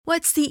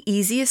What's the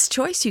easiest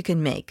choice you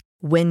can make?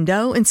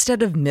 Window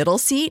instead of middle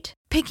seat?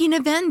 Picking a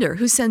vendor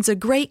who sends a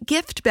great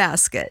gift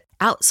basket?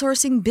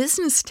 Outsourcing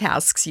business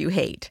tasks you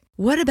hate?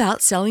 What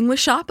about selling with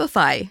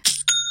Shopify?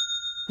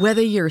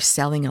 Whether you're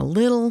selling a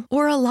little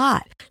or a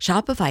lot,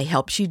 Shopify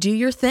helps you do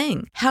your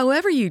thing,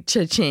 however you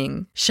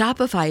cha-ching.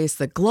 Shopify is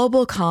the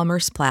global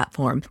commerce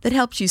platform that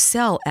helps you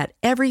sell at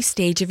every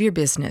stage of your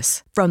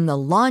business. From the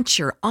launch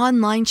your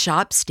online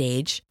shop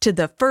stage to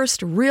the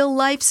first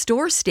real-life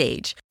store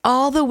stage,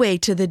 all the way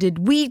to the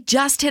did we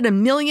just hit a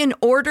million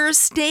orders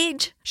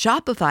stage.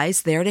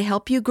 Shopify's there to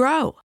help you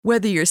grow.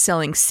 Whether you're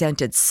selling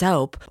scented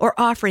soap or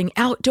offering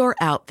outdoor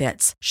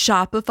outfits,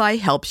 Shopify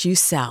helps you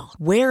sell.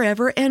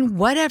 Wherever and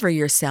whatever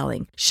you're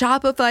selling,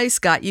 Shopify's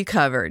got you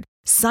covered.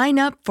 Sign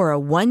up for a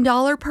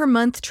 $1 per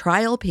month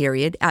trial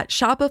period at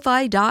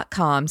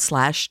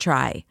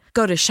shopify.com/try.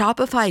 Go to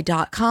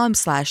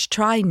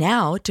shopify.com/try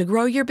now to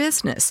grow your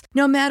business,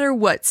 no matter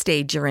what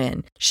stage you're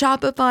in.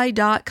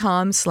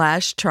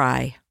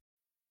 Shopify.com/try.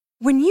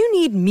 When you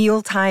need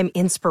mealtime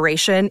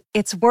inspiration,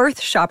 it's worth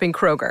shopping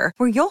Kroger,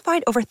 where you'll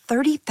find over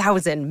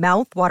 30,000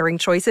 mouth-watering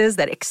choices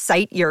that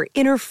excite your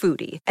inner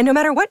foodie. And no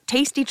matter what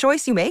tasty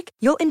choice you make,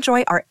 you'll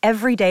enjoy our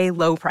everyday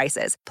low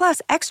prices,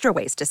 plus extra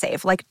ways to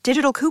save, like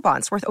digital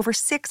coupons worth over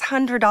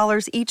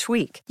 $600 each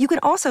week. You can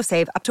also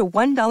save up to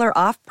 $1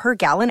 off per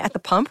gallon at the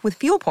pump with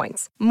fuel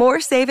points.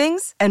 More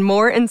savings and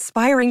more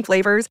inspiring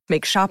flavors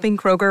make shopping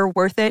Kroger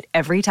worth it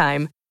every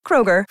time.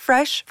 Kroger,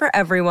 fresh for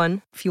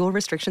everyone. Fuel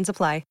restrictions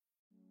apply.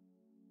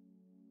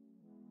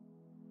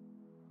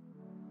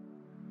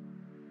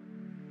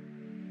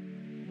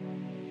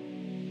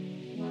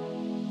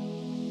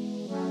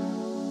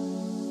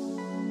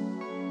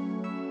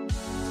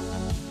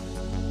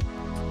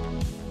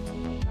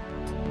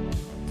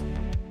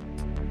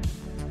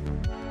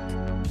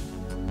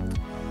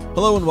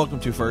 Hello and welcome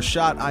to First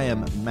Shot. I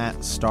am Matt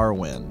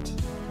Starwind.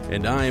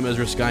 And I am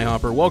Ezra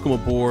Skyhopper. Welcome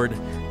aboard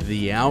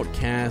The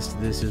Outcast.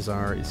 This is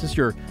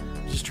your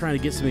just trying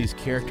to get some of these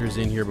characters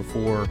in here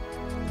before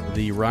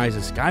the Rise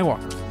of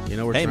Skywalker. You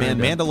know,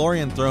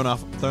 Mandalorian thrown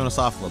us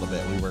off a little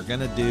bit. We were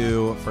gonna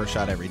do First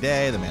Shot every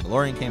day. The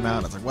Mandalorian came out.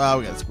 And it's like, well,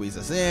 we gotta squeeze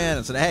this in.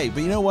 And said, hey,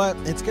 but you know what?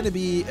 It's gonna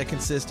be a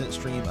consistent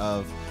stream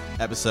of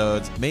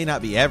episodes. May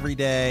not be every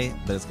day,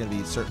 but it's gonna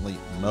be certainly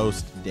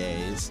most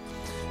days.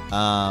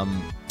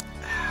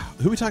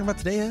 Who are we talking about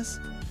today is?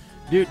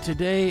 Dude,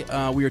 today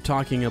we are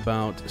talking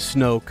about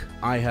Snoke.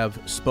 I have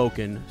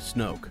spoken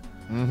Snoke.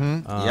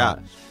 Mm-hmm. Yeah.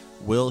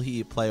 Will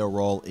he play a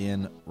role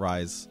in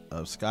Rise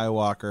of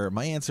Skywalker?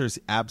 My answer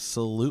is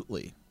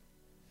absolutely.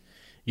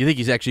 You think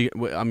he's actually,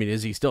 I mean,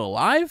 is he still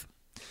alive?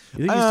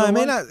 You think he's still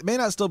alive? May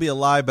not still be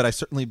alive, but I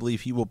certainly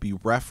believe he will be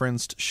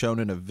referenced, shown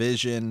in a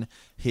vision.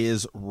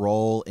 His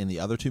role in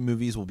the other two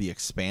movies will be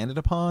expanded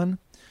upon.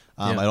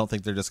 I don't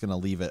think they're just going to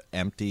leave it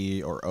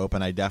empty or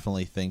open. I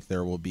definitely think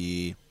there will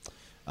be,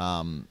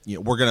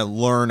 we're going to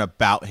learn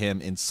about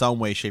him in some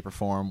way, shape, or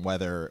form,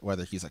 whether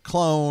he's a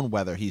clone,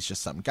 whether he's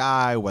just some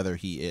guy, whether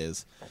he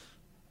is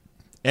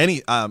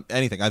anything.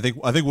 I think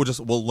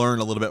we'll learn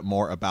a little bit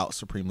more about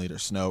Supreme Leader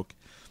Snoke,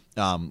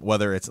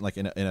 whether it's like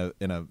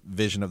in a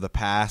vision of the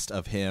past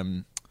of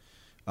him.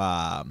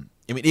 I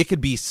mean, it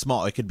could be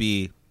small. It could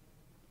be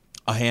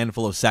a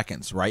handful of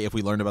seconds, right? If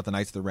we learned about the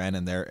Knights of the Ren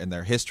and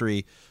their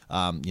history,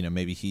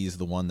 maybe he's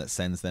the one that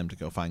sends them to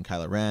go find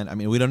Kylo Ren. I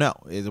mean, we don't know.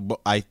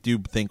 I do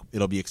think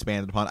it'll be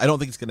expanded upon. I don't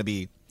think it's going to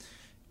be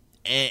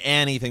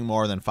anything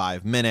more than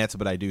 5 minutes,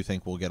 but I do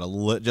think we'll get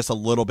just a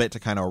little bit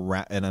to kind of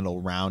and it'll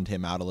round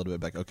him out a little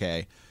bit. Like,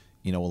 okay,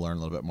 we'll learn a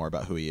little bit more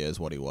about who he is,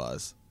 what he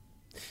was.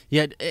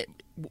 Yeah,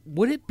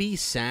 would it be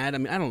sad? I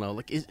mean, I don't know.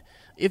 Like,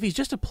 if he's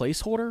just a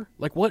placeholder,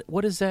 like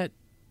what does that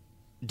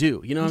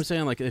do? You know what I'm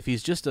saying? Like, if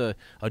he's just a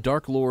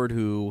Dark Lord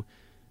who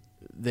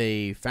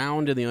they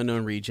found in the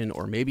unknown region,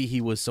 or maybe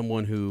he was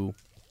someone who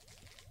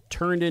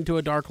turned into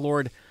a Dark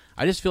Lord.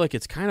 I just feel like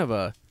it's kind of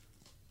a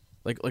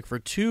like for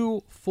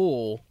 2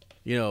 full,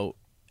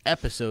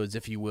 episodes,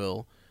 if you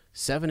will,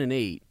 7 and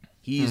 8,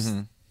 he's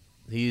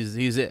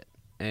it.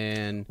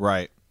 And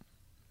right.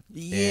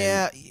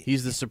 Yeah, and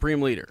he's the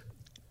Supreme Leader.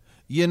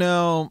 It's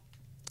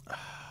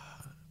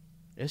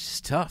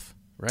just tough.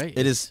 Right.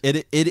 It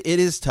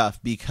is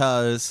tough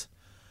because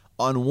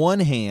on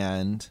one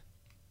hand,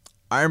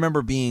 I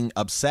remember being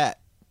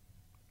upset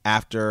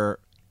after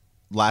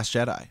Last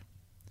Jedi.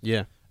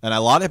 Yeah. And a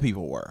lot of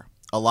people were.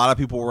 A lot of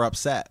people were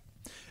upset.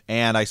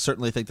 And I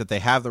certainly think that they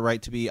have the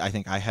right to be. I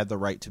think I had the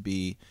right to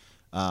be,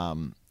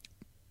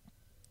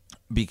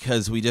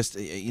 because we just,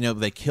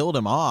 they killed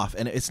him off.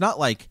 And it's not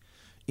like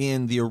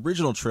in the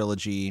original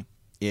trilogy,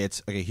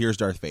 it's, okay, here's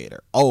Darth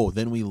Vader. Oh,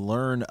 then we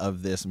learn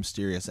of this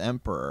mysterious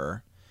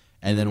emperor.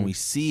 And then we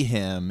see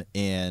him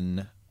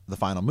in the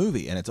final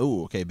movie, and it's,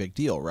 okay, big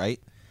deal, right?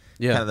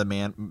 Yeah. Kind of the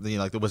man,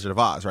 like the Wizard of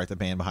Oz, right? The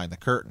man behind the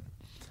curtain.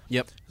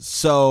 Yep.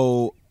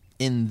 So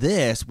in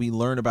this, we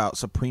learn about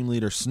Supreme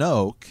Leader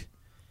Snoke,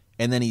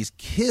 and then he's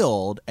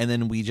killed, and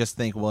then we just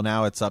think, well,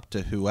 now it's up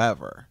to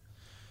whoever.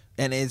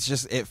 And it's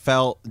just,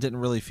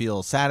 didn't really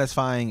feel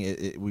satisfying.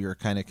 We were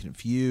kind of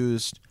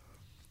confused.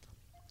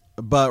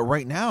 But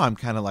right now, I'm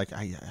kind of like,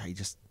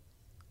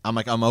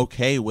 I'm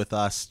okay with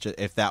us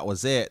if that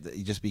was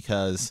it, just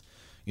because,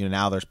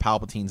 now there's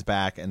Palpatine's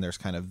back and there's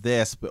kind of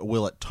this, but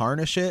will it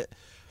tarnish it?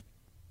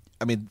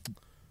 I mean,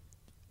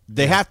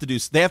 they have to do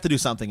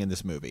something in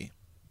this movie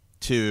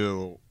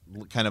to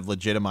kind of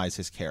legitimize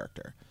his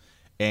character.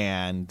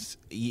 And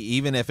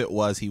even if he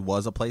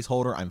was a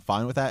placeholder, I'm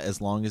fine with that, as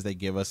long as they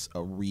give us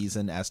a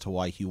reason as to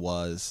why he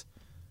was.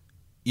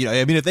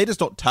 If they just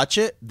don't touch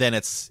it, then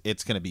it's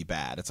going to be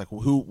bad. It's like,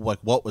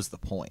 what was the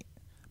point?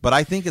 But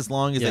I think as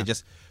long as they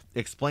just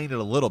explain it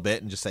a little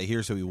bit and just say,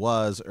 here's who he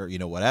was, or,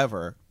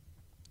 whatever.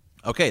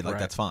 Okay.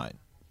 That's fine.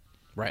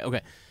 Right.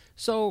 Okay.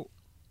 So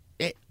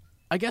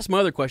I guess my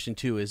other question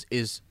too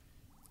is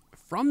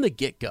from the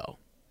get-go,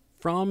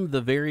 from the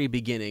very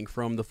beginning,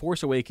 from The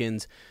Force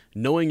Awakens,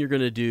 knowing you're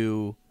going to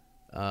do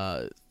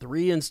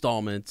 3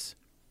 installments,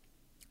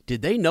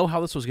 did they know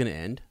how this was going to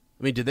end?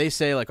 I mean, did they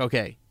say like,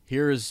 okay,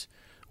 we're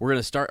going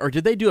to start, or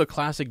did they do a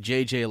classic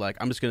JJ, like,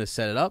 I'm just going to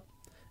set it up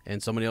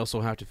and somebody else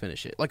will have to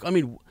finish it? Like, I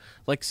mean,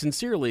 like,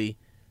 sincerely,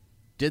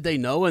 did they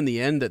know in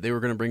the end that they were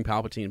going to bring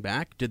Palpatine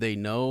back? Did they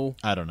know?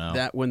 I don't know.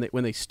 That when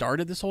they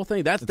started this whole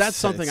thing? That's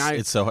something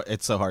it's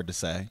so hard to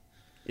say.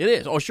 It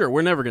is. Oh, sure.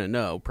 We're never going to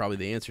know probably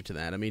the answer to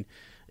that. I mean,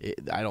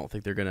 I don't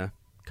think they're going to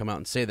come out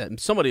and say that. And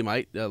somebody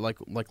might, like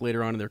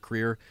later on in their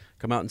career,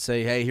 come out and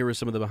say, "Hey, here was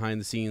some of the behind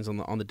the scenes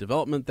on the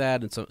development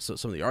and so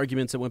some of the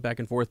arguments that went back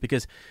and forth."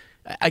 Because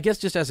I guess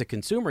just as a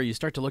consumer, you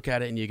start to look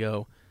at it and you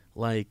go,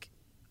 like,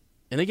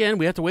 and again,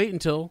 we have to wait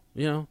until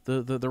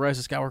the Rise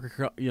of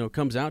Skywalker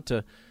comes out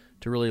to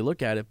really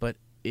look at it. But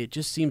it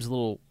just seems a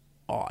little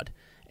odd.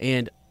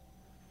 And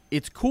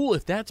it's cool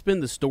if that's been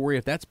the story,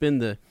 if that's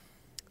been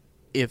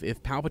if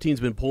Palpatine's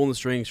been pulling the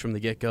strings from the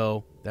get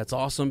go, that's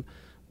awesome.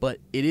 But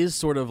it is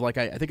sort of like,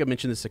 I think I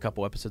mentioned this a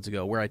couple episodes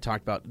ago, where I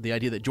talked about the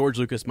idea that George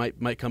Lucas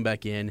might come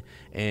back in,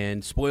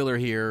 and spoiler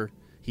here,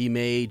 he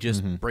may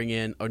just bring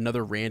in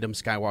another random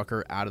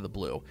Skywalker out of the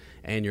blue.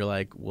 And you're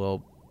like,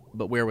 well,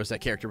 but where was that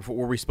character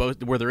before?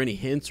 Were there any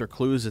hints or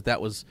clues that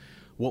was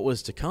what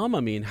was to come? I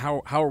mean,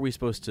 how are we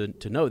supposed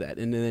to know that?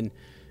 And then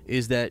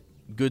is that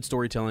good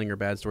storytelling or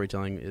bad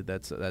storytelling?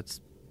 That's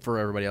for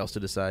everybody else to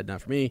decide,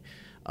 not for me.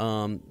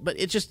 But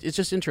it's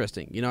just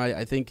interesting.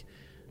 I think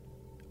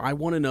I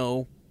want to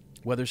know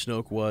whether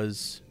Snoke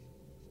was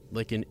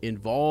like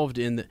involved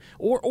in the,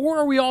 or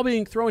are we all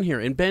being thrown here?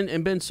 And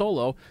Ben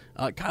Solo,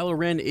 Kylo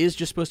Ren is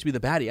just supposed to be the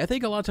baddie. I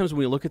think a lot of times when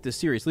we look at this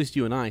series, at least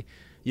you and I,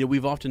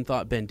 we've often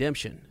thought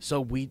Bendemption. So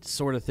we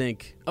sort of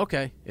think,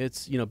 okay,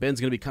 it's Ben's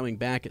going to be coming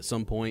back at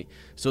some point.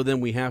 So then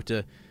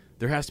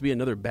there has to be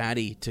another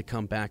baddie to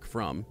come back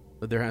from.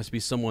 But there has to be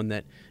someone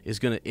that is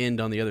going to end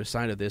on the other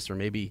side of this, or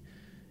maybe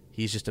is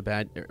he just a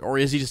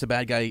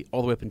bad guy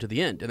all the way up into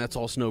the end? And that's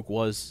all Snoke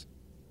was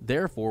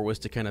there for, was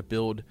to kind of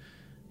build,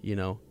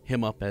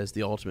 him up as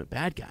the ultimate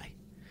bad guy.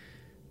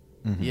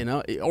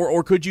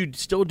 Or could you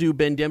still do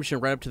Bendemption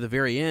right up to the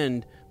very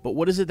end? But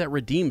what is it that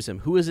redeems him?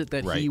 Who is it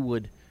that he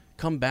would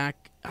come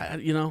back?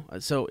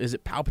 So is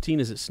it Palpatine?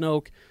 Is it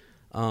Snoke?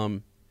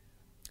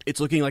 It's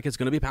looking like it's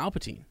going to be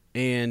Palpatine,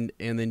 and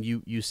then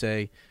you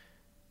say,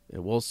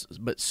 well,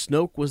 but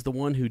Snoke was the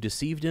one who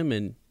deceived him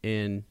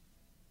and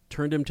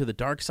turned him to the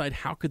dark side.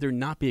 How could there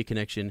not be a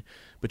connection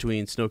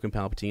between Snoke and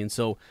Palpatine?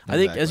 So I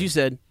think, as you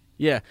said,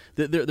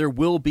 there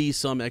will be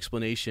some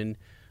explanation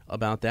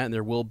about that, and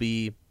there will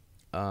be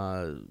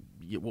we'll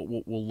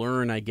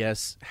learn, I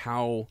guess,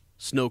 how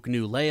Snoke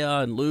knew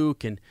Leia and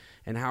Luke, and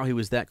how he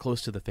was that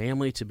close to the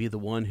family to be the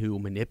one who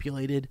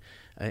manipulated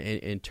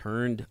and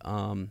turned.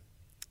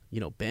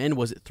 Ben,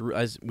 was it through,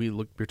 as we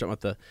were talking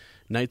about the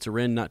Knights of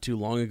Ren not too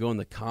long ago in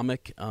the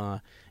comic,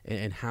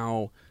 and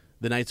how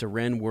the Knights of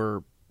Ren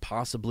were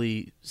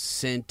possibly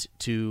sent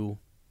to,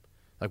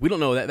 like, we don't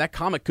know, that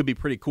comic could be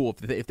pretty cool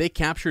if they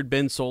captured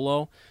Ben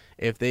Solo,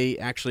 if they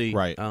actually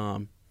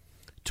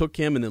took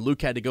him and then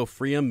Luke had to go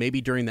free him.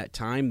 Maybe during that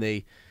time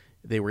they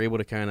were able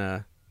to kind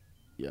of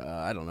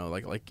I don't know,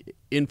 like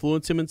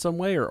influence him in some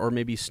way, or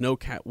maybe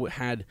Snoke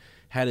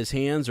had his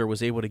hands or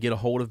was able to get a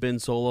hold of Ben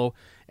Solo,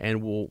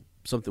 and we'll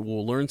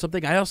learn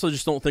something. I also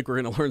just don't think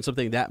we're going to learn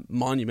something that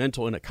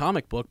monumental in a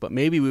comic book, but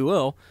maybe we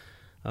will,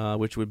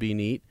 which would be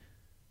neat.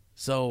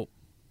 So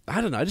I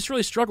don't know. I just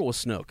really struggle with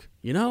Snoke.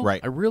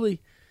 Right? I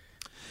really.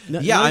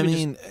 It's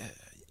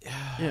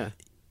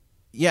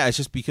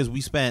just because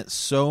we spent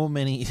so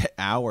many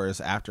hours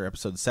after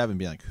Episode 7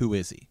 being like, who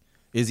is he?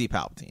 Is he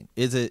Palpatine?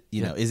 Is it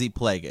Is he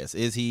Plagueis?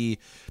 Is he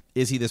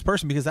this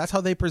person? Because that's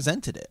how they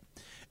presented it.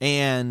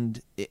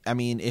 And I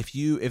mean, if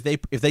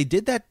they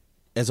did that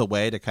as a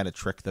way to kind of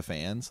trick the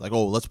fans, like,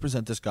 oh, let's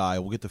present this guy,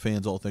 we'll get the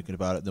fans all thinking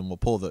about it, then we'll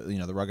pull the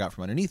the rug out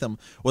from underneath them.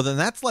 Well, then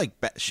that's like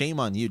shame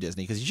on you,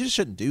 Disney, because you just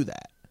shouldn't do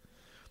that,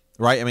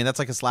 right? I mean, that's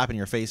like a slap in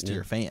your face to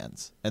your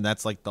fans, and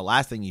that's like the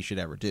last thing you should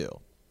ever do,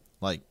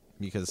 like,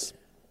 because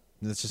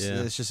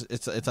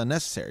it's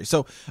unnecessary.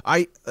 So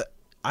I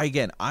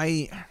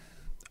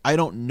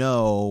don't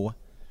know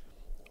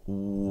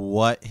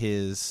what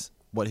his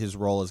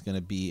role is going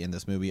to be in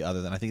this movie,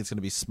 other than I think it's going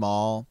to be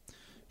small.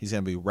 He's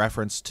going to be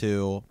referenced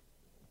to.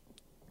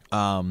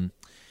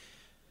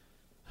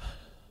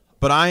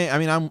 But I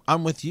mean,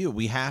 I'm with you.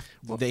 We have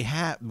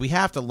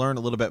to learn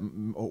a little bit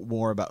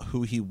more about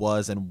who he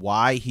was and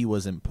why he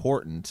was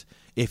important.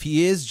 If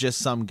he is just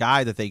some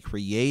guy that they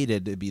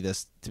created to be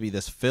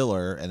this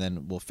filler, and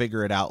then we'll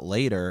figure it out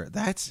later,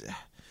 that's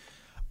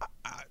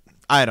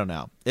I don't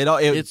know.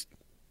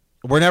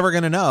 We're never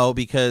gonna know,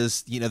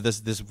 because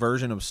this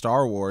version of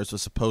Star Wars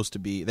was supposed to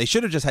be. They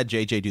should have just had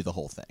JJ do the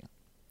whole thing.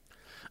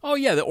 Oh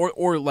yeah,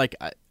 or like,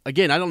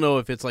 again, I don't know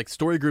if it's like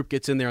Story Group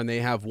gets in there and they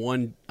have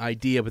one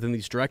idea, but then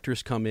these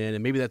directors come in,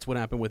 and maybe that's what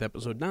happened with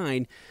Episode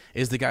 9.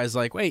 Is the guy's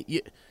like, wait,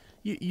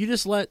 you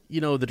just let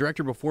the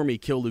director before me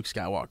kill Luke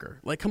Skywalker?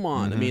 Like, come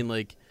on. Mm-hmm. I mean,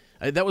 like,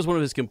 that was one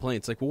of his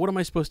complaints. Like, well, what am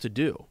I supposed to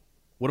do?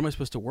 What am I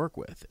supposed to work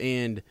with?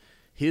 And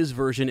his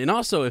version, and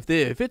also if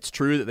it's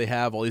true that they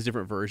have all these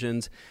different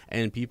versions,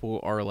 and people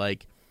are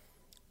like,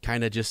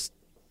 kind of just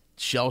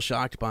shell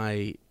shocked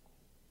by,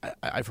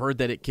 I've heard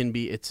that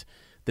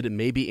it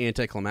may be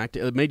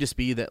anticlimactic. It may just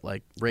be that,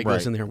 like, Rey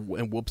goes in there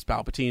and whoops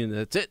Palpatine, and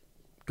that's it.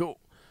 Cool.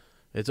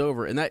 It's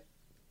over. And that,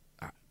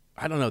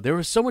 I don't know. There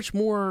was so much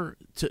more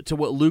to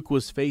what Luke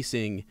was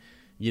facing,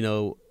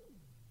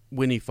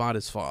 when he fought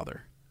his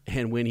father,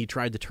 and when he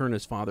tried to turn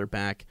his father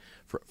back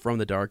from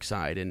the dark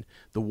side, and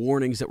the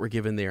warnings that were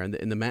given there, and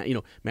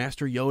the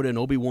Master Yoda and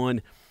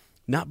Obi-Wan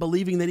not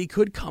believing that he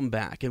could come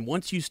back. And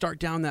once you start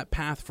down that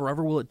path,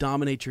 forever will it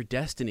dominate your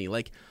destiny.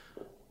 Like,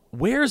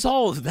 where's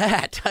all of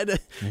that?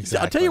 Exactly.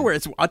 I'll tell you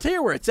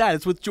where it's at.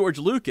 It's with George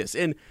Lucas.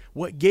 And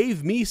what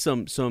gave me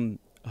some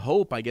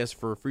hope, I guess,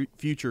 for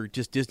future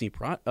just Disney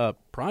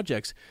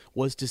projects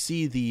was to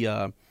see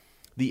the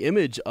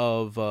image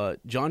of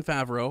Jon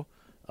Favreau,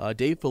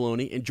 Dave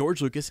Filoni, and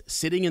George Lucas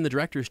sitting in the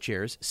director's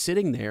chairs,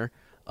 sitting there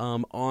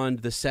on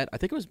the set. I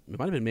think it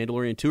might have been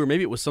Mandalorian 2, or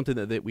maybe it was something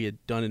that we had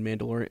done in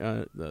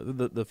Mandalorian,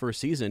 the first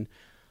season.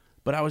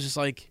 But I was just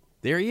like,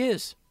 there he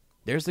is.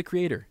 There's the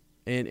creator.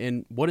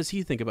 And what does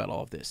he think about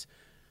all of this?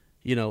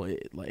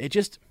 It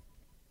just,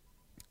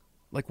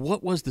 like,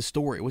 what was the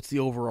story? What's the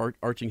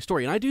overarching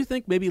story? And I do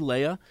think maybe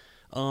Leia,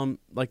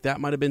 like, that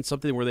might have been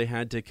something where they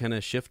had to kind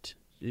of shift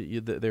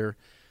their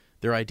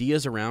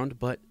ideas around.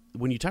 But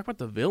when you talk about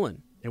the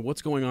villain and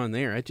what's going on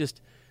there, it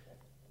just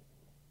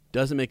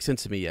doesn't make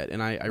sense to me yet.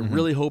 And I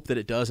really hope that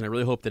it does, and I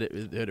really hope that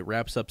it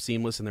wraps up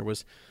seamless, and there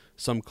was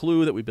some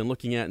clue that we've been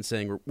looking at and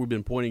saying, we've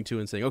been pointing to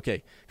and saying,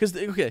 okay,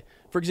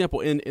 for example,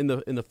 in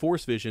the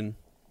Force vision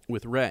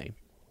with Rey,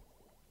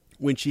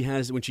 when she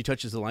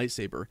touches the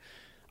lightsaber,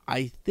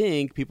 I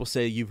think people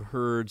say you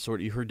heard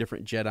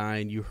different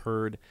Jedi, and you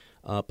heard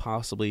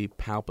possibly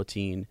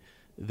Palpatine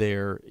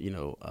there,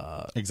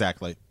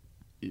 exactly,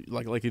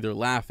 like either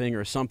laughing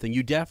or something.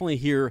 You definitely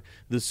hear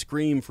the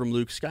scream from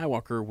Luke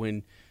Skywalker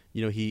when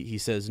he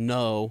says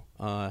no,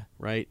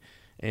 right?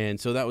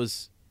 And so there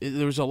was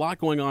a lot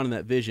going on in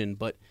that vision,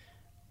 but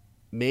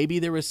maybe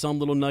there was some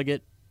little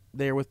nugget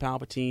there with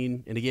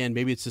Palpatine. And again,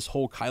 maybe it's this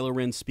whole Kylo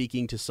Ren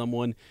speaking to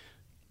someone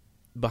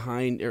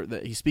behind, or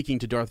he's speaking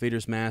to Darth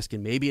Vader's mask,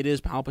 and maybe it is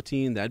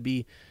Palpatine. That'd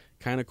be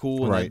kind of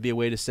cool, and that'd be a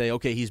way to say,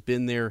 okay, he's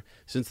been there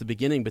since the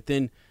beginning. But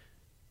then,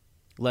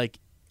 like,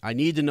 I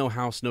need to know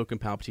how Snoke and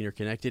Palpatine are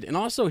connected. And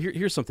also,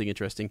 here's something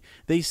interesting.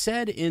 They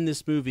said in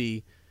this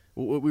movie,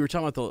 we were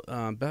talking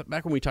about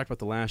back when we talked about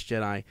The Last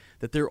Jedi,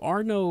 that there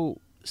are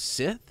no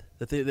Sith.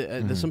 That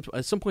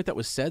at some point that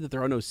was said, that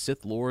there are no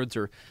Sith Lords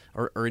or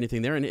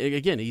anything there. And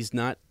again, he's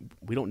not.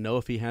 We don't know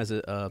if he has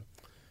a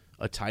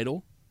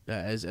title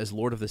as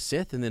Lord of the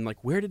Sith. And then,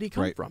 like, where did he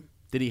come from?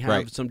 Did he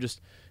have some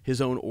just his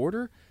own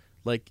order?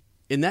 Like,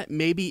 and that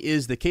maybe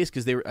is the case,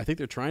 because I think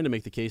they're trying to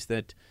make the case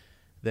that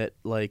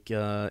like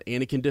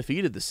Anakin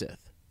defeated the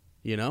Sith.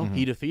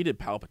 He defeated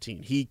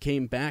Palpatine. He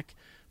came back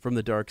from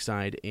the dark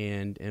side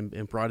and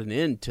brought an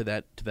end to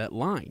that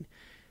line.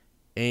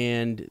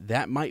 And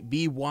that might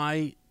be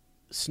why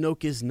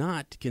Snoke is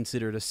not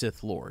considered a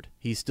Sith Lord.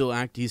 He's still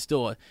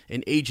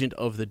an agent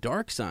of the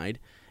dark side,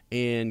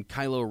 and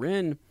Kylo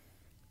Ren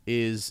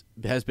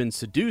has been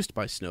seduced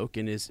by Snoke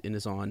and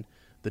is on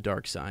the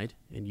dark side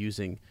and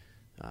using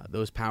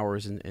those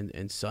powers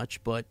and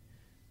such. But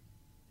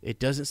it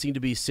doesn't seem to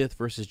be Sith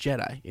versus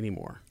Jedi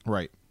anymore.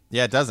 Right.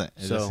 Yeah, it doesn't.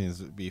 It just seems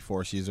to be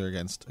Force user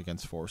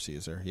against Force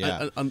user.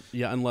 Yeah.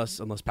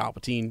 Unless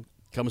Palpatine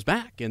comes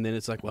back, and then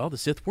it's like, well, the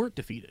Sith weren't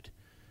defeated.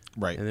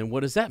 Right. And then what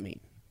does that mean?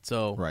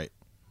 So. Right.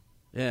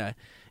 Yeah,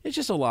 it's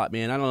just a lot,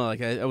 man. I don't know.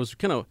 Like, I was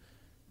kind of,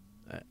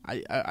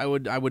 I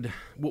would,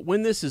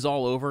 when this is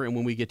all over and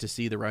when we get to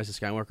see the Rise of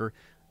Skywalker,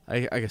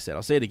 like I said,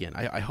 I'll say it again.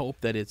 I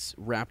hope that it's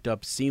wrapped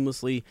up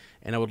seamlessly,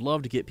 and I would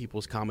love to get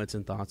people's comments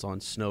and thoughts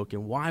on Snoke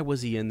and why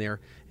was he in there,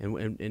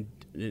 and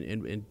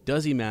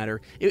does he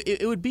matter?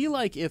 It would be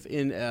like if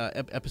in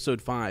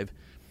Episode 5,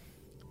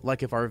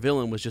 like if our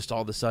villain was just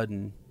all of a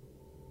sudden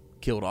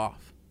killed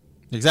off.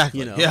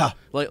 Exactly. Yeah.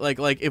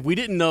 Like if we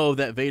didn't know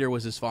that Vader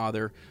was his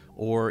father.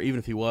 Or even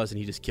if he was and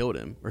he just killed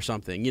him or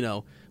something,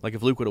 like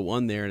if Luke would have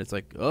won there, and it's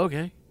like,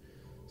 okay,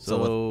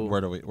 so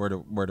where do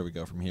we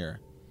go from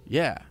here?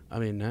 Yeah, I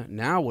mean,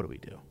 now what do we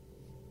do?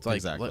 It's like,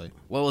 exactly.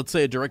 Let's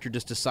say a director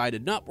just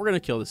decided, nope, we're going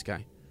to kill this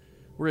guy.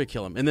 We're gonna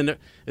kill him. And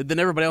then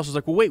everybody else was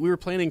like, well, wait, we were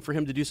planning for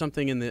him to do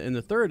something in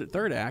the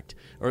third act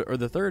or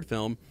the third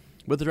film,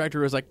 but the director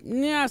was like,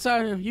 yeah,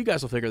 you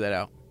guys will figure that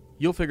out.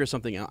 You'll figure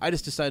something out. I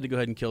just decided to go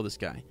ahead and kill this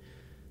guy.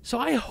 So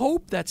I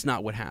hope that's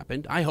not what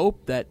happened. I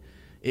hope that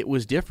it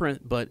was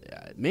different,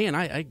 but man,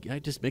 I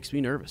just makes me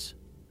nervous,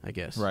 I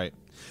guess. Right.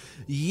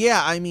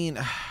 Yeah, I mean,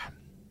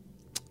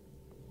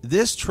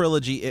 this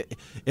trilogy,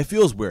 it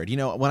feels weird. You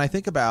know, when I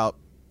think about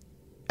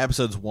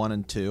episodes 1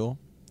 and 2,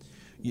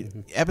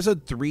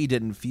 episode 3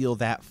 didn't feel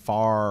that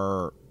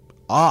far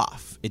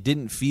off. It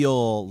didn't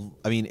feel,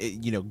 I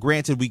mean,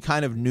 granted, we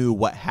kind of knew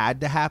what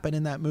had to happen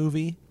in that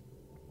movie.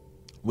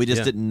 We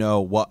just didn't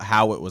know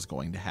how it was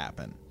going to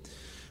happen.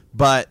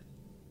 But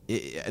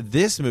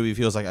this movie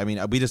feels like, I mean,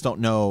 we just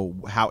don't know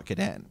how it could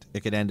end.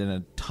 It could end in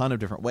a ton of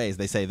different ways.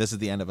 They say this is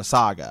the end of a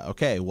saga.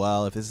 Okay,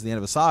 well, if this is the end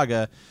of a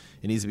saga,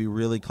 it needs to be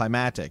really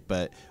climactic.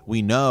 But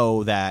we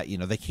know that,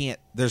 they can't,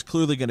 there's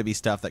clearly going to be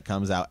stuff that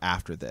comes out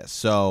after this.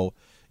 So,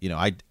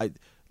 I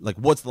like,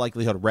 what's the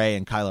likelihood Rey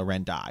and Kylo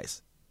Ren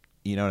dies?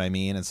 You know what I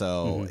mean? And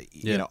so,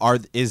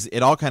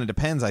 it all kind of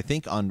depends, I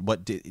think, on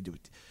what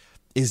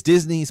is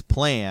Disney's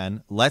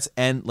plan. Let's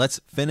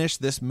finish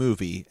this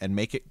movie and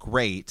make it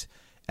great.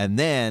 And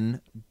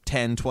then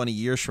 10, 20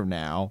 years from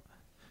now,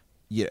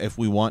 if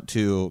we want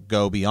to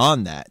go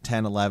beyond that,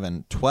 10,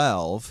 11,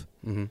 12,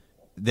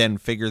 then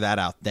figure that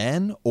out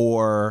then?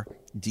 Or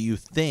do you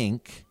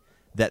think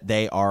that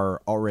they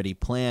are already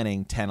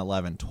planning 10,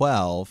 11,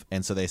 12,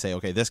 and so they say,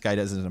 okay, this guy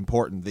isn't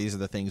important. These are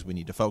the things we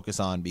need to focus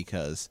on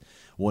because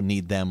we'll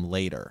need them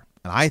later.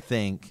 And I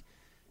think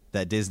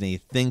that Disney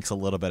thinks a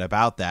little bit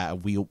about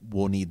that. We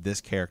will need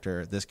this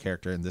character,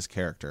 and this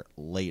character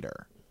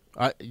later.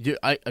 I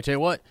tell you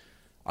what,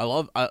 I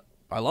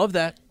love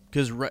that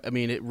because I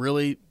mean, it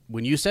really,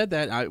 when you said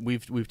that,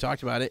 we've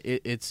talked about it.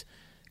 It's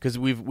because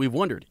we've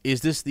wondered,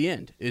 is this the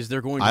end? Is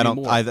there going to be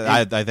more?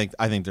 I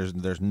think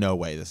there's no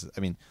way this is. I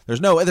mean, there's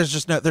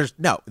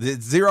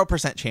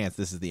 0% chance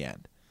this is the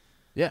end.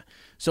 Yeah.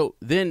 So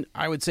then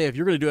I would say if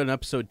you're going to do it in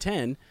episode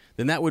 10,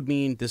 then that would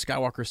mean the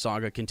Skywalker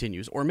saga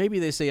continues, or maybe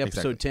they say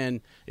episode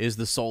 10 is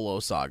the Solo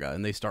saga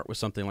and they start with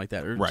something like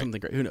that or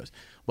something great. Who knows?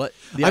 But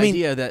the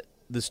idea that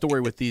the story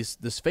with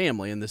this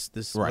family and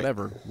this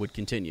whatever would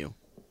continue,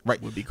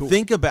 would be cool.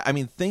 Think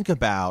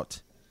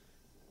about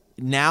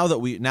now that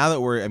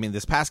we're, I mean,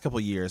 this past couple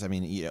of years, I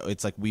mean,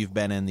 it's like we've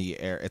been in the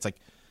air. It's like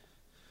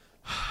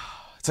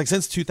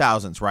since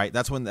 2000s, right?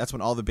 That's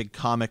when all the big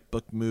comic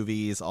book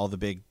movies, all the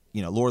big,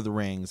 Lord of the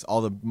Rings,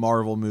 all the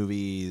Marvel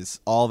movies,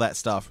 all that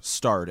stuff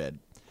started.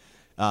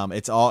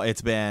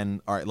 It's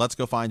been, all right, let's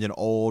go find an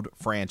old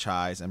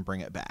franchise and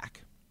bring it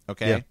back.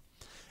 Okay. Yeah.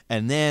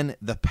 And then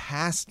the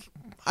past,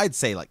 I'd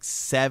say like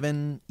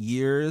 7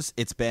 years,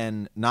 it's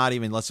been not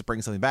even let's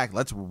bring something back.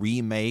 Let's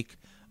remake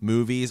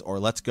movies, or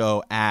let's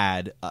go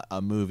add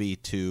a movie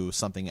to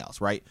something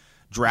else, right?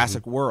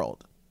 Jurassic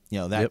World,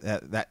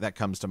 that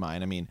comes to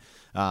mind. I mean,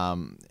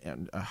 I'm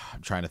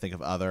trying to think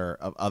of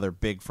other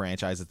big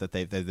franchises that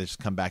they just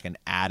come back and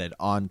added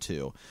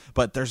onto.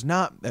 But there's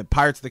not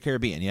Pirates of the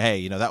Caribbean.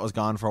 Hey, that was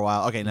gone for a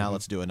while. Okay, now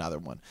let's do another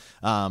one.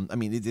 I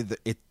mean,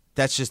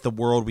 that's just the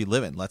world we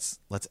live in. Let's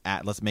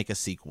make a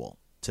sequel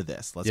to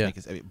this.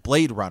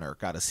 Blade Runner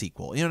got a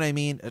sequel. You know what I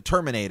mean?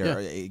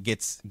 Terminator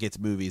gets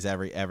movies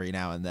every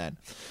now and then.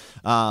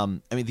 I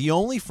mean, the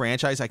only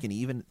franchise I can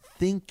even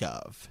think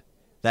of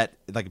that,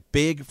 like,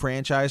 big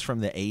franchise from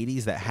the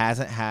 80s that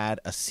hasn't had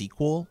a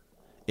sequel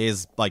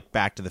is like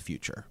Back to the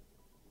Future.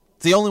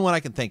 It's the only one I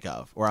can think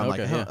of where I'm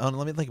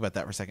let me think about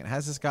that for a second.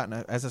 Has this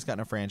gotten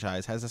a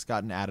franchise? Has this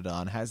gotten added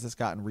on? Has this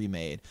gotten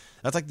remade?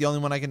 That's like the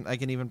only one I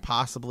can even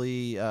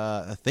possibly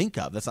think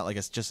of. That's not like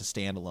it's just a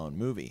standalone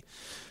movie.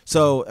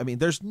 So, I mean,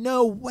 there's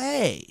no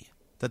way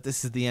that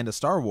this is the end of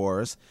Star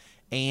Wars.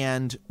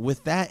 And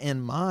with that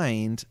in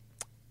mind,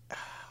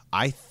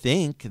 I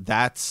think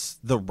that's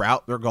the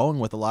route they're going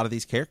with a lot of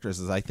these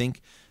characters. Is I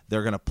think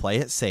they're going to play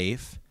it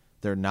safe.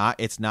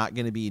 It's not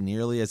going to be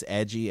nearly as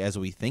edgy as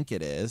we think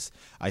it is.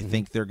 I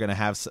think they're going to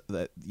have,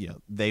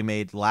 they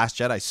made Last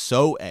Jedi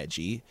so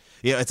edgy.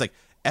 It's like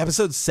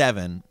episode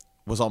 7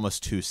 was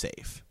almost too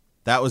safe.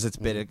 That was its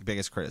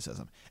biggest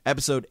criticism.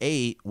 Episode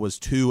 8 was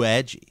too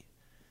edgy.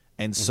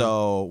 And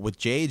so with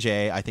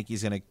JJ, I think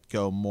he's going to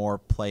go more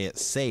play it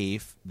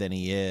safe than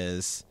he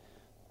is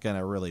going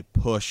to really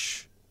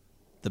push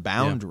the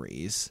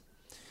boundaries.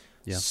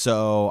 Yeah.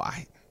 So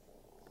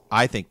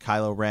I think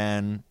Kylo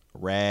Ren,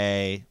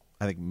 Rey,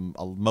 I think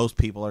most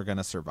people are going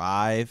to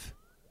survive.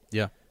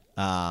 Yeah.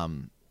 I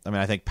mean,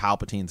 I think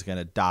Palpatine's going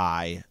to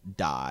die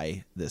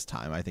this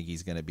time. I think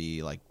he's going to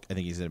be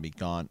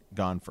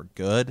gone for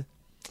good.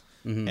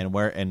 And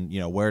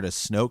where does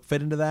Snoke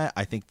fit into that?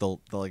 I think they'll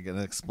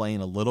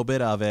explain a little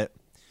bit of it,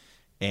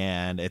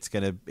 and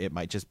it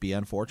might just be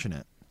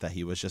unfortunate that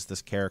he was just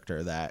this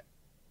character that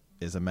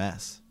is a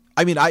mess.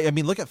 I mean,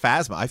 look at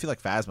Phasma. I feel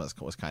like Phasma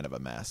was kind of a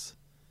mess.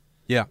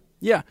 Yeah.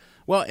 Yeah.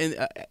 Well,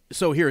 and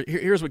so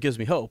here's what gives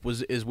me hope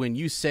is when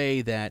you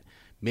say that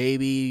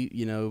maybe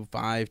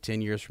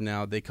 5-10 years from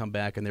now they come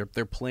back and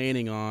they're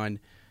planning on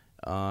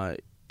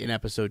in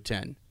episode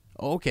 10.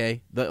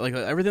 okay, like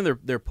everything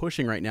they're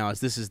pushing right now is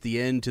this is the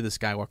end to the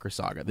Skywalker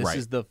saga. This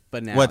is the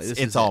finale. Well,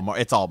 it's all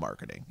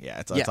marketing. Yeah,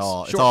 it's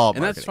all marketing.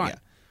 And that's fine. Yeah.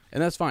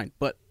 And that's fine.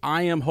 But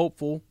I am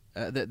hopeful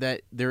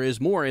that there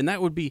is more, and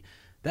that would be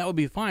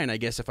fine, I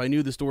guess, if I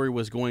knew the story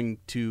was going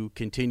to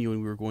continue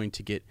and we were going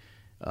to get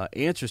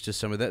answers to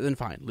some of that. Then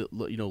fine,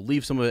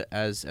 leave some of it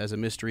as a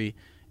mystery,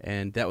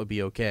 and that would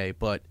be okay.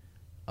 But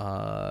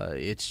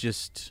it's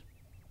just,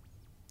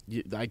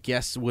 I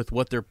guess, with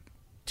what they're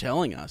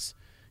telling us,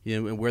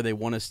 and where they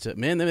want us to.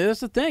 Man, that's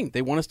the thing.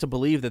 They want us to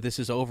believe that this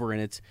is over,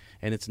 and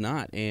it's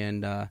not,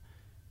 and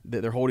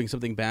they're holding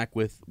something back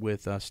with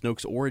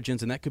Snoke's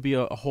origins, and that could be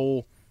a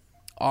whole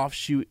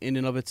offshoot in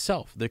and of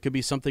itself. There could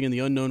be something in the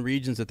unknown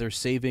regions that they're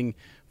saving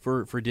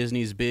for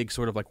Disney's big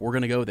sort of like, we're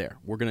going to go there.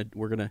 We're going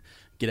to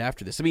get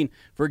after this. I mean,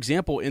 for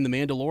example, in The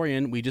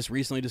Mandalorian, we just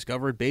recently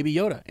discovered Baby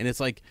Yoda, and it's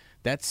like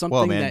that's something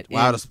Whoa, man.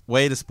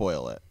 Way to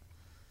spoil it.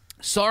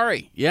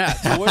 Sorry. Yeah,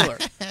 spoiler.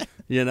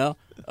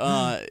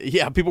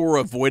 People were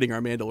avoiding our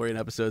Mandalorian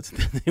episodes.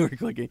 They were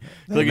clicking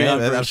on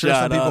for a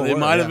shot. They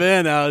might have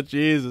been. Oh,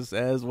 Jesus,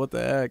 what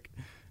the heck?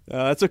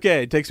 That's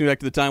okay. It takes me back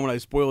to the time when I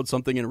spoiled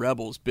something in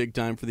Rebels, big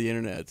time for the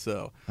internet.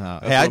 So,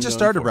 hey, I just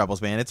started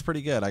Rebels, man. It's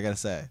pretty good, I gotta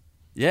say.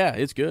 Yeah,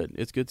 it's good.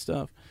 It's good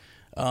stuff.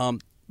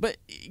 But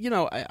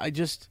I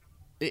just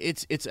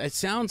it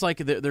sounds like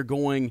they're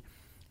going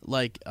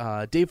like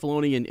Dave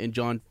Filoni and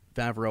Jon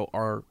Favreau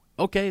are.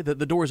 Okay,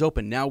 the door's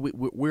open. Now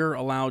we're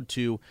allowed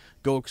to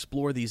go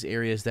explore these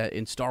areas that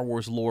in Star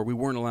Wars lore we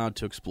weren't allowed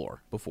to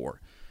explore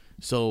before.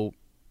 So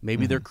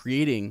maybe they're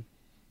creating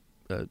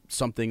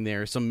something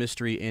there, some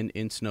mystery in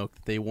Snoke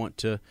that they want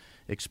to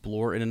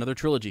explore in another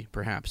trilogy,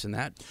 perhaps, and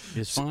that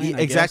is fine.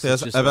 Exactly.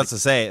 That's what I was about to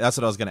say. That's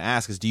what I was going to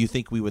ask. Is do you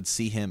think we would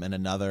see him in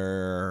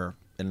another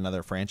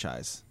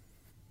franchise?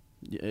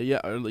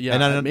 Yeah.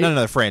 Not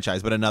another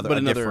franchise, but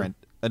another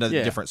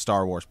different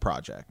Star Wars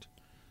project.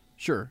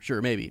 Sure,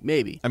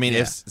 maybe. I mean,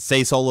 if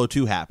say Solo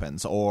 2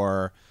 happens,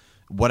 or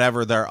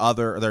whatever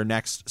their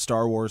next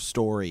Star Wars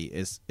story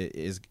is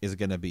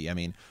going to be. I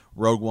mean,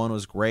 Rogue One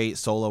was great,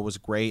 Solo was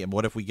great, and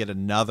what if we get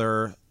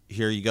another?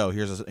 Here you go.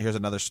 Here's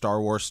another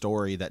Star Wars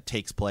story that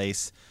takes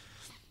place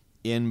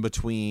in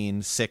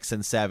between 6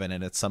 and 7,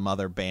 and it's some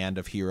other band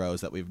of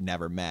heroes that we've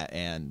never met,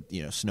 and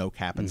Snoke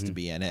happens to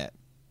be in it.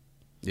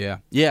 Yeah.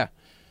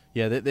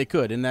 They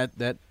could, and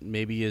that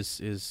maybe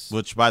is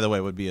which, by the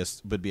way, would be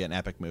an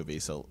epic movie.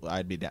 So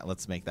I'd be down.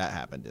 Let's make that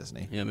happen,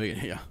 Disney.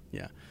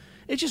 Yeah.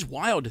 It's just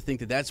wild to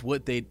think that that's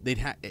what that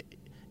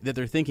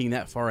they're thinking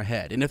that far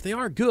ahead. And if they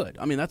are good,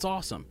 I mean, that's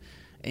awesome.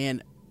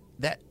 And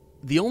that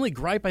the only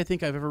gripe I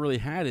think I've ever really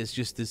had is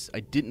just this: I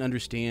didn't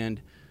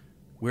understand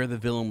where the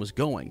villain was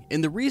going.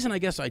 And the reason I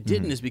guess I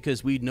didn't is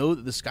because we know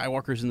that the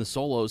Skywalkers and the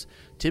Solos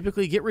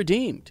typically get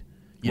redeemed.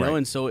 You know,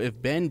 and so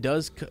if Ben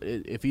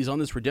if he's on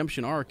this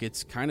redemption arc,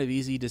 it's kind of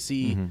easy to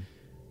see,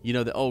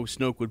 that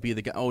Snoke would be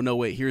the guy. Oh no,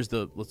 wait, let's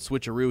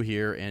switcheroo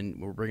here,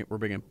 and we're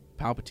bringing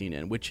Palpatine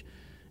in, which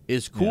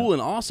is cool and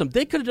awesome.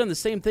 They could have done the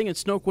same thing, and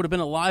Snoke would have been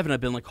alive, and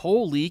I've been like,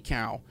 holy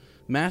cow,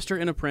 Master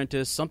and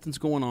Apprentice, something's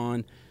going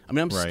on. I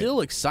mean, I'm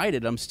still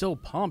excited, I'm still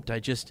pumped.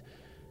 I just,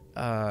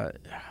 I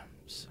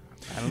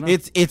don't know.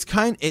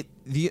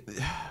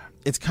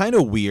 It's kind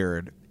of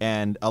weird,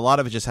 and a lot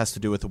of it just has to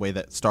do with the way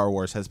that Star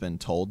Wars has been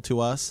told to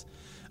us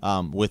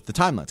with the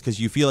timelines, because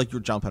you feel like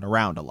you're jumping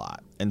around a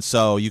lot. And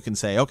so you can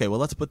say, okay, well,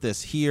 let's put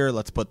this here,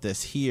 let's put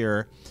this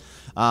here.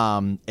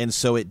 And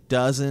so it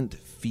doesn't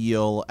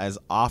feel as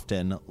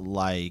often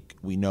like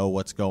we know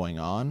what's going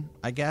on,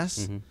 I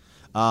guess.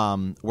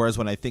 Whereas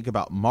when I think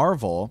about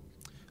Marvel,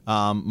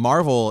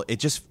 Marvel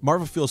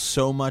feels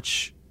so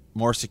much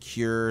more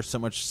secure, so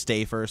much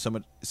safer, so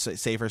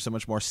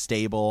much more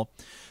stable,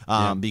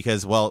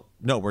 because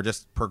we're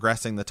just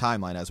progressing the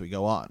timeline as we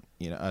go on.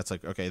 It's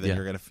like, okay,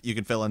 then you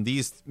can fill in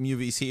these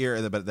movies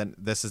here, but then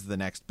this is the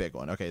next big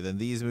one. Okay, then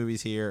these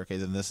movies here. Okay,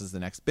 then this is the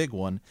next big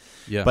one.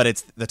 Yeah. But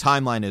it's the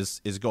timeline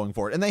is going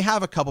forward, and they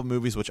have a couple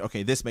movies which,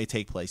 okay, this may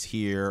take place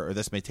here or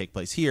this may take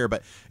place here,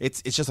 but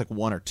it's just like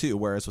one or two.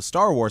 Whereas with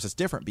Star Wars, it's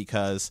different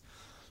because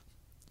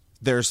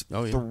there's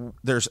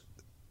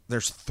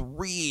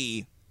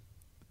three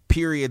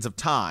periods of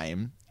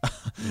time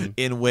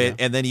in which,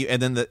 and then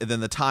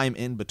the time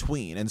in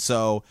between, and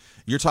so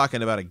you're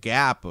talking about a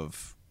gap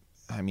of,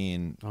 I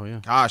mean,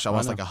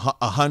 almost like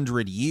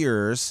 100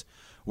 years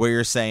where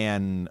you're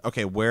saying,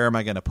 okay, where am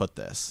I going to put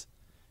this?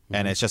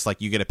 And it's just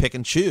like you get to pick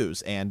and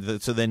choose, and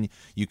so then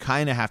you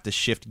kind of have to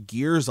shift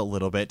gears a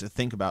little bit to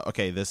think about,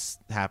 okay, this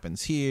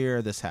happens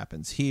here, this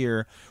happens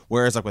here.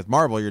 Whereas like with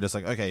Marvel, you're just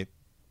like, okay,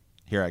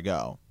 here I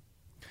go.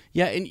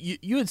 Yeah, and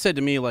you had said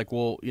to me, like,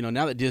 well,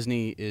 now that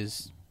Disney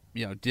is,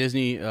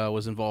 Disney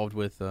was involved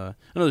with, I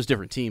know there's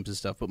different teams and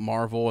stuff, but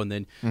Marvel and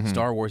then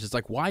Star Wars, it's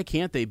like, why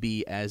can't they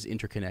be as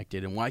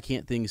interconnected, and why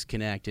can't things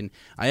connect? And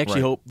I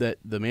actually hope that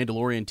the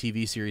Mandalorian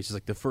TV series is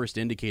like the first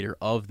indicator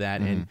of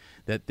that, and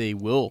that they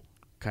will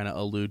kind of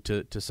allude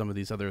to some of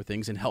these other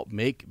things and help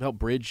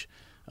bridge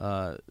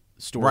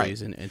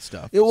stories and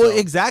stuff.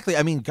 Exactly.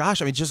 I mean,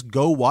 just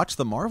go watch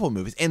the Marvel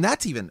movies, and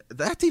that's even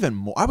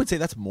more. I would say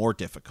that's more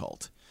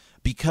difficult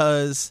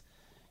because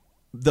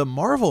the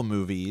Marvel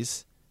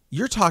movies,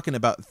 you're talking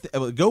about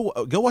go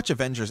watch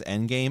Avengers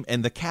Endgame,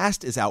 and the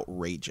cast is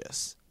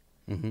outrageous.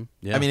 Mm-hmm.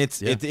 Yeah. I mean,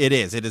 it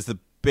is the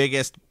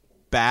biggest,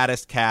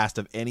 baddest cast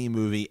of any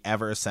movie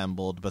ever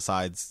assembled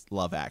besides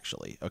Love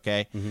Actually.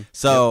 Okay,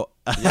 so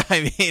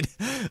I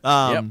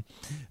mean,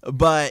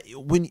 but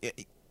when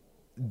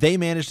they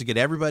managed to get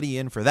everybody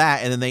in for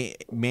that, and then they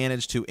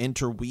managed to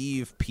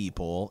interweave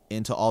people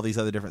into all these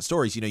other different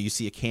stories. You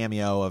see a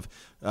cameo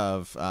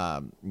of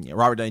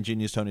Robert Downey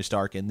Jr.'s Tony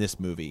Stark in this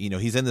movie.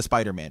 He's in the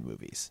Spider-Man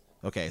movies.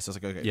 Okay, so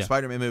it's like, okay,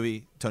 Spider-Man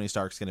movie, Tony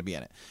Stark's going to be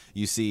in it.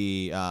 You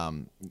see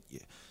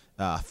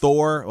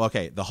Thor.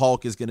 Okay, the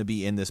Hulk is going to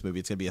be in this movie.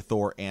 It's going to be a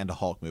Thor and a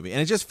Hulk movie, and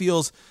it just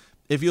feels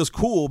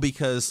cool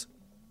because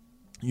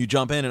you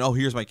jump in and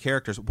here's my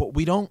characters. But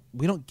we don't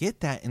get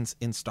that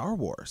in Star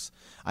Wars.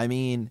 I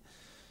mean,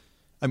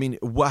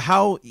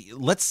 how?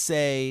 Let's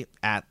say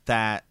at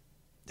that.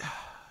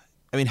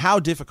 I mean, how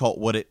difficult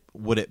would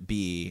it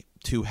be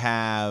to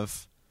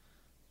have?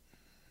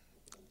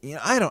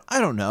 I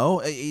don't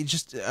know.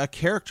 Just a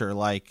character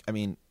like, I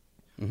mean,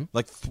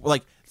 like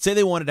say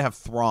they wanted to have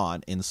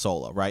Thrawn in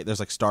Solo, right? There's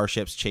like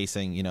starships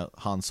chasing,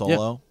 Han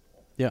Solo.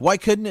 Yeah. Why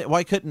couldn't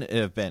it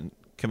have been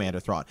Commander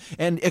Thrawn?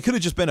 And it could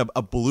have just been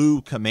a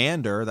blue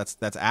commander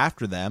that's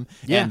after them.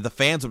 Yeah. And the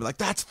fans would be like,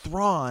 that's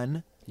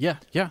Thrawn. Yeah.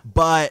 Yeah.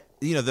 But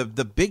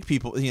the big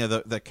people,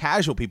 the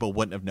casual people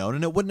wouldn't have known,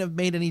 and it wouldn't have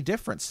made any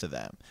difference to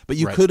them. But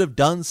you could have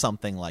done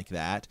something like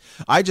that.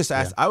 I just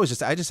asked. I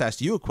just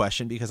asked you a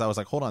question because I was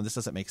like, hold on, this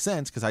doesn't make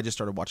sense, because I just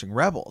started watching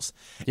Rebels,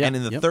 and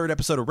in the third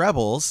episode of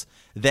Rebels,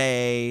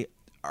 they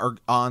are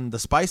on the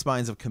spice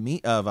mines of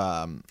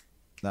Kessel.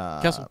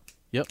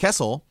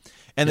 Kessel,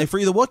 and they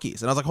free the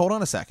Wookiees. And I was like, hold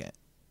on a second,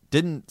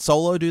 didn't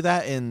Solo do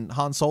that in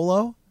Han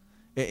Solo?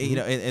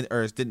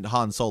 Or didn't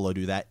Han Solo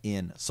do that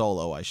in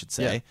Solo, I should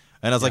say.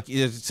 And I was like,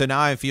 so now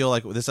I feel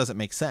like this doesn't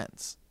make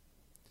sense.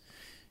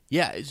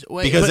 Yeah,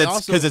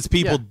 because it's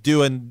people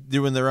doing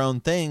their own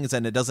things,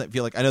 and it doesn't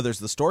feel like, I know there's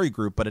the story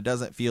group, but it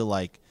doesn't feel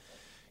like,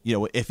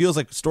 it feels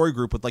like story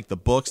group with like the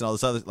books and all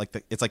this other,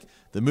 like it's like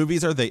the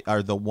movies are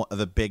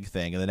the big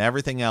thing, and then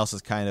everything else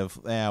is kind of,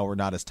 we're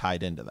not as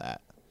tied into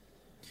that.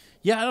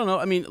 Yeah, I don't know.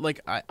 I mean, like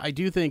I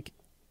do think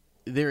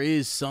there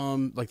is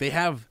some, like they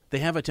have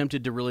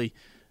attempted to really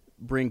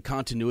bring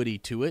continuity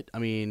to it. I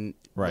mean,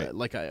 right.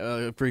 Like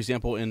for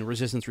example, in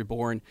Resistance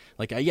Reborn,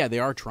 like they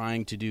are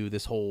trying to do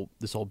this whole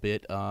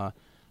bit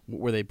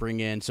where they bring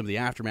in some of the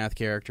Aftermath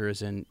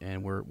characters, and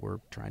we're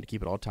trying to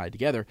keep it all tied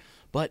together.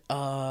 But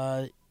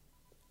that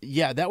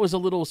was a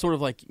little sort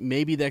of like,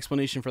 maybe the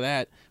explanation for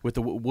that with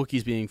the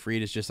Wookiees being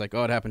freed is just like,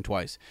 it happened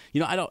twice.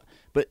 I don't.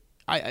 But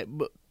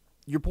but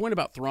your point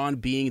about Thrawn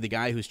being the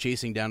guy who's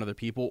chasing down other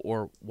people,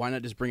 or why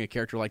not just bring a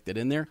character like that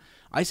in there?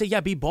 I say,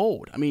 be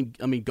bold. I mean,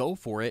 go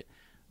for it,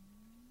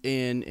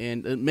 and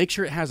make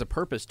sure it has a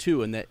purpose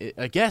too, and that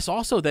I guess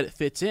also that it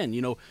fits in.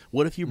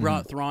 What if you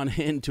brought Thrawn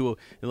into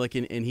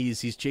and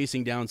he's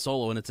chasing down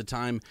Solo, and it's a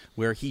time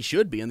where he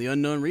should be in the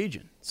unknown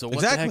region. So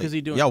what the heck is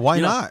he doing? Yeah, why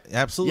not?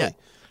 Absolutely. Yeah.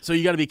 So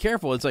you got to be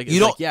careful. It's like you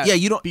don't.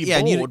 Be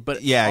bold, but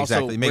also,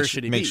 exactly. Where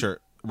should he be? Make sure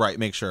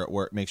it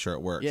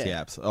works.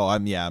 Yeah.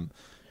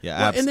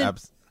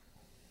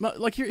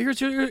 Like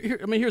here's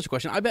a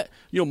question. I bet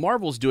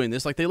Marvel's doing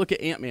this. Like they look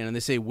at Ant-Man and they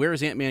say,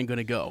 "Where's Ant-Man going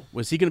to go?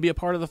 Was he going to be a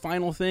part of the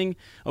final thing?"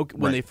 Okay,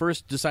 when they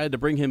first decided to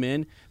bring him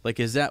in, like,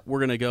 is that we're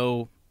going to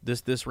go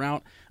this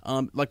route?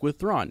 Like with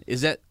Thrawn,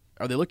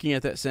 are they looking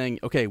at that saying,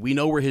 "Okay, we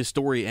know where his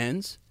story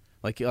ends"?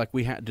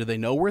 Do they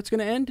know where it's going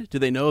to end? Do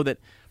they know that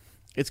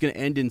it's going to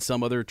end in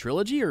some other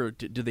trilogy, or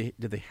do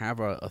they have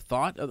a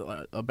thought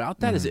about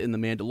that? Is it in The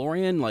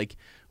Mandalorian? Like,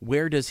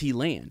 where does he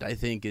land? I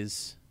think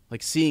is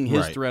like seeing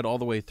his thread all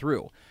the way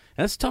through.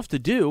 And that's tough to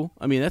do.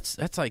 I mean,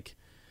 that's like,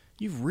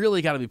 you've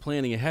really got to be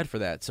planning ahead for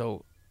that.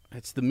 So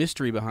it's the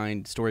mystery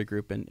behind Story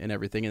Group and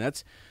everything. And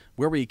that's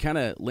where we kind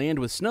of land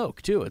with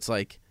Snoke too. It's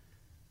like,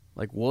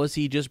 was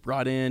he just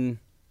brought in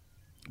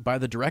by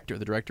the director?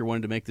 The director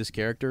wanted to make this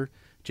character.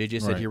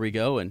 JJ said, here we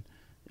go. And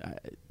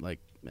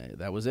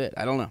that was it.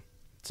 I don't know.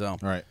 So,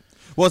 right.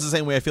 Well, it's the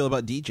same way I feel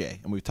about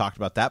DJ. And we've talked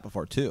about that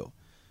before too,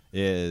 do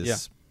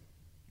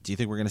you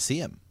think we're going to see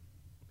him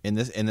in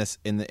this?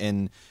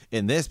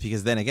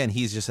 Because then again,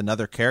 he's just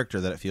another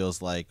character that it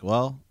feels like,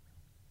 well,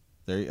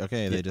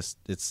 they just,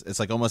 it's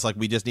like almost like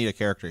we just need a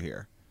character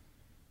here.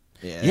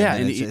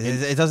 And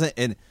it doesn't,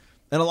 and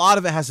a lot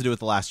of it has to do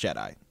with The Last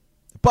Jedi.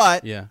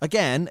 But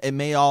again, it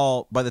may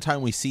all, by the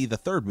time we see the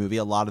third movie,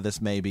 a lot of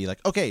this may be like,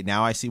 okay,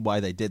 now I see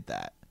why they did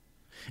that.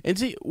 And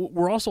see,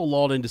 we're also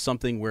lulled into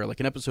something where,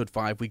 like in episode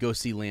 5, we go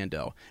see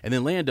Lando, and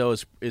then Lando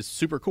is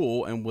super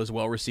cool and was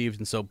well received,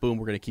 and so boom,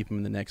 we're going to keep him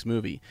in the next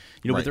movie.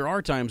 But there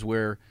are times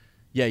where,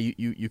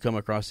 you come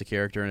across a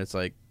character and it's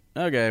like,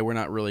 okay, we're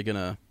not really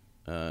gonna.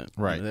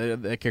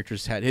 That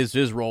character's had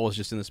his role is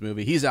just in this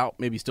movie. He's out,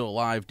 maybe still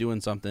alive,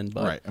 doing something.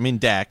 But I mean,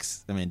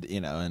 Dex. I mean,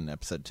 in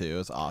episode 2,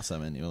 it's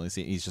awesome, and you only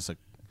see he's just a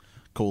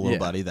cool little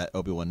buddy that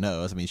Obi-Wan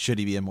knows. I mean, should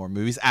he be in more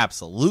movies?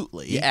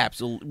 Absolutely. Yeah,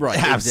 absolutely.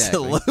 Right.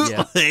 Absolutely.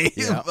 Exactly.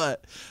 Yeah.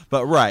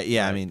 but right.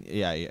 Yeah. Right. I mean,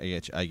 yeah,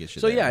 I get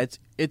you. So there. yeah,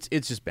 it's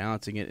just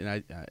balancing it, and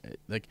I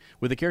like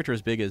with a character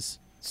as big as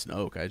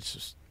Snoke, I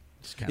just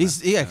kinda,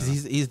 because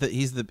he's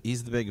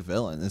the big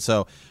villain, and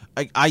so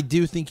I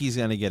do think he's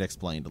going to get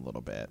explained a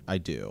little bit. I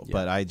do,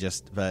 but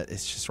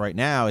it's just right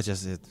now it's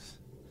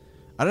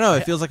I don't know.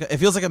 It feels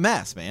like a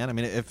mess, man. I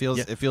mean, it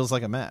feels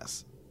like a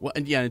mess. Well,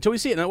 and until we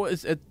see it,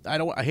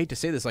 and I hate to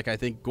say this, like I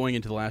think going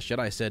into The Last Jedi,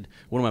 I said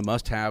one of my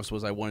must-haves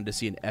was I wanted to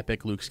see an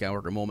epic Luke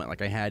Skywalker moment.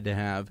 Like I had to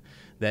have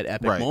that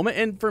epic moment,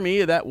 and for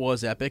me, that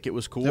was epic. It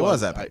was cool. It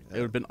was epic. It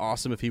would have been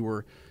awesome if he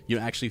were,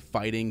 actually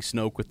fighting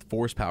Snoke with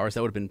Force powers.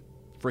 That would have been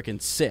freaking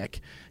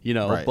sick,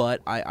 Right. But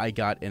I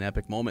got an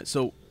epic moment.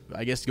 So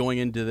I guess going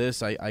into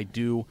this, I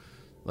do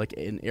like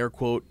an air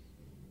quote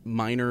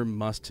minor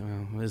must.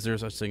 Is there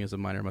such thing as a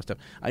minor must-have?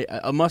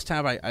 A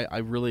must-have. I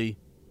really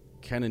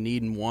kind of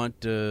need and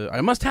want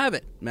I must have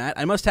it, Matt.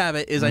 I must have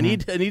it. I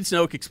need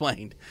Snoke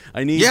explained.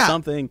 I need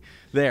something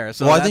there.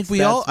 So I think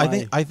we all I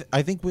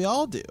think we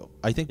all do.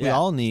 I think we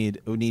all need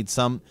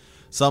some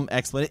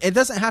explanation. It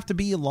doesn't have to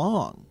be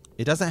long.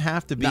 It doesn't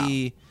have to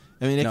be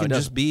I mean, it can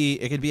just be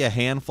it could be a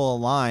handful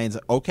of lines.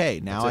 Okay,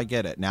 now I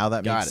get it. Now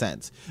that makes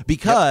sense.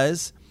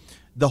 Because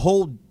the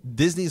whole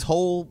Disney's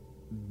whole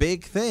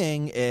big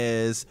thing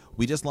is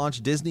we just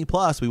launched Disney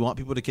Plus. We want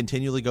people to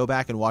continually go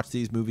back and watch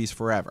these movies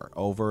forever,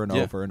 over and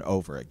over and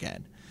over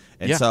again.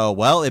 And so,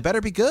 well, it better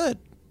be good,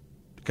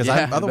 because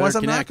otherwise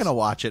I'm not going to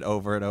watch it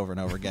over and over and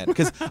over again.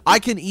 Because I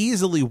can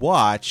easily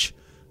watch,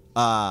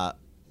 I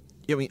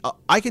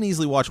can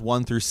easily watch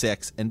 1 through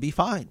 6 and be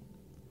fine.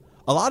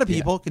 A lot of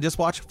people can just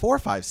watch 4,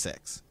 5,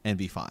 6 and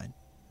be fine.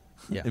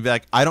 Yeah. And be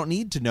like, I don't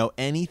need to know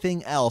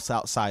anything else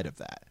outside of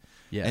that.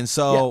 Yeah. And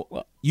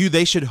so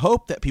they should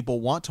hope that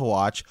people want to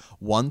watch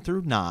 1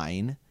 through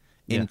 9,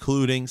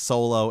 including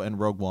Solo and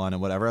Rogue One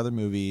and whatever other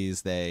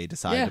movies they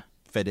decide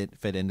to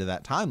fit into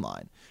that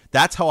timeline.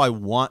 That's how I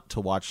want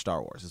to watch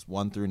Star Wars, is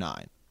 1 through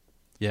 9.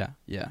 Yeah,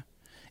 yeah.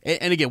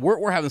 And again,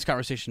 we're having this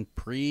conversation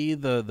pre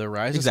the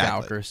Rise of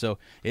Skywalker, so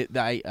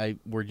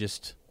we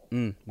just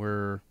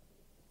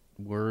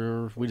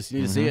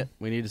need to see it.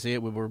 We need to see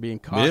it. We're being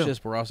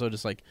cautious. We're also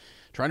just like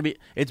trying to be.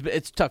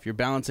 It's tough. You're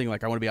balancing.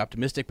 Like I want to be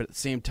optimistic, but at the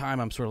same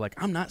time, I'm sort of like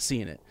I'm not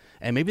seeing it.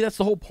 And maybe that's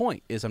the whole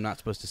point. Is I'm not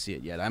supposed to see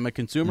it yet. I'm a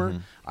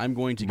consumer. I'm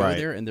going to go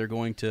there, and they're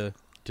going to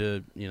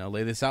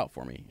lay this out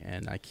for me,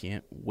 and I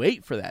can't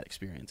wait for that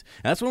experience.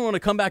 And that's when I want to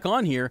come back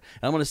on here,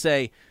 and I'm going to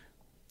say.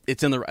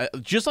 It's in the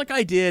just like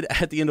I did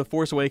at the end of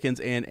Force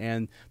Awakens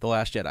and The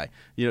Last Jedi.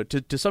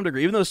 To some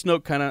degree, even though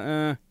Snoke kind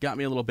of got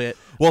me a little bit.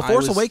 Well,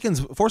 Force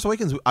Awakens,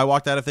 I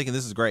walked out of thinking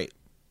this is great. It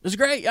was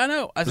great. I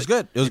know. It was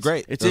good. It was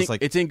great.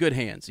 It's in good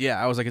hands.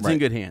 Yeah, I was like, it's in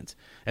good hands.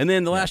 And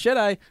then The Last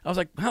Jedi, I was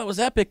like, wow, it was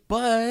epic,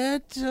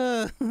 but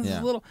a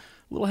little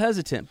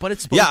hesitant. But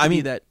it's supposed to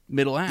be that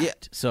middle act. Yeah.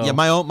 So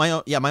my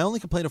only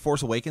complaint of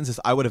Force Awakens is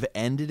I would have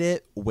ended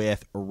it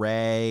with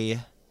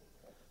Rey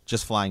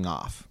just flying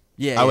off.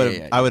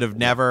 I would have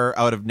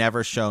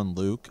never shown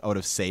Luke. I would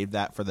have saved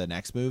that for the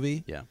next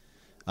movie. Yeah.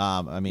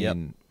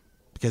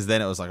 Because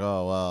then it was like,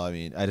 oh well. I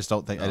mean, I just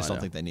don't think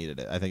they needed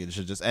it. I think it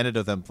should just ended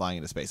with them flying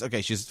into space.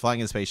 Okay, she's flying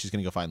into space. She's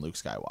going to go find Luke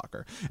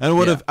Skywalker. And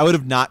I would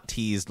have not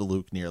teased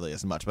Luke nearly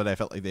as much, but I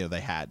felt like they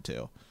had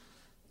to.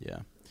 Yeah.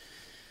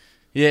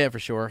 Yeah, for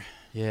sure.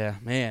 Yeah,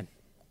 man.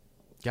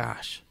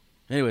 Gosh.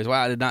 Anyways,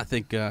 wow, I did not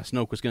think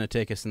Snoke was going to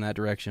take us in that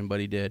direction, but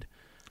he did.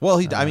 Well,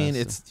 hey,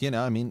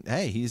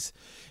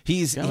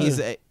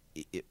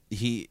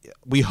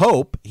 we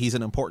hope he's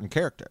an important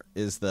character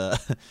is part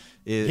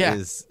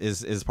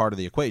of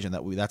the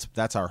equation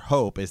that's our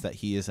hope, is that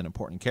he is an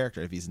important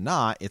character. If he's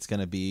not, it's going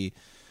to be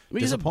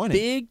disappointing.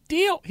 He's a big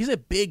deal. He's a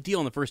big deal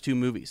in the first 2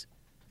 movies.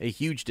 A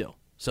huge deal.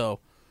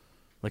 So,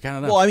 like, I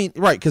don't know. Well, I mean,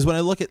 right, because when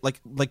I look at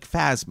like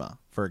Phasma,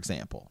 for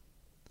example.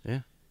 Yeah.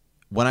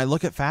 When I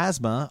look at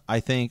Phasma, I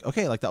think,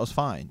 okay, like that was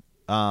fine.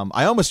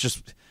 I almost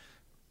just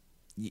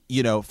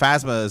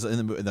Phasma is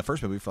in the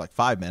first movie for like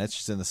 5 minutes.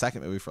 She's in the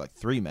second movie for like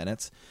 3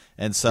 minutes,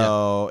 and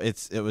so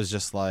it was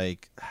just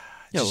like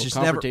just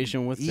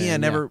confrontation with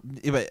never.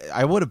 But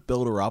I would have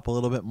built her up a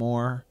little bit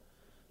more.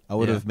 I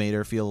would have made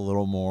her feel a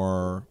little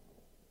more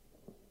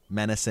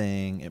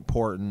menacing,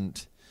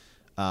 important.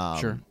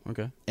 Sure.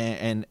 Okay.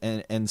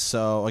 And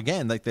so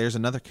again, like there's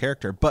another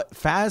character, but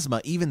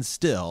Phasma, even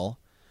still,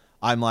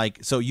 I'm like,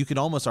 so you could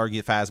almost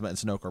argue Phasma and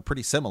Snoke are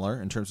pretty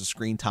similar in terms of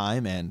screen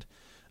time and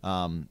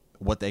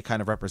what they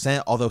kind of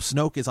represent, although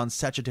Snoke is on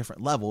such a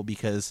different level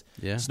because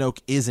Snoke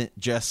isn't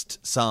just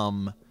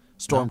some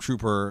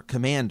stormtrooper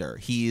commander.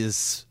 He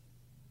is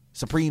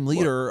supreme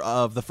leader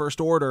of the First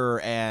Order,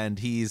 and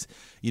he's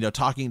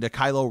talking to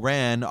Kylo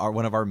Ren,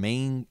 one of our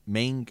main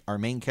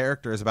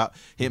characters, about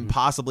him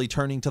possibly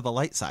turning to the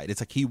light side. It's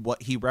like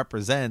what he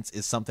represents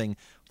is something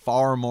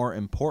far more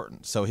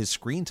important. So his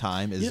screen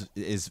time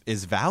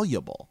is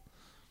valuable.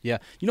 Yeah,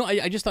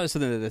 I just thought of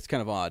something that's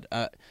kind of odd.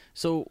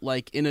 So,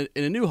 like in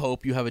a New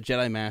Hope, you have a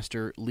Jedi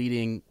Master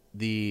leading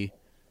the,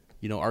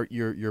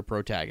 your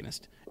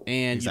protagonist,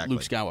 and Exactly.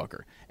 Luke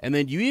Skywalker. And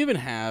then you even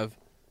have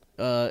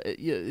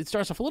it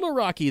starts off a little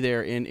rocky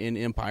there in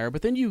Empire,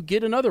 but then you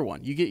get another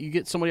one. You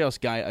get somebody else,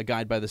 a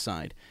guide by the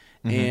side,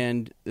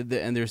 and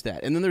there's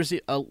that, and then there's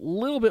a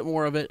little bit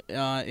more of it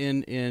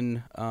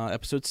in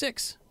Episode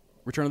 6,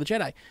 Return of the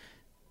Jedi.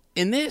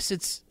 In this,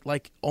 it's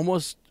like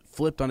almost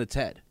flipped on its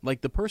head.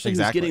 Like the person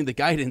who's getting the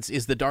guidance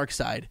is the dark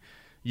side,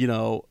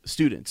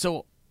 student.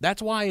 So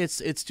that's why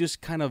it's just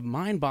kind of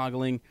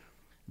mind-boggling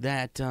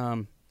that.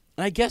 And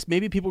I guess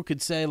maybe people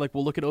could say like,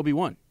 well, look at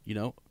Obi-Wan.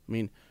 I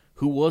mean,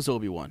 who was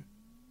Obi-Wan?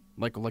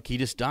 Like he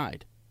just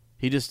died.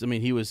 He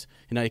was,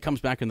 he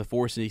comes back in the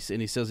Force and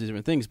he says these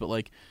different things, but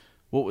like,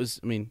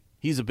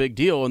 he's a big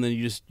deal, and then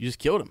you just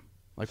killed him.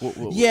 Like, we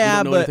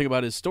don't know anything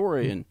about his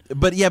story,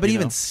 but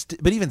even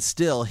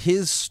still,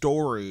 his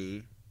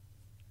story,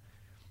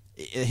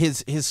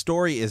 his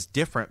story is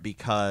different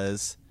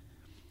because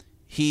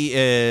he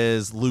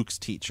is Luke's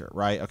teacher,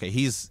 right? Okay,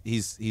 he's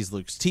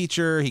Luke's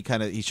teacher.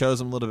 He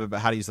shows him a little bit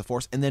about how to use the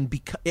Force, and then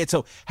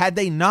so had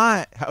they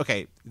not,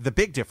 okay, the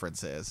big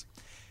difference is,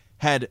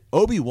 had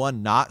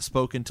Obi-Wan not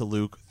spoken to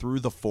Luke through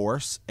the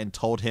Force and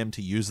told him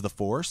to use the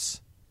Force,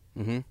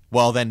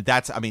 well, then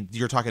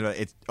you're talking about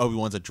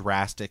Obi-Wan's a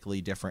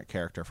drastically different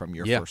character from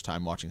your first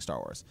time watching Star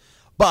Wars.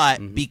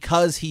 But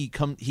because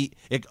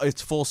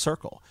it's full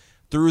circle.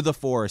 Through the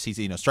Force, he's,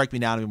 strike me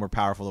down to be more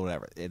powerful or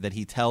whatever. That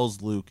he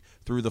tells Luke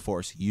through the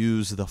Force,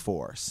 use the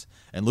Force.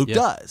 And Luke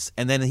does.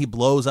 And then he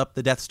blows up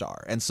the Death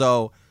Star. And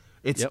so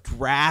it's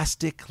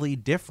drastically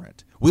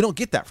different. We don't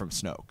get that from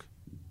Snoke.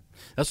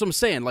 That's what I'm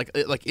saying. Like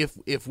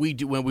if we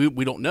do, when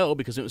we don't know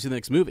because we don't see the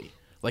next movie.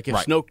 Like if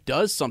Snoke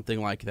does something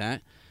like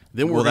that,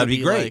 then we're that'd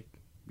be great. Like,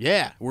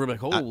 yeah, we're like,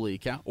 holy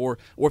cow. Or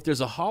if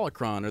there's a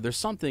holocron or there's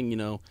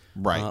something,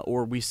 right.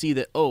 Or we see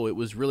that, it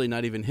was really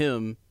not even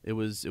him. It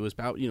was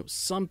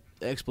some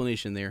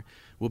explanation there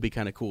will be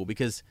kind of cool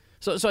because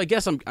so I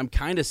guess I'm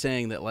kind of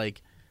saying that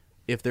like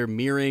if they're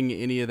mirroring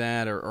any of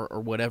that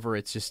or whatever,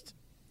 it's just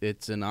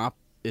it's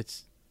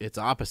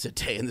opposite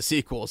day in the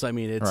sequels. I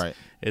mean,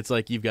 it's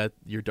like you've got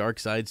your dark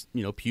side's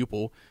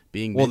pupil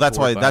being that's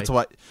why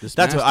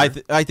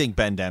I think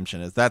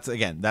Bendemption is.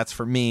 That's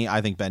for me.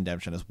 I think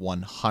Bendemption is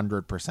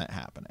 100%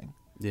 happening.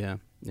 Yeah.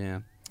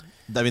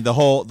 I mean the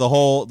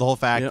whole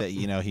fact that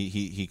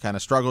he kind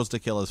of struggles to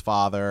kill his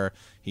father.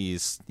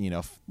 He's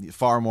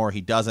far more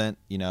he doesn't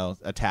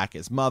attack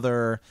his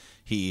mother.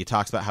 He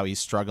talks about how he's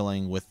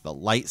struggling with the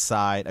light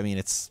side. I mean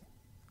it's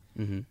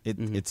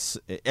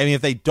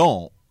if they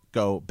don't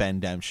go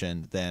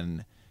Bendemption,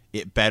 then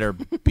it better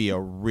be a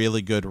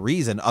really good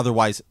reason.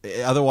 Otherwise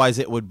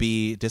it would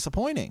be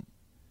disappointing.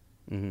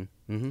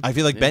 I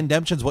feel like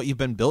Bendemption's what you've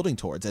been building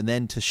towards, and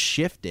then to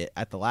shift it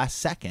at the last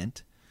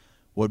second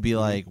would be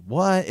like,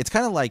 what? It's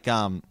kind of like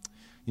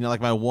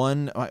like my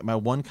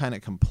one kind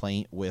of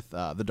complaint with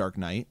The Dark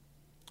Knight,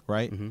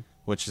 right?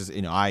 Which is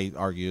I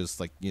argue is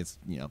like it's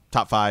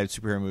top 5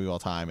 superhero movie of all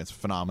time. It's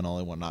phenomenal.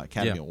 It won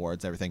Academy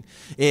Awards. Everything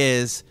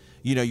is.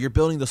 You're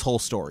building this whole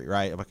story,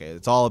 right? Okay,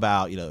 it's all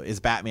about, is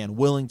Batman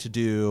willing to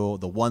do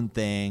the one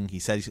thing he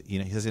says, he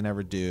doesn't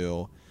ever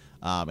do,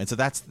 and so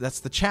that's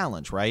the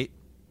challenge, right?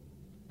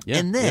 Yeah.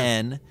 And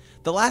then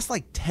the last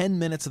 10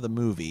 minutes of the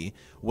movie,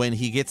 when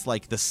he gets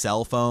the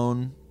cell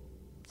phone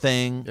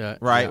thing,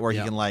 right, where he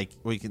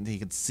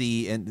can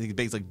see and he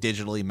basically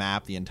digitally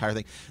map the entire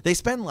thing. They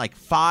spend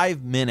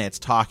 5 minutes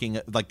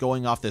talking,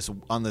 going off this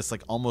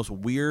almost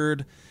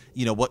weird.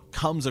 What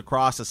comes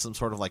across as some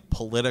sort of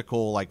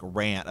political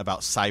rant about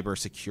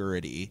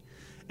cybersecurity,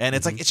 and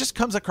it's it just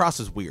comes across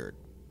as weird,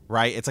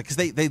 right? It's because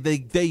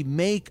they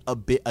make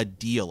a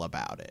deal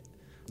about it,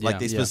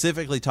 they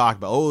specifically talk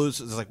about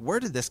it's where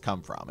did this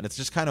come from, and it's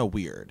just kind of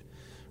weird,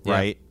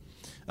 right?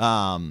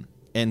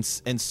 And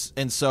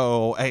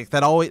so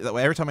that always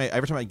every time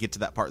I get to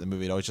that part of the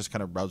movie, it always just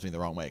kind of rubs me the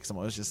wrong way because I'm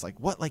always just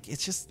what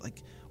it's just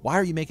why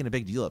are you making a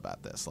big deal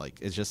about this?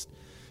 It's just.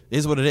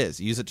 Is what it is.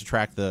 Use it to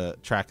track the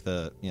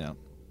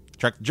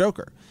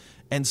Joker,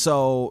 and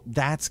so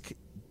that's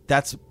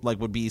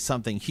would be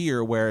something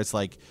here where it's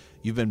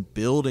you've been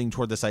building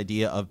toward this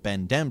idea of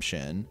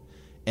Bendemption,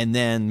 and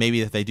then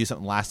maybe if they do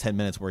something in the last 10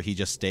 minutes where he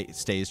just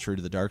stays true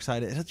to the dark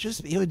side, it'd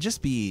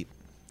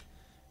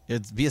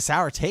be a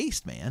sour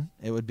taste, man.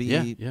 It would be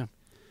it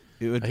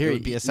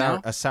would be a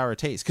sour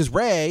taste because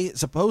Rey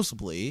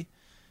supposedly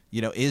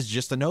is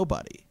just a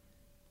nobody.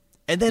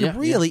 And then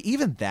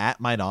even that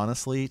might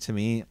honestly, to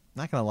me,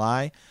 not going to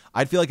lie,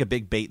 I'd feel like a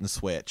big bait and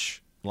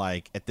switch.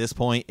 At this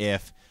point,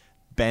 if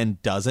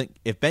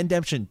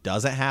Bendemption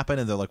doesn't happen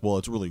and they're well,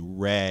 it's really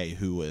Rey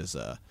who is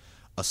a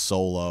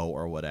Solo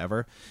or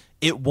whatever,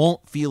 it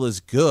won't feel as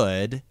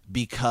good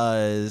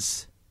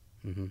because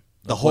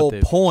the whole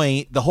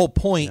point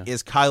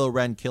is Kylo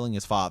Ren killing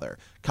his father,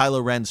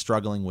 Kylo Ren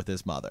struggling with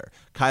his mother,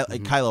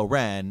 Kylo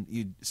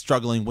Ren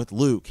struggling with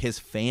Luke, his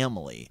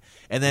family,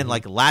 and then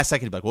last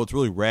second he'd be well, it's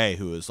really Rey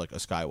who is a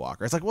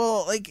Skywalker. It's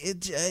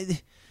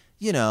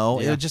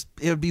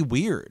it would be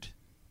weird.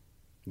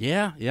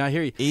 Yeah, I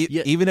hear you.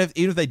 Even if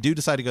they do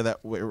decide to go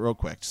that way, real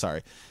quick,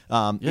 sorry.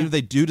 Even if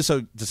they do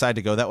decide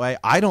to go that way,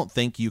 I don't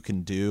think you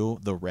can do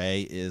the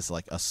Rey is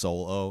like a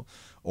Solo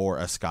or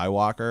a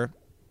Skywalker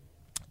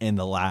in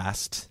the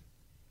last,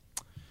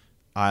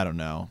 I don't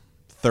know,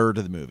 third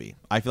of the movie.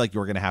 I feel like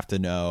you're going to have to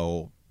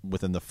know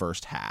within the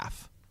first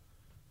half.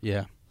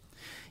 Yeah.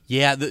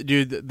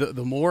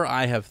 The more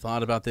I have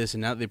thought about this,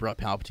 and now that they brought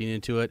Palpatine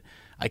into it,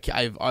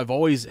 I've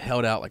always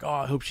held out like, oh,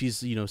 I hope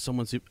she's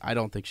someone. I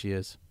don't think she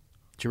is.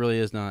 She really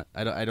is not.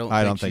 I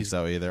don't think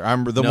so either.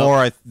 I'm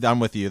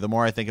with you. The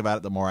more I think about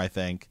it, the more I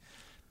think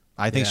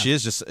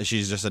she's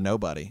just a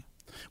nobody.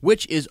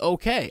 Which is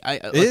okay.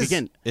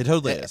 It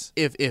totally is.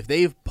 If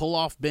they pull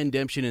off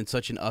Bendemption in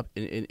such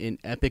an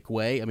epic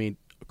way, I mean,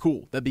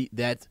 cool.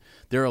 That.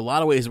 There are a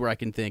lot of ways where I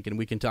can think, and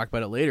we can talk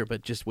about it later.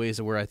 But just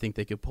ways where I think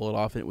they could pull it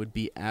off, and it would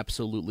be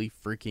absolutely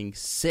freaking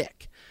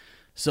sick.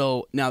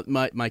 So now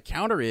my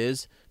counter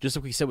is, just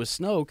like we said with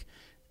Snoke,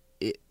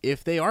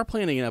 if they are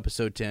planning an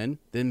episode 10,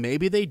 then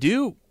maybe they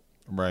do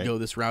go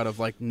this route of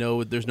like,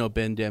 no, there's no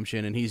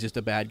Bendemption, and he's just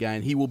a bad guy,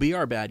 and he will be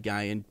our bad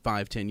guy in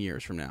 5-10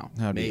 years from now.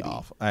 That'd be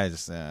awful.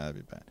 That'd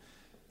be bad.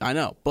 I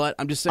know, but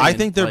I'm just saying. I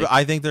think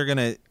they're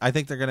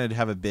gonna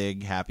have a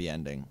big happy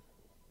ending.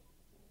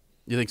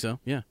 You think so?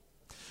 Yeah.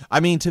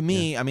 I mean, to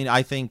me,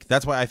 I think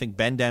that's why I think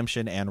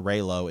Bendemption and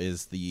Reylo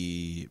is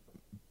the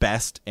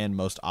best and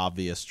most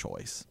obvious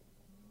choice.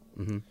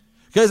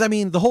 Because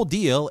the whole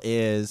deal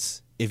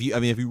is, if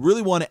you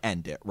really want to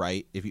end it,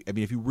 right?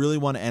 If you really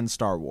want to end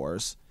Star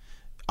Wars,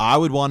 I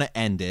would want to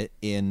end it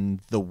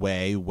in the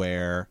way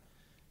where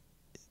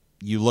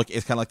you look.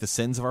 It's kind of like the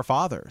sins of our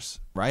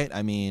fathers, right?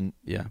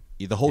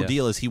 The whole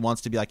deal is he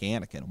wants to be like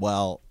Anakin.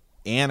 Well,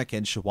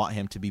 Anakin should want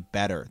him to be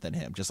better than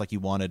him, just like he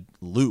wanted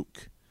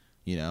Luke,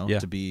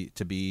 to be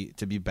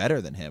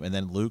better than him, and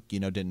then Luke,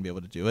 didn't be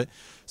able to do it.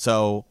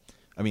 So,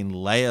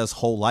 Leia's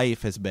whole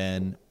life has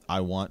been,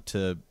 I want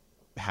to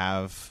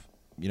have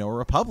a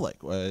republic,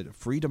 a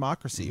free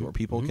democracy where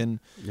people can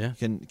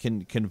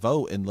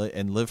vote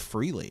and live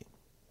freely.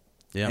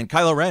 Yeah. And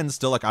Kylo Ren's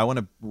still like, I want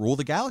to rule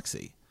the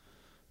galaxy,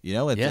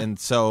 and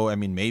so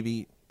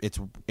maybe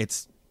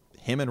it's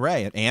him and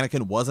Rey, and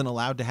Anakin wasn't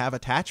allowed to have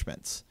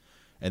attachments,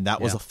 and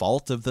that was a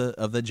fault of the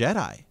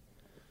Jedi.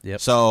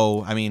 Yep.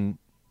 So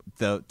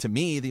to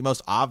me, the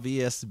most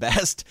obvious,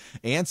 best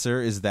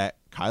answer is that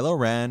Kylo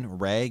Ren,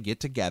 Rey get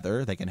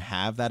together. They can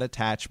have that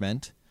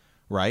attachment,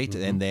 right?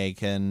 And they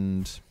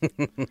can,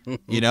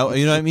 you know what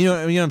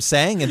I'm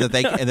saying, and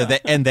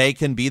that they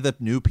can be the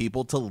new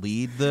people to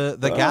lead the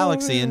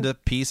galaxy into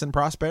peace and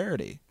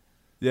prosperity.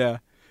 Yeah,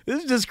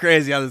 this is just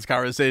crazy how this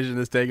conversation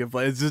is taking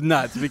place. It's just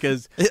nuts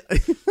because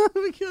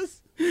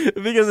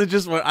because it's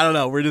just, I don't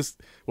know. We're just,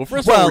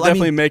 first of all, we're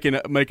definitely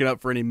making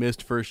up for any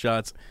missed first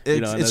shots.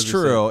 It's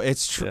true.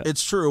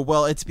 It's true.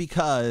 Well, it's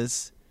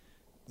because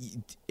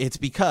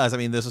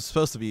this was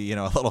supposed to be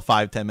a little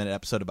 5-10 minute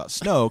episode about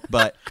Snoke,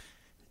 but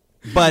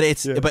but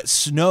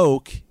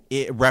Snoke,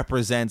 it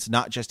represents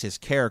not just his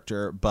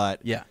character,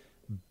 but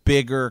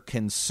bigger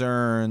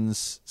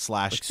concerns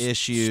 /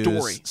 issues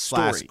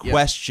 /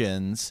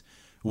 questions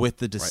with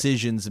the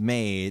decisions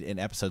made in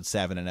episode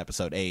 7 and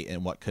episode 8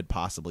 and what could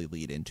possibly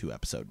lead into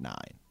episode 9.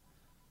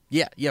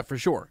 Yeah, for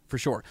sure.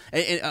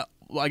 And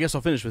I guess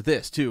I'll finish with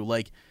this too.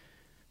 Like,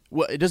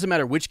 it doesn't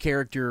matter which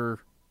character,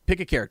 pick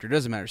a character. It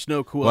doesn't matter.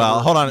 Snoke, whoever.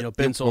 Well, hold on.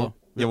 Ben Solo.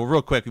 Well,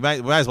 real quick, we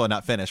might as well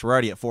not finish. We're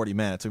already at 40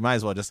 minutes. We might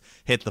as well just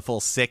hit the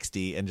full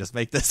 60 and just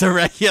make this a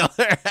regular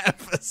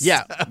episode.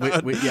 Yeah,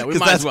 we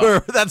might as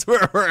well. That's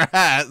where we're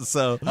at.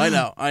 So I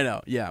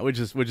know. Yeah, which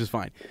is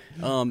fine.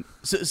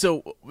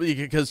 So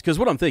because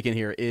what I'm thinking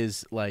here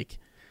is like,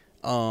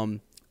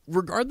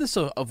 regardless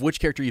of which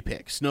character you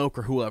pick, Snoke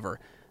or whoever,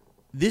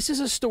 this is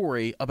a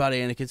story about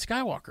Anakin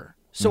Skywalker.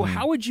 So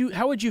how would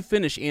you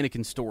finish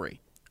Anakin's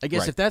story? I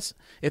guess if that's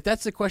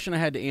the question I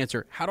had to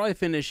answer, how do I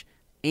finish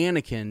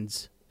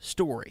Anakin's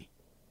story?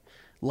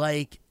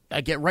 Like, I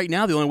get right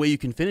now the only way you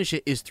can finish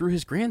it is through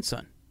his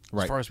grandson,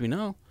 as far as we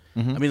know.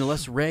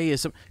 Unless Rey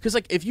is because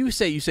like if you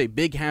say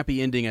big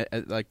happy ending at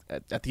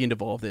the end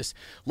of all of this,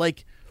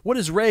 like what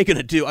is Rey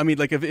gonna do?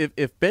 Like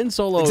if Ben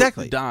Solo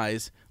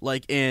dies,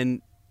 like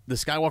and the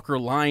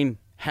Skywalker line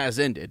has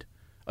ended,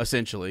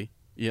 essentially,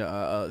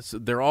 so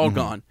they're all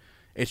gone.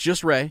 It's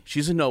just Rey.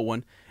 She's a no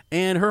one,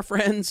 and her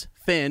friends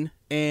Finn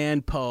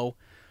and Poe,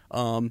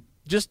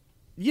 just.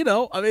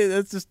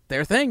 That's just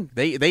their thing.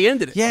 They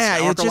ended it.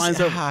 Yeah, it just,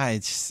 right?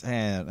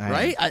 Isn't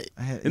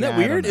that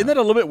weird? Isn't that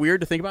a little bit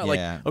weird to think about?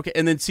 Yeah. Like, okay,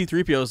 and then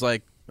C-3PO is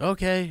like,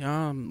 okay,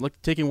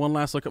 taking one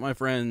last look at my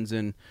friends,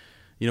 and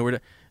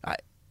it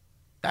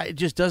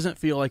just doesn't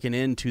feel like an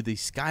end to the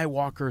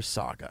Skywalker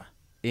saga.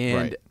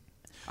 And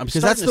I'm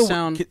starting to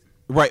sound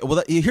right.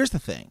 Well, here's the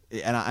thing,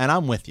 and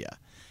I'm with you,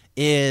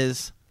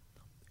 is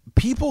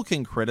people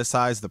can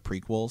criticize the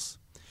prequels.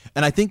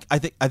 And I think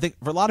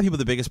for a lot of people,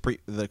 the biggest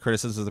the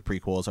criticisms of the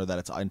prequels are that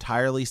it's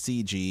entirely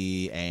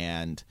CG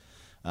and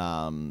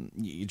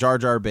Jar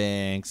Jar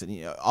Binks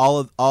and all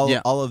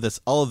of this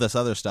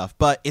other stuff.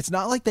 But it's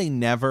not like they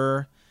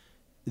never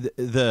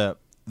the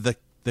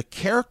the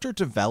character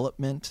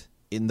development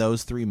in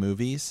those 3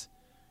 movies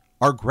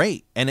are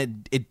great, and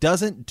it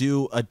doesn't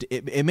do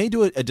it may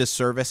do a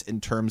disservice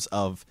in terms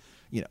of,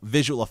 you know,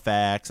 visual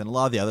effects and a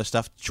lot of the other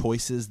stuff,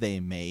 choices they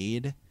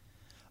made.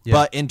 Yeah.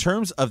 But in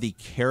terms of the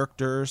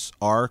characters'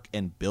 arc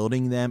and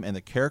building them and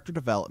the character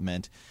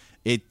development,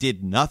 it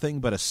did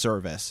nothing but a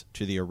service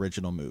to the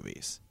original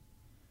movies.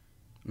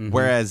 Mm-hmm.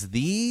 Whereas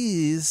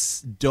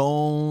these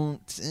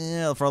don't,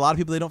 for a lot of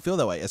people, they don't feel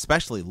that way,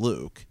 especially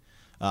Luke.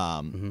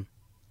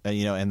 And,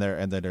 you know, and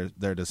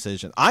their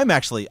decision. I'm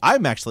actually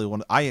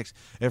one.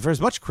 For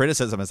as much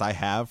criticism as I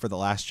have for The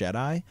Last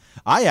Jedi,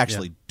 I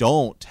actually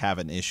don't have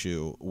an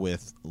issue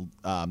with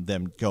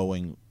them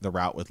going the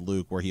route with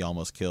Luke where he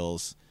almost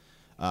kills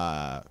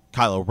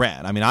Kylo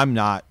Ren. I mean,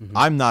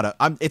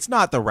 it's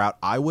not the route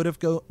I would have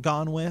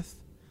gone with.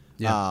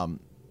 Yeah.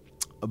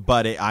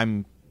 But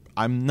I'm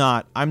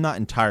not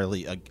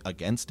entirely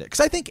against it, because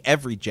I think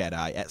every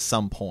Jedi at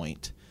some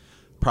point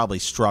probably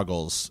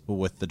struggles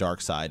with the dark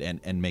side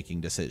and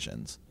making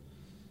decisions.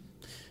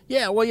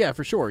 Yeah, well, yeah,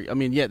 for sure. I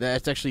mean, yeah,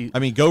 that's actually. I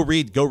mean, go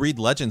read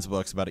Legends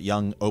books about a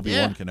young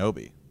Obi-Wan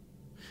Kenobi.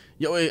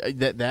 Yeah,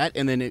 that,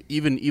 and then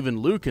even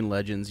Luke in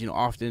Legends, you know,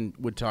 often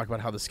would talk about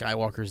how the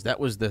Skywalkers, that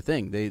was the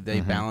thing. They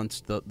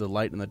balanced the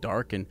light and the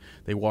dark, and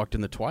they walked in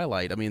the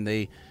twilight. I mean,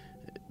 it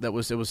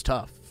was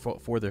tough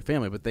for their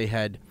family, but he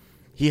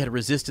had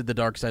resisted the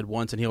dark side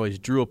once, and he always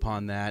drew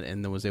upon that,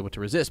 and then was able to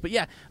resist. But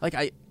yeah,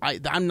 like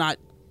I'm not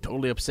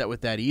totally upset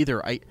with that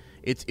either.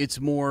 It's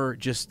more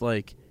just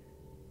like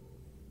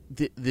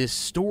this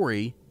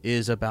story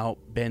is about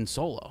Ben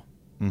Solo.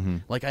 Mm-hmm.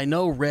 Like, I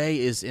know Rey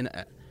is in.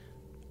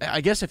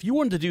 I guess if you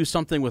wanted to do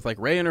something with like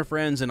Rey and her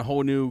friends and a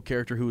whole new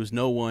character who is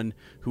no one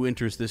who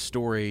enters this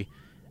story,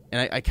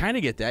 and I kind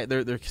of get that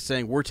they're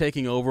saying we're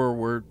taking over,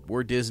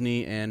 we're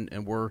Disney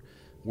and we're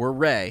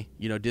Rey,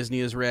 you know, Disney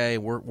is Rey,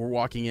 we're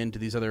walking into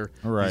these other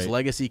these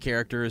legacy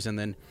characters, and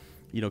then,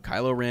 you know,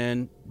 Kylo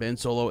Ren, Ben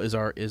Solo is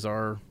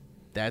our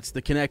that's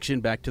the connection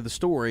back to the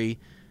story.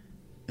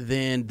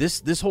 Then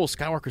this whole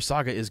Skywalker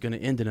saga is going to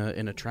end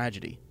in a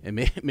tragedy, and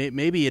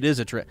maybe it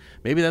is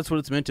maybe that's what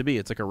it's meant to be.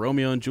 It's like a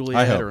Romeo and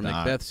Juliet or a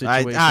Macbeth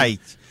situation. I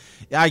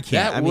can't.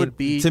 That would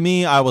be, to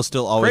me, I will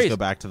still always go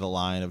back to the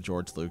line of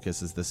George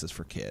Lucas: "Is this is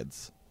for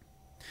kids?"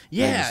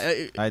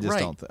 Yeah, I just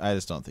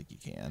don't think you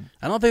can.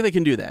 I don't think they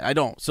can do that. I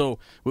don't. So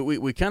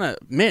we kind of,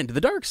 man,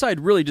 the dark side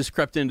really just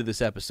crept into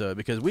this episode,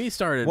 because we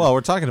started. Well, we're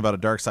talking about a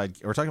dark side.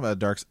 We're talking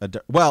about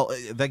well,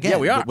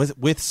 again, we are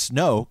with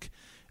Snoke.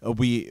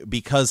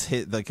 Because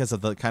of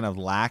the kind of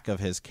lack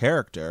of his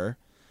character,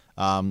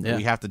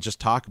 we have to just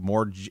talk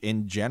more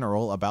in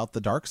general about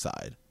the dark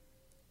side.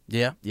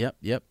 Yeah,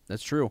 yep.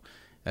 That's true,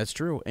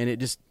 and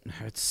it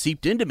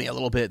seeped into me a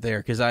little bit there,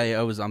 because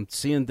I'm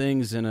seeing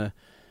things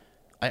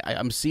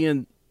I'm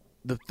seeing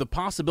the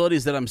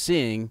possibilities that I'm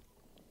seeing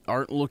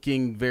aren't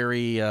looking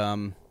very. I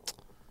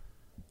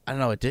don't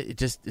know.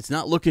 It's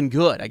not looking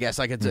good. I guess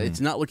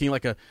it's not looking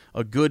like a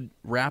good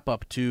wrap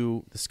up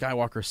to the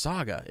Skywalker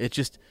saga. It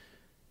just.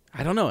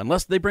 I don't know,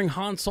 unless they bring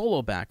Han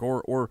Solo back,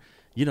 or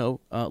you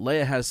know,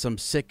 Leia has some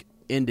sick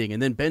ending,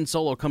 and then Ben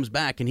Solo comes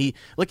back, and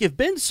if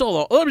Ben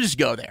Solo, let me just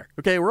go there.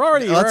 Okay,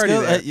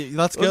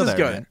 let's go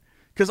there.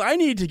 Because I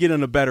need to get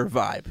in a better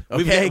vibe.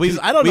 Okay, because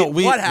I don't know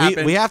what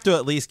happened. We have to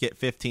at least get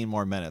 15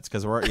 more minutes,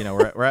 because we're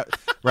at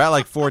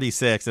like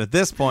 46, and at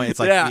this point, it's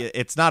like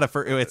it's not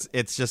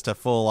it's just a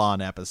full on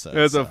episode.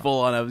 It's a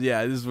full on episode.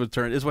 Yeah, this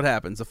is what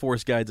happens. The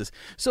Force guides us.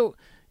 So,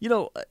 you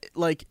know,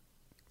 like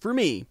for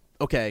me,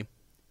 okay.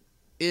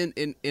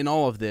 In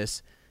all of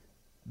this,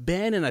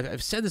 Ben, and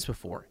I've said this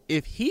before,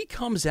 if he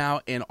comes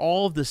out and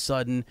all of a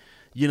sudden,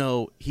 you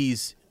know,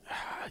 he's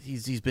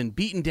been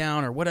beaten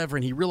down or whatever,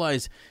 and he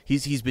realized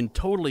he's been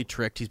totally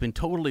tricked, he's been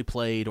totally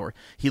played, or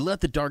he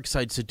let the dark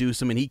side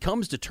seduce him, and he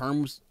comes to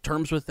terms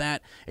with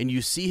that, and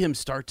you see him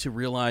start to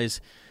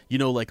realize, you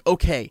know, like,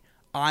 okay,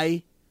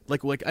 I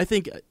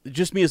think,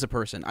 just me as a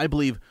person, I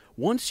believe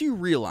once you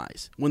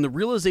realize, when the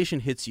realization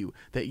hits you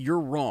that you're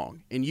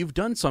wrong and you've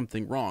done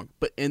something wrong,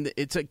 and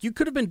it's like you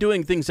could have been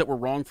doing things that were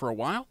wrong for a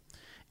while,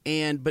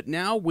 but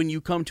now when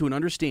you come to an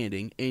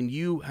understanding and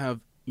you have,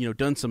 you know,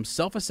 done some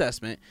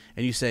self-assessment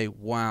and you say,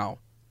 wow,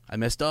 I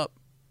messed up,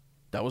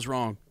 that was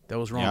wrong.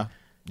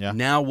 Yeah.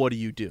 Now what do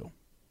you do?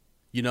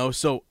 You know,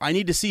 so I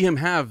need to see him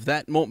have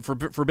that moment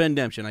for Ben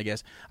Demption, I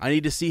guess. I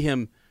need to see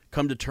him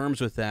come to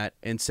terms with that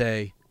and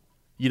say,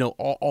 you know,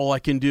 all I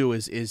can do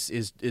is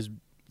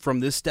from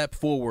this step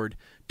forward,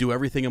 do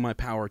everything in my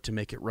power to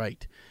make it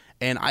right.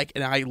 And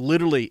I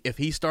literally, if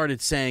he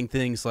started saying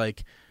things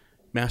like,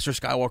 Master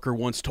Skywalker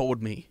once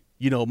told me,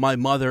 you know, my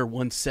mother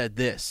once said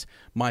this,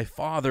 my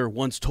father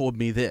once told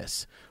me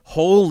this,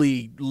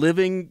 holy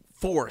living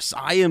Force,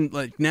 I am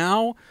like,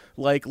 now,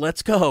 like,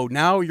 let's go.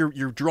 Now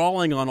you're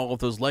drawing on all of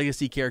those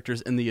legacy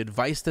characters and the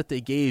advice that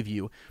they gave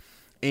you,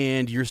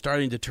 and you're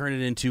starting to turn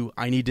it into,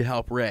 I need to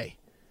help Rey.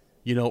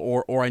 You know,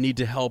 or I need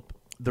to help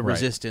the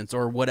resistance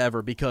or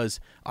whatever,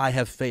 because I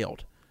have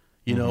failed.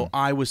 You know,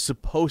 I was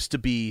supposed to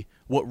be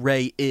what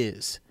Rey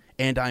is,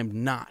 and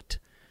I'm not.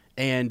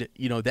 And,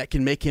 you know, that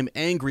can make him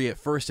angry at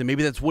first, and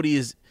maybe that's what he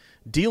is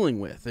dealing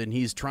with, and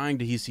he's trying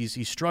to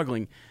he's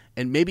struggling,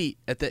 and maybe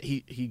at that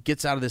he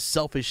gets out of this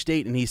selfish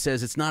state and he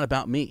says, it's not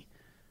about me.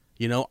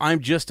 You know, I'm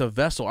just a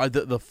vessel.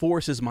 The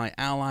Force is my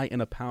ally,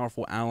 and a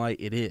powerful ally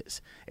it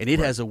is, and it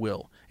has a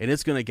will, and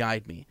it's going to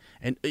guide me.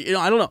 And you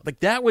know, I don't know, like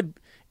that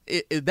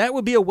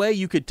would be a way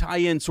you could tie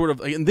in sort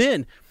of, and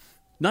then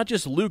not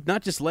just Luke,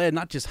 not just Leia,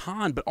 not just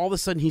Han, but all of a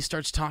sudden he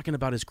starts talking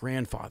about his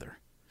grandfather,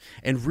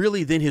 and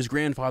really then his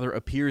grandfather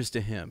appears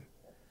to him.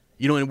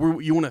 You know,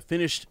 and you want to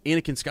finish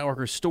Anakin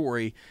Skywalker's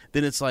story,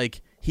 then it's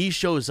like he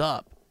shows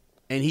up,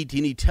 and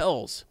he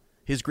tells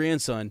his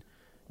grandson,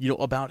 you know,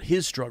 about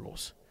his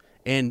struggles.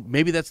 And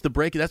maybe that's the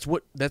break. That's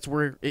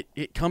where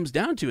it comes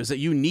down to, is that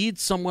you need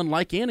someone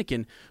like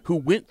Anakin who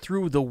went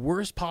through the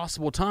worst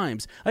possible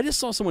times. I just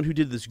saw someone who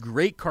did this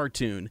great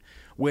cartoon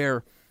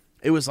where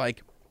it was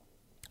like,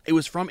 it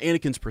was from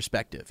Anakin's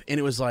perspective, and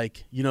it was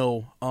like, you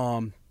know,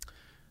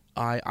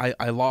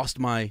 I lost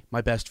my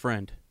best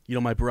friend, you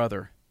know, my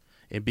brother,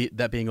 and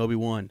that being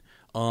Obi-Wan.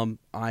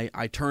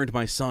 I turned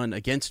my son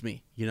against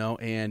me, you know,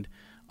 and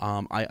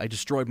I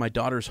destroyed my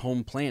daughter's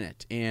home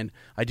planet, and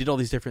I did all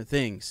these different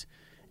things.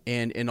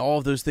 And all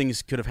of those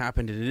things could have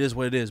happened, and it is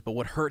what it is. But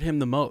what hurt him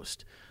the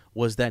most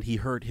was that he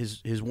hurt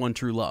his one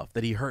true love,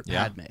 that he hurt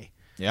Padme.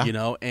 Yeah. You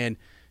know, and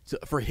so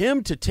for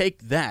him to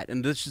take that,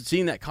 and just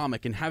seeing that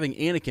comic and having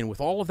Anakin with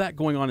all of that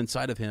going on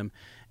inside of him,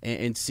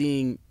 and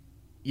seeing,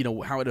 you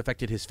know, how it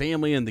affected his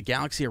family and the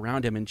galaxy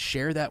around him, and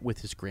share that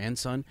with his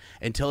grandson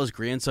and tell his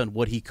grandson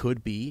what he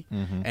could be,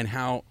 and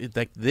how,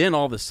 like, then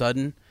all of a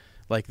sudden,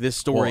 like, this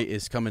story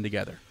is coming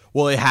together.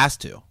 Well, it has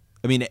to.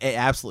 I mean, it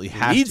absolutely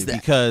has to,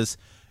 because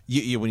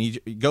you when you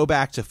go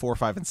back to 4,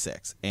 5, and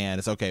 6, and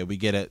it's okay, we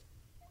get it.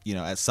 You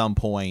know, at some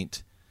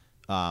point,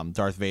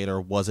 Darth Vader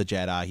was a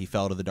Jedi. He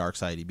fell to the dark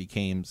side. He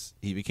became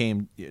he was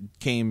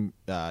Anakin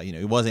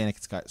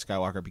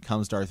Skywalker,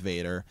 becomes Darth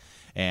Vader,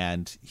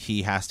 and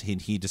he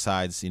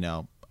decides, you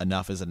know,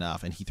 enough is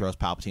enough, and he throws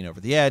Palpatine over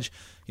the edge.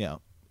 You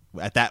know,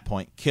 at that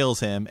point,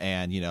 kills him,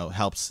 and, you know,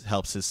 helps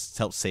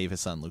save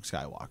his son Luke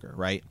Skywalker.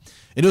 Right,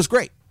 and it was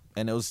great.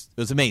 And it was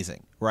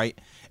amazing,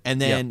 right? And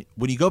then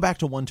when you go back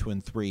to 1, 2,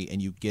 and 3,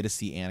 and you get to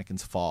see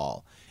Anakin's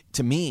fall,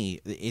 to me,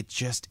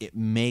 it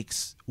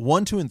makes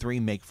 1, 2, and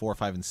 3 make 4,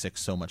 5, and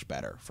 6 so much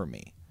better for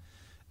me.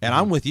 And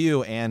I'm with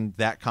you and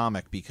that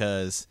comic,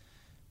 because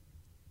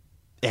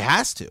it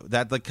has to.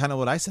 That's like kind of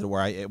what I said.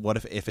 What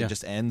if it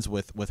just ends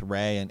with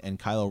Rey and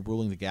Kylo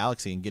ruling the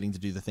galaxy and getting to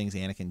do the things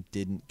Anakin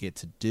didn't get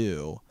to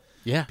do?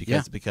 Yeah,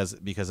 because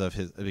of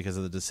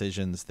the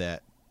decisions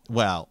that,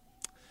 well,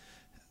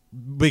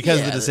 because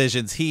of the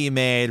decisions he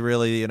made,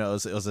 really, you know,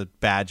 it was a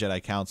bad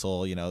Jedi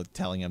Council, you know,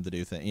 telling him to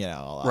do things, you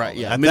know, right?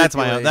 Yeah, that's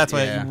right.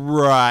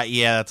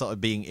 Yeah, that's all,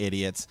 being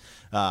idiots,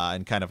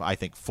 and kind of, I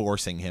think,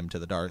 forcing him to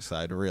the dark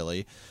side,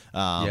 really.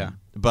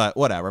 But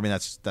whatever. I mean,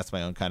 that's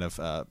my own kind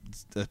of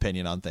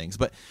opinion on things.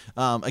 But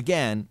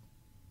again,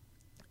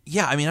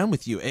 yeah, I mean, I'm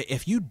with you.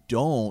 If you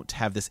don't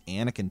have this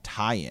Anakin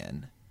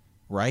tie-in,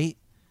 right?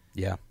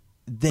 Yeah.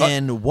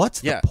 Then what's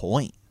the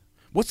point?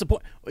 What's the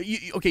point?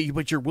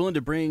 But you're willing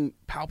to bring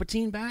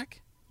Palpatine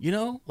back? You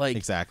know, like,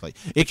 exactly.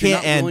 It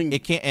can't end.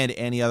 It can't end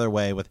any other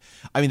way.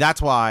 I mean,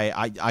 that's why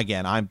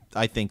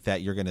I think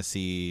that you're going to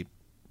see.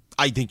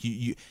 I think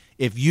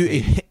if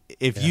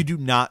you do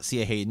not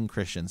see a Hayden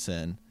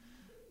Christensen,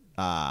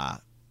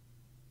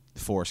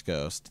 Force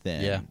Ghost,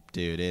 then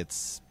dude,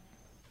 it's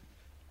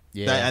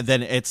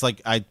then it's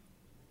like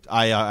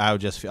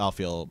I'll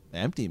feel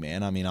empty,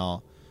 man. I mean,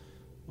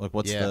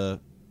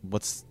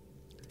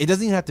 it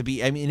doesn't even have to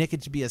be. I mean, it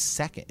could be a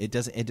second. It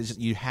doesn't.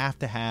 You have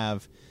to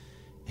have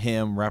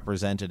him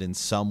represented in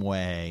some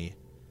way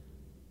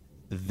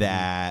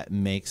that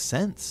makes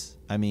sense.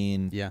 I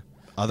mean,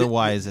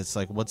 otherwise, it's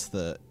like, what's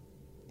the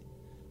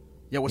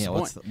point?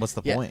 What's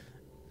the point?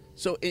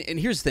 So, and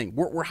here's the thing: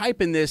 we're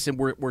hyping this, and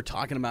we're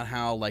talking about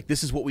how, like,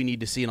 this is what we need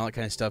to see and all that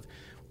kind of stuff.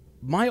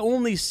 My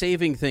only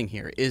saving thing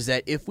here is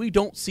that if we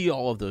don't see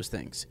all of those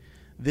things,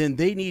 then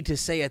they need to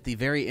say at the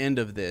very end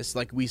of this,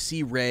 like, we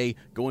see Rey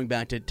going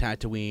back to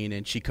Tatooine,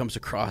 and she comes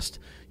across,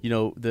 you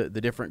know, the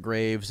different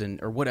graves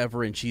or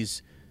whatever, and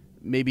she's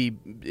maybe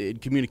in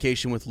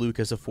communication with Luke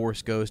as a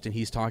Force ghost, and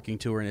he's talking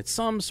to her, and it's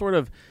some sort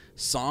of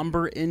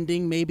somber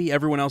ending. Maybe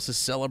everyone else is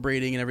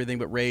celebrating and everything,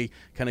 but Rey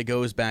kind of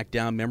goes back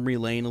down memory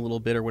lane a little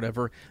bit or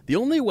whatever. The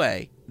only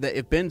way that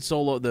if Ben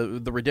Solo,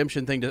 the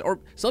redemption thing, or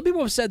some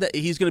people have said that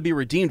he's going to be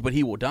redeemed, but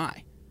he will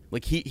die.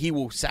 Like, he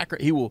will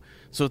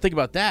so think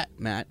about that,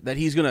 Matt, that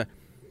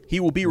he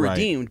will be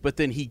redeemed, but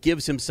then he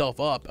gives himself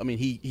up. I mean,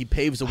 he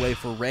paves the way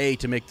for Rey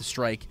to make the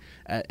strike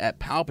at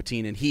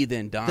Palpatine, and he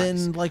then dies.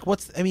 Then, like,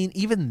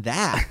 even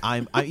that,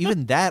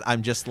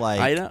 I'm just like,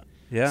 I know.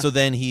 Yeah. So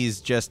then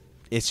it's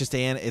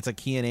a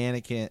Key and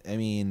Anakin. I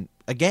mean,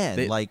 again,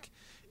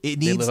 it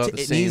needs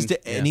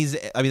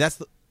to. I mean, that's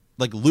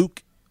like,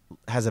 Luke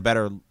has a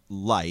better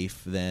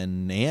life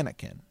than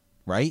Anakin,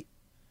 right?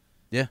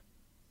 Yeah.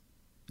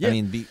 I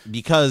mean,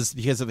 because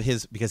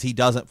he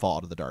doesn't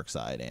fall to the dark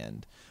side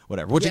and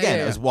whatever. Which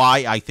again is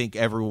why I think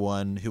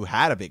everyone who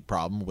had a big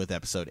problem with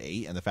Episode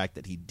 8 and the fact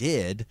that he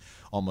did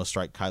almost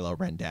strike Kylo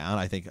Ren down.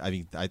 I think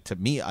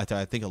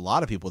a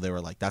lot of people, they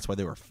were like, that's why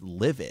they were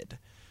livid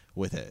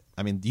with it.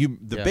 I mean,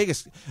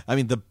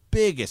 the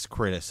biggest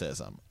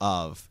criticism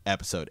of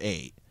Episode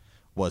 8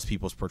 was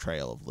people's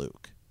portrayal of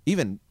Luke.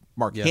 Even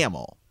Mark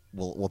Hamill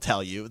will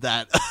tell you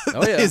that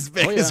his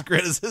biggest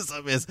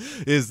criticism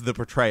is the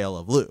portrayal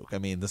of Luke. I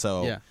mean, a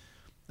lot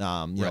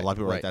of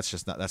people are like,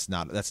 that's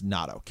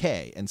not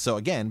okay. And so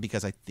again,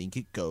 because I think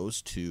it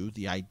goes to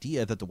the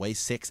idea that the way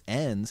 6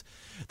 ends,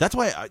 that's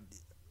why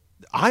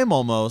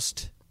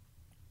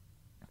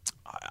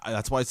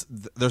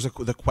there's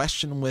the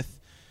question with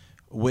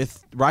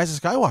Rise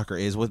of Skywalker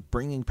is, with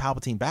bringing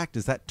Palpatine back,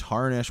 does that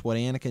tarnish what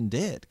Anakin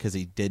did because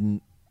he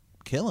didn't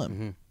kill him?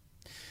 Mm-hmm.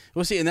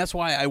 Well, see, and that's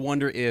why I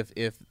wonder if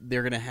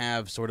they're going to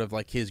have sort of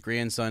like his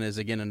grandson is,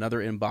 again, another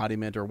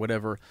embodiment or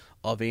whatever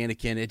of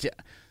Anakin.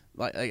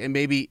 And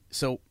maybe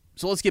so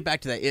let's get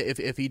back to that.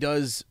 If he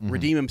does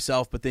redeem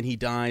himself, but then he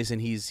dies and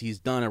he's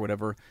done or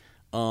whatever,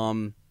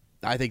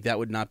 I think that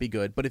would not be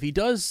good. But if he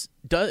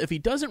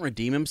doesn't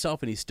redeem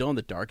himself and he's still on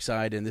the dark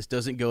side, and this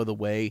doesn't go the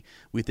way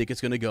we think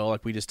it's going to go,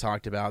 like we just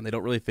talked about, and they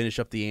don't really finish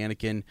up the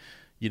Anakin,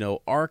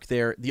 arc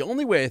there, the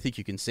only way I think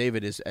you can save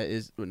it is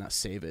well, not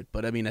save it,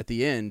 but I mean at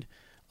the end.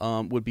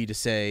 Would be to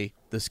say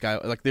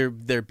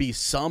there be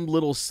some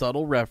little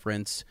subtle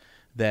reference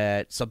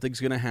that something's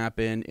going to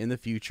happen in the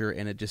future,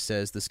 and it just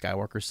says the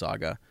Skywalker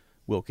saga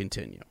will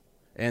continue,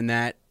 and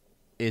that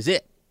is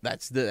it.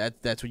 That's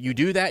what you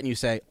do that, and you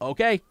say,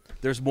 okay,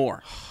 there's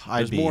more.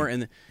 There's more,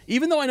 and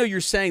even though I know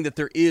you're saying that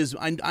there is,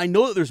 I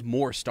know that there's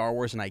more Star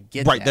Wars, and I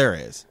get right that, there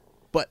is,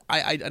 but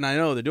I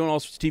know they're doing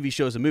all sorts of TV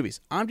shows and movies.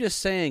 I'm just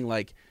saying,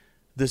 like,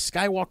 the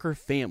Skywalker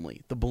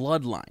family, the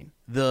bloodline,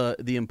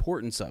 the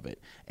importance of it,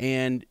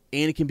 and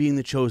Anakin being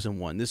the chosen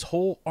one, this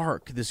whole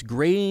arc, this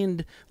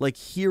grand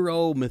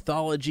hero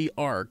mythology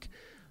arc,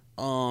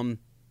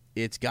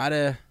 it's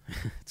gotta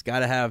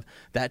have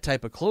that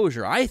type of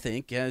closure. I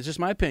think, it's just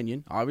my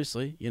opinion.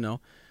 Obviously,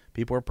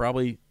 people are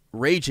probably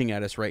raging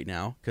at us right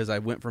now because I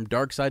went from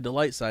dark side to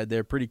light side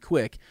there pretty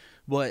quick,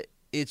 but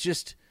it's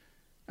just.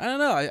 I don't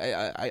know.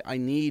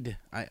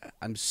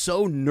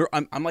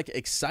 I'm like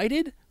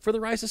excited for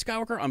the Rise of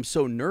Skywalker. I'm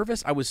so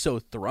nervous. I was so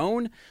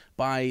thrown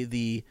by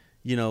the,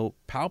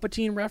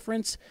 Palpatine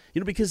reference,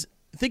 because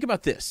think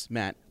about this,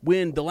 Matt,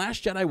 when The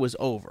Last Jedi was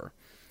over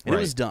and it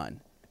was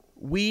done,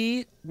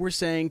 we were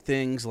saying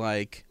things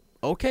like,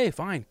 okay,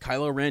 fine.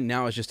 Kylo Ren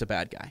now is just a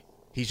bad guy.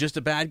 He's just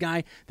a bad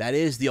guy. That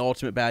is the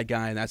ultimate bad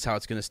guy. And that's how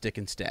it's going to stick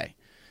and stay.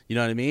 You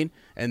know what I mean?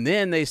 And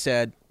then they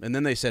said,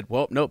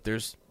 well, nope,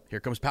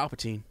 here comes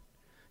Palpatine.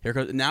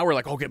 Now we're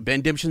like, okay,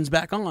 Ben Demption's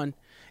back on.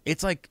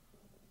 It's like,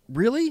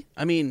 really?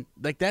 I mean,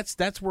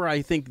 that's where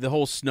I think the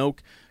whole Snoke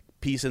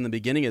piece in the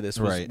beginning of this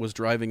was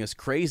driving us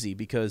crazy,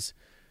 because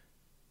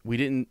we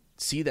didn't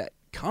see that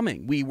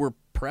coming. We were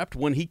prepped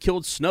when he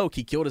killed Snoke.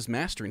 He killed his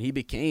master, and he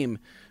became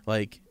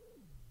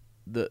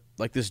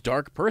this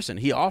dark person.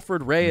 He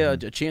offered Rey a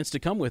chance to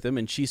come with him,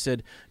 and she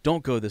said,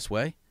 "Don't go this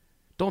way.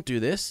 Don't do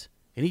this."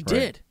 And he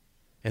did.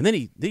 And then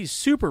he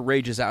super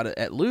rages out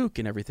at Luke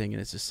and everything, and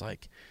it's just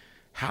like,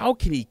 how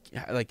can he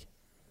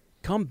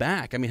come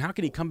back? I mean, how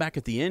can he come back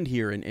at the end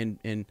here?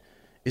 And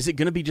is it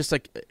going to be just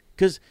like,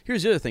 because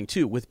here's the other thing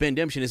too with Ben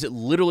Demption, is it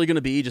literally going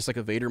to be just like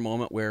a Vader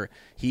moment where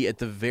he at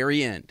the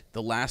very end,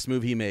 the last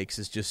move he makes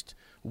is just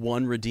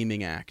one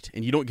redeeming act,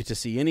 and you don't get to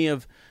see any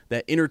of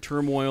that inner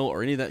turmoil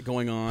or any of that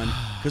going on,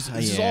 because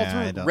this is all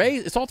through Rey.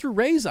 It's all through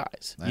Rey's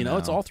eyes.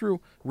 It's all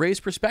through Rey's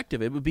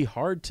perspective. It would be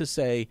hard to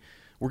say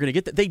we're going to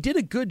get that. They did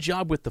a good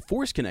job with the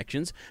Force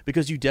connections,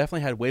 because you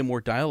definitely had way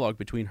more dialogue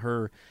between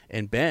her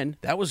and Ben.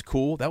 That was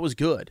cool. That was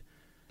good.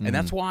 And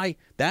that's why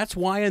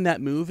in that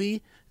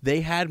movie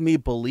they had me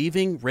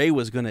believing Rey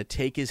was going to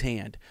take his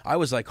hand. I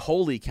was like,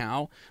 holy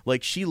cow.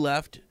 Like, she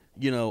left,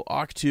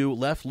 Ahch-To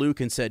left Luke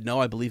and said, no,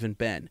 I believe in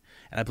Ben,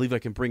 and I believe I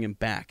can bring him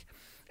back.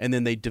 And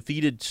then they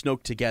defeated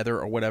Snoke together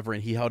or whatever,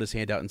 and he held his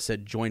hand out and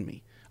said, join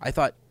me. I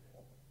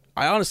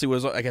honestly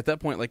was like, at that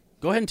point, like,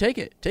 go ahead and take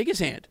it. Take his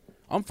hand.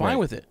 I'm fine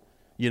with it.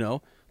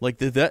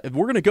 If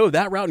we're going to go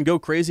that route and go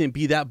crazy and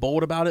be that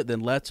bold about it,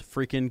 then let's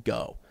freaking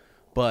go.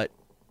 But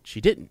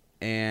she didn't.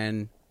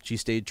 And she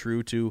stayed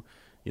true to,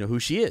 who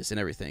she is and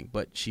everything.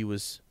 But she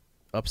was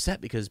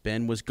upset because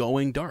Ben was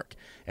going dark,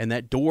 and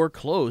that door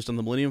closed on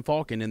the Millennium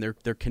Falcon, and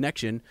their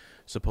connection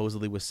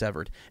supposedly was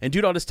severed. And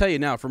dude, I'll just tell you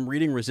now, from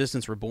reading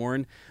Resistance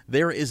Reborn,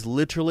 there is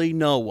literally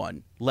no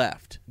one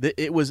left.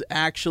 It was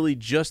actually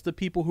just the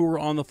people who were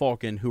on the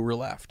Falcon who were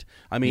left.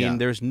 I mean,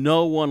 there's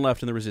no one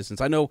left in the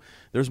Resistance. I know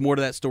there's more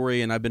to that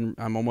story, and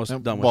I'm almost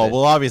done with it. Well,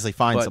 we'll obviously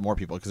find some more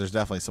people, because there's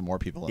definitely some more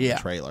people in the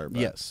trailer.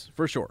 But. Yes,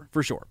 for sure.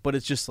 But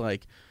it's just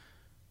like,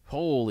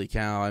 holy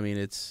cow! I mean,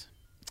 it's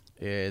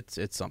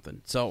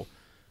something. So.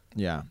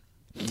 Yeah.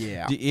 Do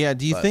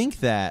you think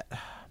that?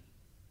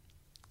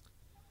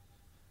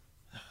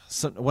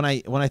 So when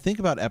I think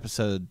about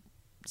Episode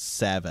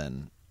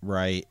 7,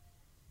 right?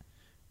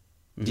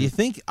 Do you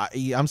think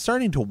I'm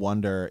starting to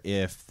wonder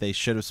if they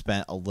should have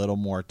spent a little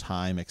more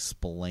time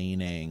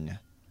explaining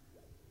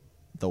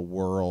the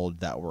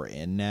world that we're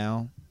in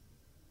now?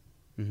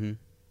 Mm-hmm.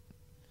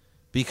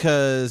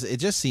 Because it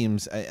just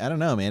seems I don't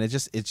know, man.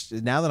 It's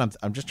now that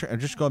I'm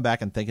just going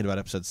back and thinking about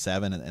episode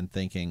 7 and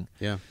thinking,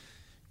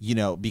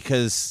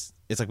 because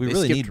it's like we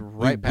really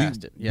skipped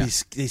past it. Yeah,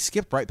 they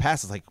skipped right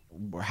past it. It's like,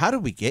 how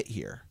did we get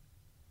here?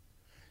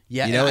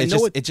 Yeah,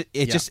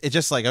 it's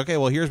just like, okay,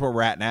 well, here's where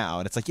we're at now,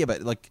 and it's like, yeah,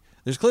 but like,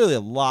 there's clearly a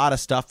lot of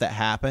stuff that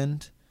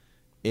happened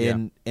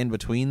in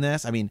between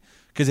this. I mean,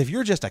 because if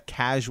you're just a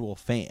casual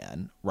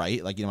fan,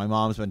 right? Like, my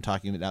mom's been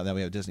talking now that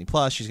we have Disney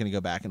Plus. She's going to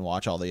go back and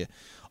watch all the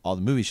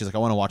movies. She's like, I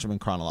want to watch them in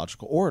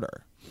chronological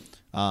order,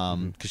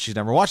 because she's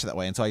never watched it that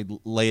way. And so I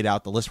laid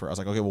out the list for her. I was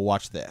like, okay, we'll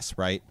watch this,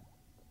 right?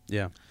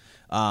 Yeah.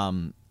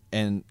 And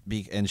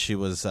she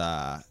was,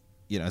 so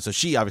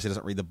she obviously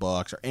doesn't read the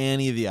books or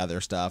any of the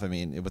other stuff. I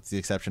mean, with the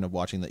exception of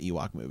watching the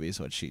Ewok movies,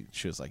 which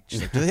she was like,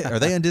 are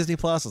they on Disney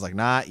Plus? I was like,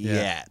 not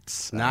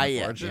yet. Not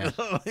yet. Yeah.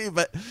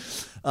 But,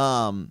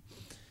 I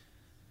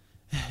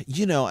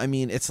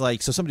mean, it's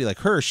like, so somebody like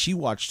her, she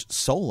watched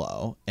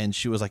Solo and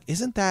she was like,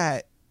 isn't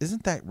that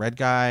red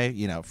guy,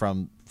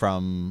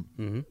 from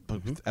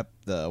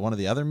the one of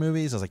the other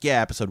movies? I was like,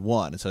 yeah, episode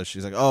 1. And so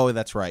she's like, oh,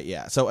 that's right,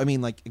 yeah. So I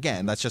mean, like,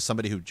 again, that's just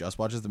somebody who just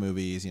watches the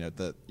movies.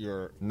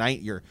 You're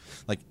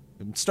like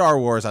Star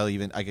Wars.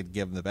 I could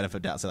give them the benefit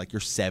of the doubt, say like you're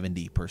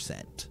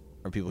 70%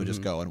 or people who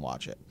just go and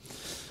watch it.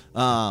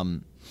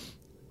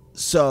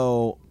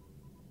 So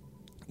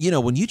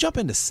when you jump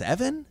into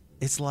 7,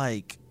 it's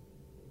like,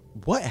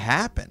 what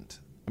happened?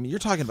 I mean, you're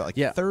talking about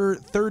like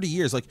 30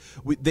 years. Like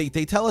they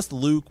tell us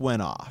Luke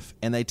went off,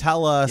 and they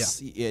tell us,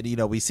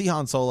 we see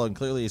Han Solo, and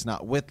clearly he's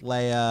not with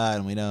Leia,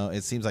 and we know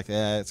it seems like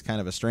it's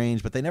kind of a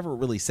strange, but they never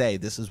really say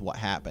this is what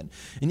happened,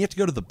 and you have to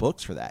go to the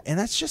books for that, and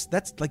that's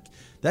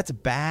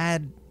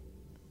bad.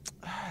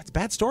 It's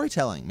bad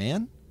storytelling,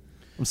 man.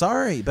 I'm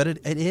sorry, but it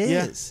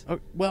is. Yeah.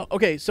 Well,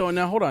 okay, so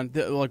now hold on.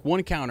 Like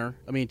one counter,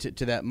 I mean,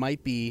 to that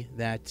might be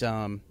that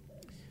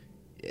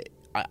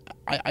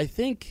I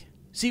think.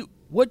 See,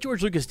 what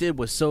George Lucas did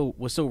was so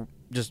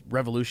just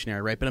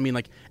revolutionary, right? But I mean,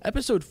 like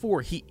episode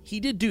 4, he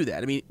did do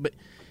that. I mean, but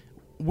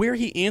where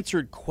he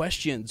answered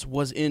questions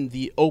was in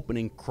the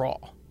opening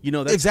crawl.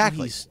 That's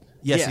exactly.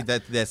 Yes,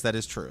 that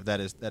is true. That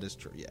is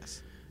true.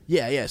 Yes.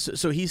 Yeah.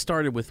 So he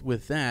started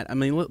with that. I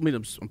mean,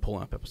 I'm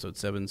pulling up episode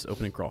 7's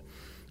opening crawl.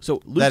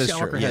 So Luke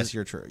Skywalker true. Yes,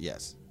 you're true.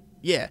 Yes.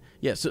 Yeah.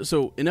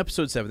 So in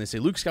episode 7, they say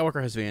Luke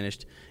Skywalker has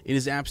vanished. In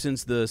his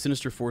absence, the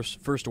sinister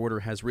First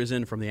Order has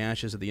risen from the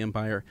ashes of the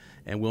Empire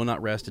and will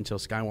not rest until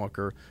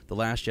Skywalker, the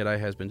last Jedi,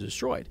 has been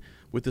destroyed.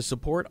 With the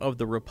support of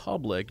the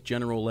Republic,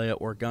 General Leia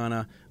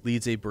Organa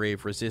leads a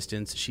brave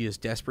resistance. She is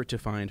desperate to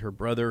find her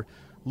brother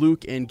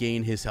Luke and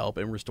gain his help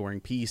in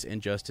restoring peace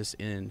and justice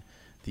in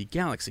the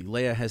galaxy.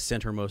 Leia has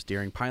sent her most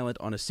daring pilot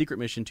on a secret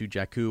mission to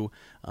Jakku,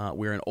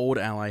 where an old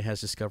ally has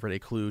discovered a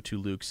clue to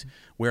Luke's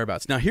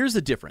whereabouts. Now, here's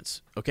the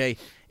difference, okay,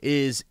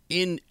 is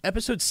in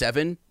episode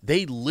 7,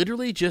 they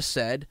literally just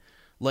said,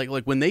 like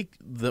when they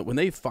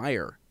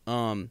fire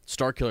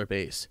Starkiller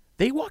Base,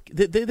 they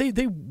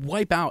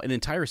wipe out an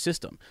entire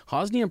system.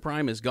 Hosnian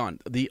Prime is gone.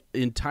 The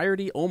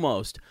entirety,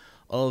 almost,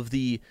 of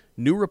the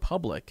New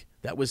Republic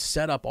that was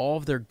set up, all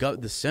of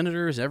the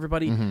senators,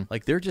 everybody,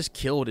 like they're just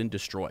killed and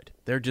destroyed.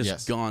 They're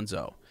just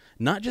gonzo.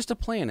 Not just a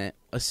planet,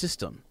 a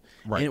system.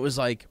 Right. And it was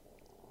like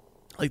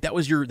that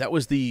was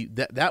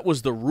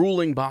the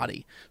ruling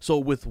body. So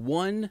with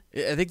one,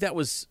 I think that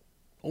was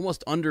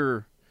almost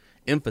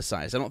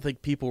underemphasized. I don't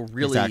think people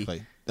really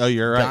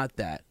got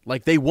that.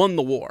 Like they won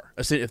the war.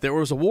 If there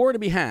was a war to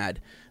be had,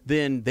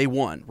 then they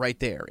won right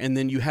there. And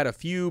then you had a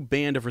few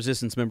Band of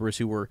Resistance members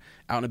who were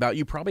out and about.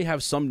 You probably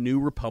have some New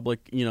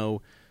Republic,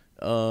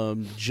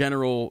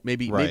 general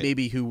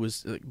maybe who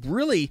was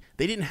really,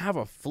 they didn't have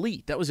a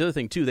fleet. That was the other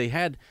thing too. They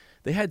had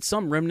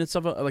some remnants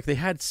of they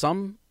had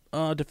some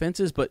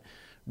defenses, but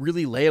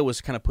really Leia was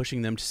kind of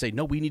pushing them to say,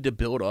 no, we need to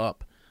build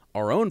up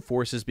our own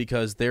forces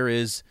because there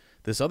is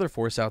this other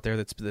force out there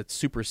that's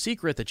super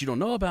secret that you don't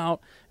know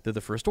about. They're the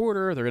First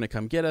Order. They're going to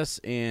come get us.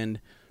 And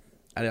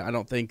I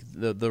don't think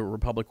the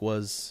Republic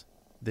was.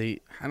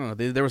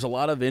 There was a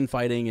lot of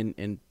infighting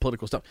and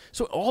political stuff.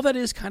 So all that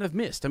is kind of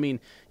missed. I mean,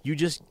 you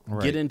just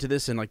get into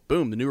this and like,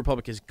 boom, the New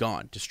Republic is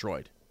gone,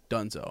 destroyed,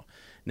 donezo.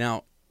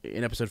 Now,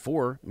 in episode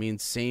 4, I mean,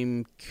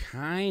 same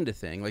kind of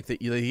thing. Like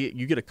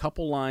you get a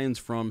couple lines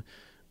from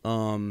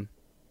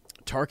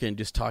Tarkin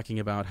just talking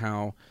about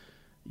how,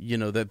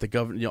 that the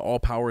government, all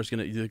power is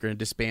they're going to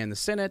disband the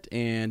Senate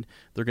and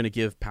they're going to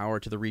give power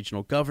to the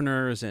regional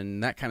governors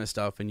and that kind of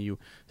stuff. And you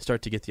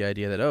start to get the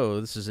idea that,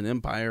 this is an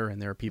empire and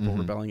there are people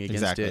rebelling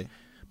against it.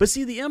 But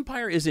see, the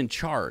empire is in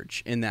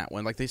charge in that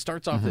one. Like they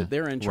starts off that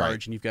they're in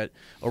charge and you've got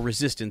a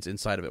resistance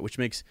inside of it, which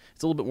makes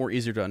it's a little bit more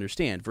easier to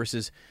understand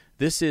versus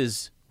this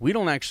is, we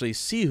don't actually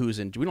see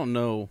we don't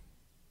know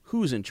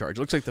who's in charge.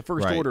 It looks like the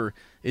First Order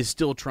is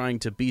still trying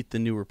to beat the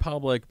New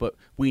Republic, but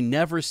we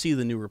never see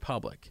the New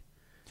Republic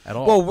at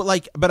all. Well,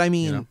 but I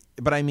mean,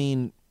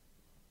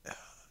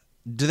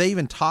 do they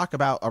even talk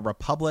about a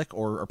republic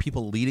or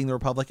people leading the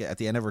republic at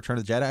the end of Return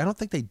of the Jedi? I don't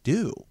think they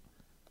do.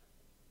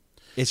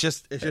 It's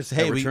just at the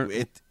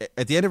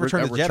end of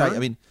Return of the Jedi. I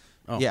mean,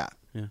 yeah.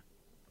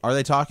 Are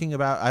they talking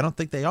about? I don't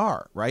think they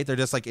are. Right? They're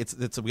just like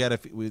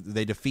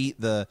they defeat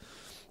the.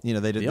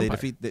 They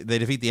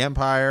defeat the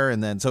Empire,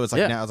 and then so it's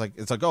like now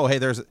it's like oh hey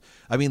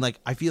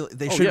I feel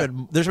there should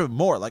have been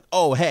more like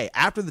oh hey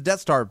after the Death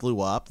Star blew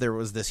up there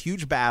was this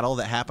huge battle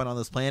that happened on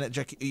this planet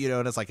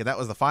and it's like that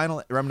was the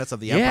final remnants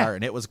of the Empire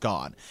and it was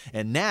gone,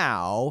 and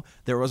now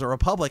there was a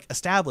republic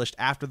established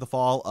after the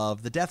fall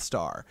of the Death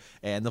Star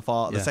and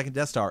the second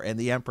Death Star and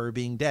the Emperor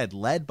being dead,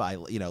 led by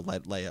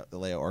Leia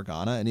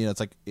Organa, and it's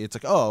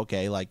like oh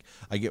okay, like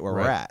I get where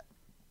we're at.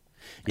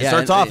 It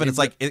starts off and it's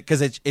like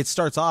because it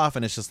starts off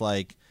and it's just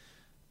like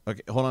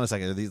okay, hold on a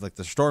second. Are these like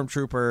the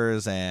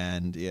stormtroopers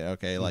and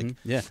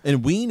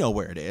and we know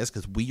where it is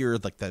because we are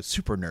like the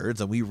super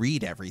nerds and we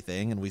read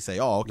everything and we say,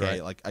 oh,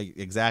 okay, like I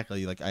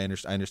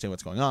understand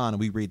what's going on, and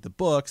we read the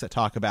books that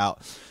talk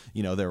about,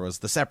 there was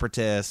the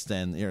separatists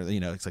and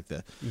it's like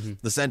the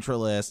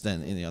centralists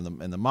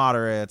and the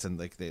moderates and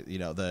like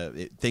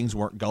things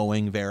weren't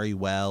going very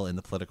well in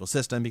the political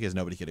system because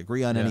nobody could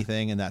agree on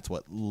anything, and that's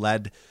what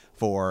led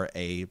for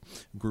a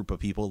group of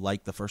people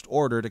like the First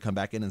Order to come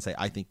back in and say,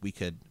 I think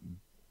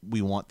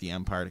we want the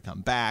Empire to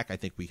come back. I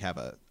think we have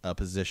a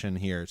position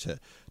here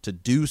to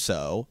do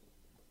so.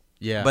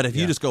 Yeah. But if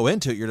you just go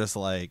into it, you're just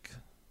like,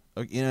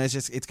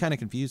 it's kind of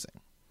confusing.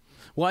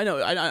 Well,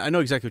 I know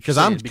exactly what you're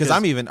saying. Because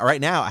I'm even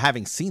right now,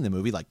 having seen the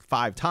movie like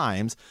 5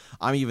 times,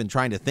 I'm even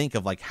trying to think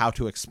of like how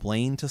to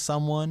explain to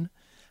someone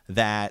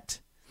that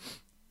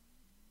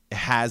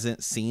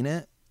hasn't seen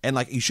it. And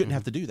like, you shouldn't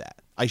have to do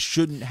that. I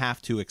shouldn't have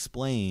to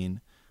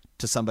explain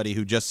to somebody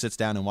who just sits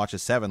down and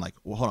watches 7, like,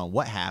 well, hold on,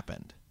 what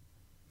happened?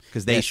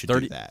 Because they should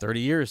do that.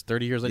 30 years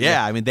later.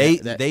 Yeah, I mean,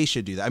 they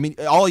should do that. I mean,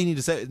 all you need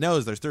to know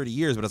is there's 30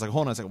 years, but it's like,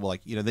 hold on a second. Well,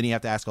 like, then you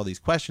have to ask all these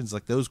questions.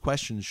 Like, those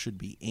questions should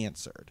be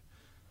answered.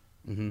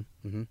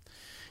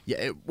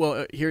 Yeah,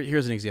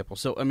 here's an example.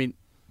 So, I mean,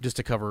 just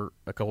to cover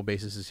a couple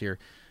bases here.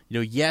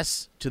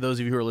 Yes, to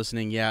those of you who are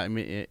listening, I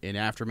mean, in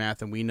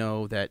Aftermath, and we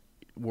know that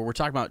we're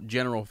talking about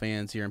general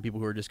fans here and people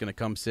who are just going to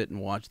come sit and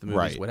watch the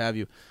movies, what have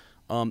you.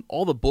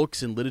 All the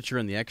books and literature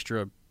and the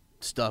extra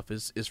stuff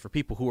is for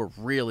people who are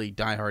really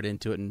diehard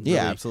into it and really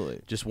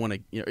absolutely just want to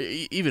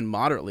even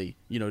moderately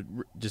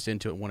just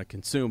into it, want to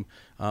consume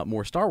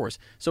more Star Wars.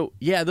 So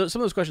some of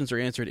those questions are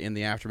answered in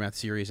the Aftermath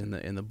series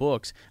in the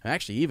books. And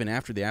actually, even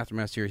after the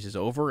Aftermath series is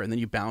over, and then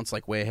you bounce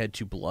like way ahead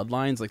to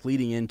Bloodlines, like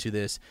leading into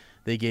this,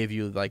 they gave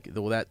you like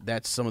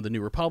that's some of the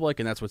New Republic,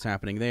 and that's what's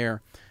happening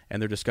there,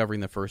 and they're discovering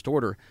the First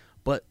Order.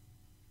 But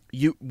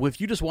if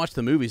you just watch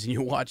the movies and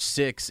you watch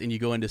 6 and you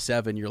go into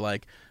 7, you're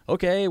like,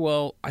 okay,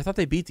 well, I thought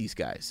they beat these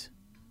guys.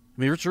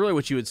 I mean, it's really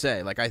what you would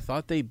say. Like, I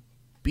thought they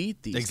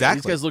beat these guys.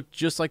 These guys look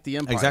just like the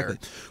Empire. Exactly.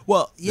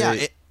 Well,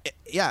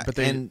 but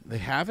they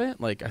haven't.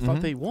 Like, I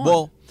thought they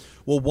won.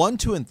 Well, 1,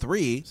 2, and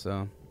 3.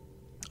 So,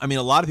 I mean,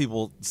 a lot of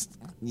people,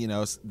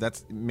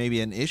 that's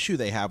maybe an issue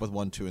they have with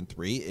 1, 2, and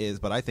 3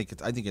 but I think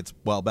it's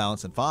well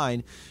balanced and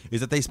fine.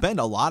 Is that they spend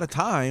a lot of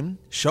time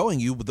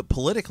showing you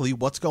politically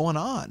what's going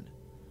on.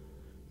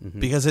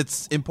 Because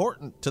it's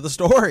important to the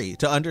story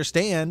to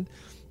understand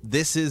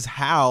this is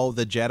how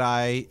the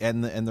Jedi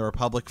and the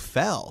Republic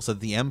fell, so that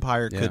the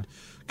Empire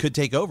could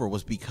take over,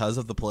 was because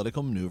of the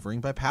political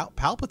maneuvering by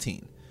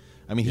Palpatine.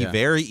 I mean, he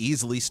very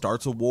easily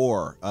starts a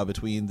war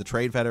between the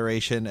Trade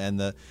Federation and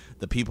the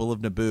people of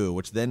Naboo,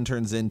 which then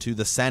turns into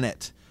the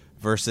Senate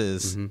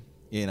versus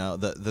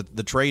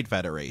the Trade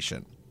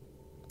Federation,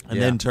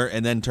 and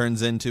then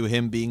turns into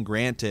him being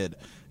granted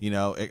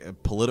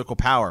political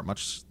power,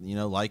 much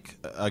like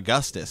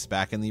Augustus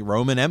back in the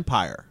Roman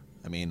Empire.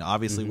 I mean,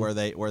 obviously where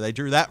they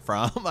drew that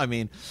from. I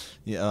mean,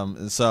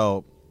 it's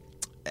so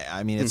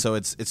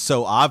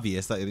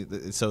obvious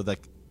that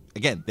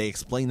again, they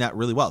explain that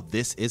really well.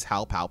 This is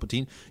how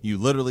Palpatine. You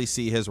literally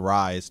see his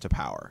rise to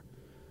power.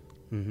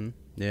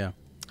 Yeah.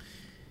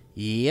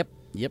 Yep.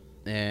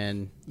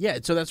 And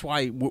so that's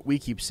why we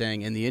keep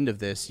saying in the end of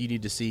this, you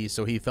need to see.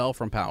 So he fell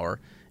from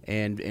power,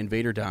 and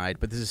Vader died.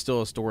 But this is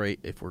still a story.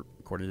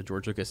 According to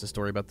George Lucas, a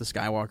story about the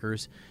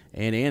Skywalkers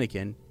and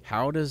Anakin.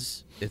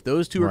 If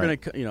those two are going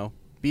to,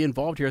 be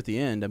involved here at the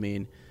end? I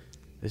mean,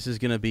 this is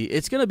going to be.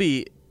 It's going to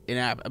be they're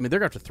going to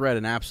have to thread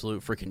an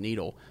absolute freaking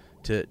needle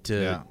to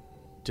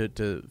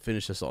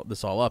finish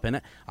this all up.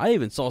 And I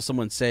even saw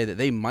someone say that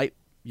they might.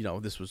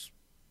 This was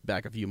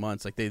back a few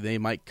months. Like they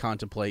might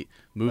contemplate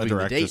moving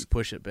the date,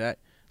 push it back.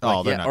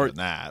 They're not doing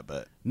that,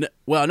 but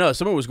no.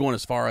 Someone was going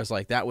as far as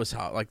like that was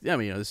how. Like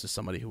this is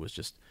somebody who was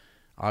just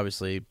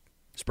obviously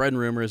spreading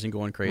rumors and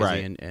going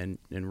crazy and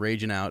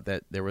raging out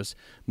that there was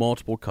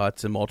multiple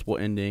cuts and multiple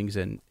endings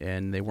and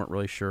they weren't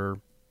really sure,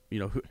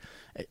 who.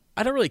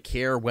 I don't really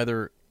care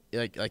whether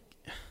I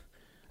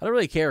don't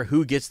really care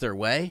who gets their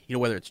way,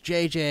 whether it's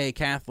JJ,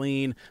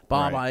 Kathleen,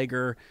 Bob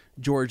Iger,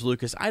 George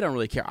Lucas. I don't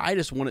really care. I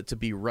just want it to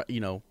be,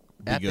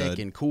 epic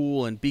and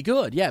cool and be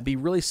good. Yeah, be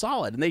really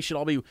solid. And they should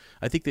all be,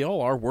 I think they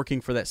all are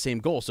working for that same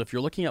goal. So if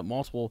you're looking at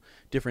multiple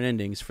different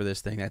endings for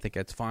this thing, I think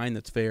that's fine,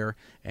 that's fair,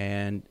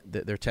 and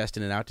they're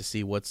testing it out to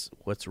see what's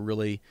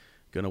really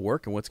going to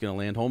work and what's going to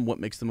land home, what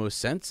makes the most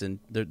sense, and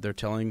they're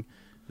telling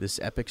this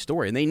epic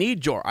story. And they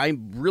need George. I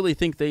really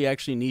think they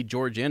actually need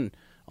George in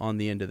on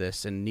the end of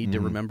this and need to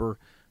remember,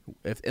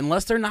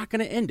 unless they're not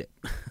going to end it.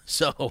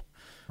 So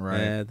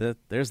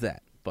there's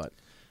that. But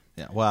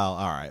yeah, well,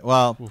 all right.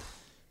 Well,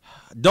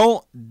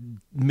 don't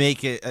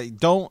make it.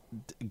 Don't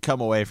come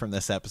away from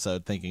this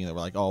episode thinking that we're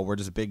like, oh, we're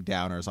just big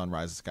downers on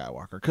Rise of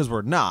Skywalker, because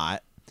we're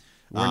not.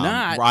 We're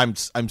not.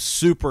 I'm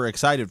super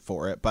excited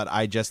for it, but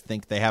I just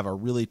think they have a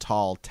really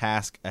tall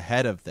task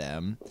ahead of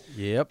them.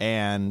 Yep.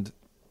 And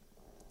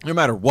no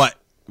matter what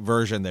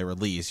version they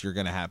release, you're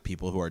going to have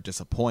people who are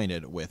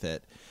disappointed with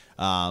it.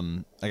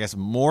 I guess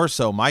more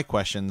so my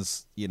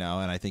questions, and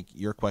I think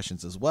your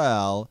questions as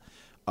well,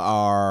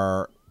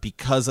 are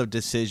because of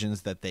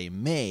decisions that they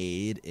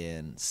made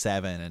in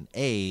 7 and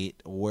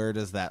 8, where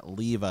does that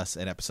leave us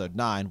in episode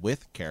 9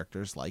 with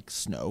characters like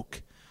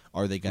Snoke?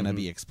 Are they going to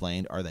be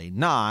explained? Are they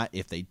not?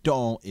 If they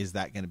don't, is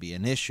that going to be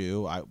an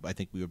issue? I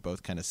think we would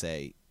both kind of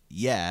say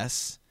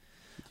yes.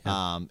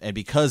 Yeah. And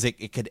because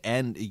it could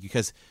end,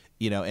 because,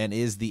 and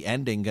is the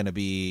ending going to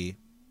be,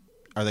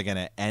 are they going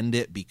to end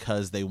it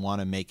because they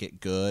want to make it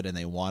good and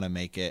they want to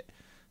make it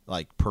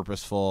like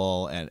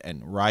purposeful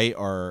and right,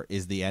 or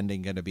is the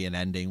ending going to be an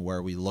ending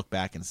where we look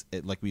back and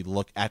we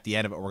look at the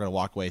end of it, we're going to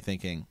walk away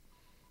thinking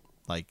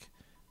like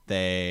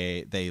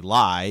they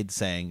lied,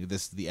 saying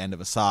this is the end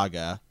of a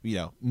saga,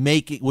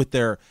 make it with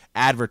their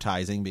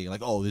advertising being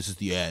like, oh, this is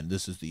the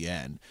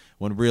end,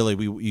 when really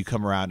you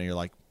come around and you're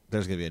like,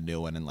 there's going to be a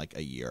new one in like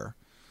a year.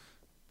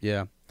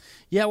 Yeah.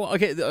 Yeah, well,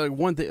 okay,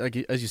 one thing, like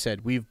as you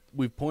said, we've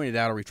pointed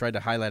out, or we tried to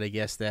highlight, I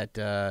guess, that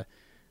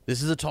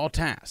this is a tall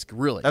task,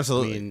 really.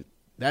 Absolutely. I mean,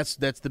 that's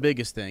the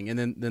biggest thing. And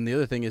then the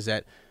other thing is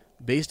that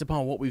based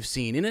upon what we've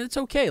seen, and it's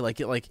okay,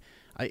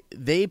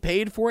 they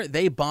paid for it,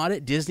 they bought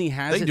it, Disney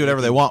has it. They can do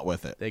whatever they want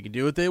with it. They can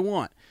do what they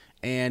want.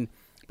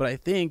 But I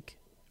think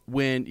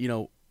when,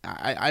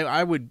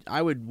 I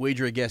would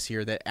wager a guess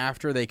here that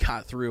after they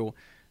got through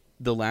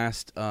The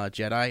Last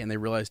Jedi and they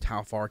realized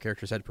how far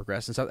characters had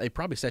progressed and stuff, they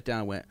probably sat down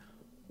and went,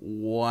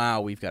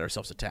 wow, we've got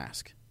ourselves a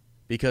task,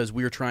 because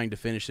we were trying to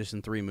finish this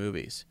in 3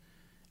 movies.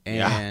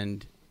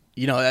 And,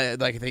 I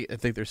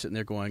think they're sitting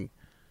there going,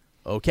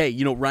 okay,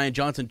 Rian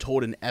Johnson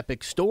told an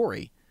epic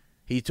story.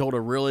 He told a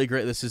really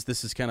great, this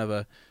is kind of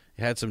it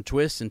had some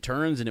twists and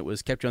turns, and it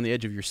was kept you on the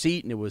edge of your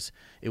seat, and it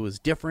was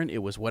different,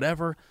 it was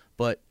whatever,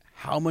 but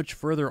how much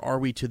further are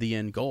we to the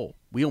end goal?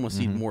 We almost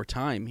need more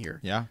time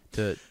here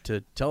to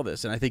tell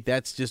this. And I think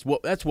that's just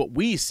what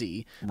we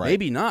see. Right.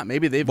 Maybe not.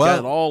 Maybe they've got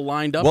it all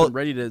lined up and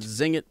ready to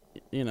zing it,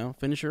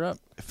 finish her up.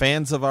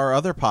 Fans of our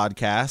other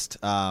podcast,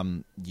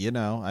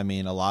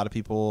 a lot of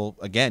people,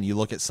 again, you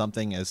look at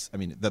something as,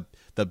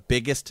 the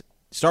biggest,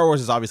 Star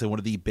Wars is obviously one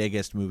of the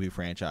biggest movie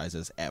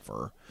franchises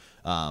ever.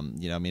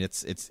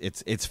 It's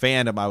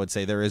fandom. I would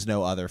say there is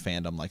no other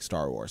fandom like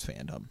Star Wars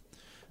fandom.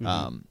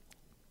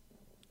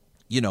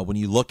 When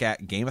you look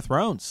at Game of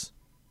Thrones,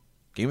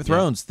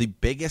 the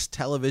biggest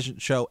television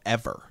show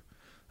ever.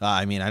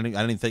 I don't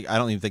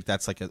even think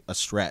that's like a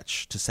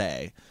stretch to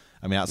say.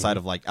 Outside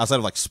of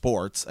like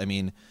sports,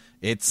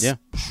 it's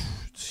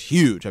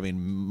huge.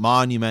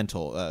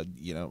 Monumental.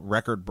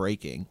 Record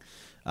breaking.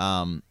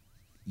 A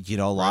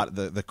lot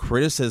of the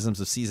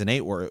criticisms of season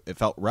 8 were it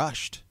felt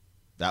rushed.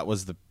 That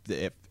was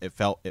it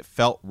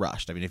felt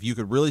rushed. If you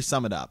could really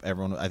sum it up,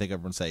 I think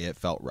everyone say it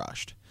felt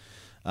rushed.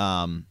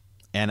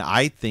 And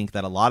I think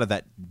that a lot of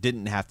that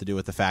didn't have to do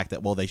with the fact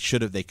that, well, they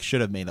should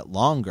have made it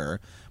longer.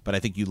 But I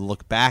think you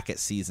look back at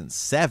season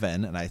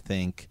 7, and I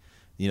think,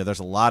 there's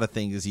a lot of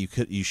things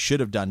you should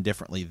have done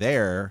differently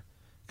there,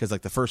 because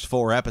like the first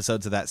 4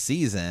 episodes of that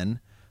season,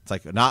 it's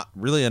like not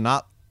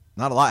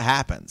a lot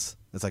happens.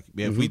 It's like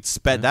if we'd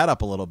sped that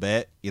up a little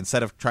bit,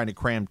 instead of trying to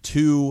cram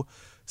 2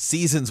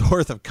 seasons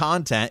worth of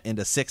content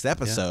into 6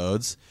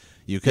 episodes.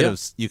 You could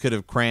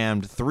have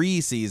crammed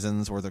 3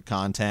 seasons worth of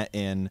content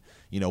in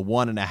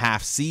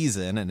 1.5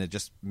 season, and it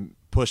just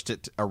pushed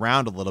it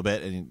around a little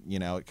bit, and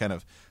it kind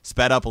of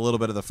sped up a little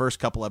bit of the first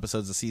couple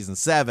episodes of season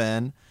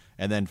 7,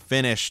 and then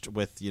finished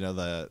with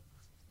the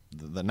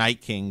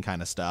Night King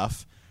kind of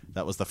stuff.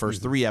 That was the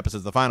first 3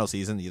 episodes of the final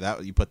season.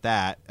 You put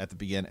that at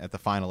the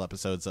final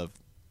episodes of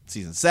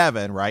season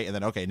 7, right? And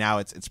then, okay, now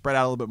it's spread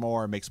out a little bit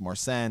more. It makes more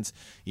sense.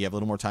 You have a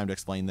little more time to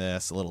explain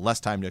this, a little less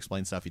time to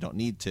explain stuff you don't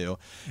need to.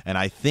 And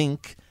I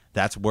think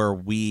that's where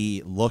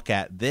we look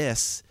at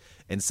this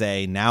and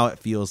say, now it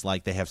feels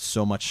like they have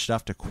so much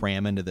stuff to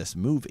cram into this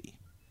movie.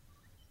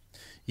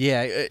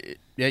 Yeah,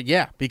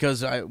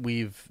 because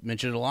we've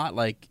mentioned it a lot.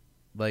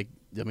 The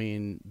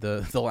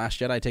Last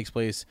Jedi takes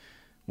place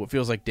what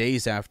feels like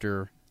days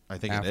after. I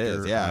think it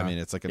is. Yeah,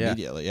 it's like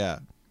immediately. Yeah,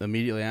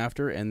 immediately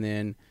after, and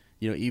then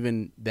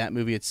even that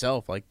movie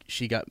itself, like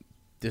she got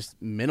this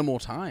minimal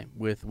time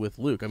with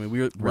Luke.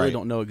 We really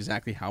don't know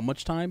exactly how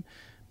much time,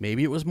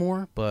 maybe it was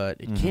more,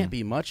 but it can't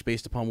be much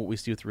based upon what we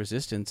see with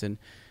Resistance and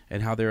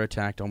how they're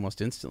attacked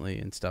almost instantly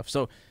and stuff.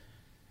 So,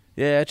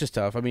 yeah, it's just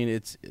tough. I mean,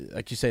 it's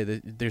like you say,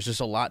 there's just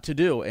a lot to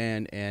do,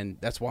 and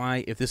that's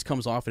why if this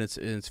comes off and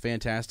it's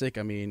fantastic,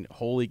 I mean,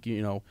 holy,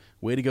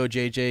 way to go,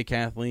 JJ,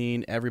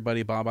 Kathleen,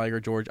 everybody, Bob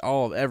Iger, George,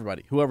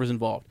 everybody, whoever's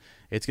involved.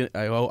 It's gonna.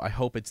 I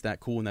hope it's that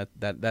cool and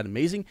that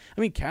amazing.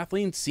 I mean,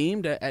 Kathleen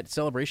seemed at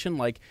Celebration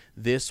like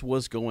this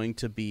was going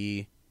to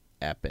be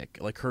epic.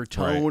 Like her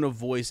tone of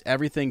voice,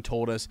 everything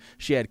told us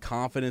she had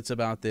confidence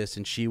about this,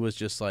 and she was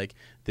just like,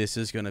 "This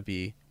is going to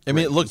be." I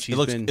mean, it looks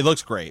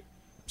great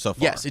so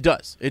far. Yes, it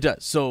does. It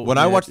does. So when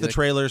I watched the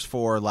trailers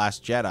for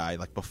Last Jedi,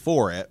 like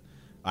before it,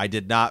 I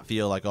did not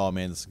feel like, oh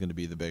man, this is going to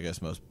be the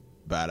biggest, most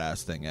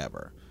badass thing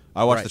ever.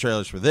 I watched the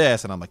trailers for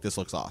this, and I'm like, this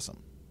looks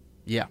awesome.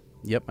 Yeah.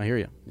 Yep. I hear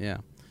you. Yeah.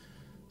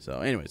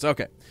 So, anyways,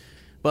 okay.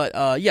 But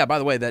by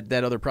the way,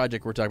 that other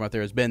project we're talking about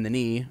there is Bend the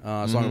Knee,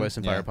 Song of Ice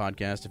and Fire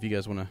podcast. If you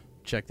guys want to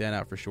check that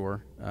out for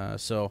sure.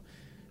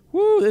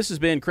 This has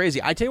been crazy.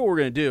 I tell you what we're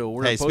going to do.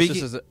 We're going to post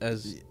this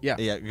as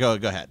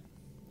go ahead.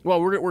 Well,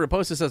 we're going to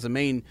post this as a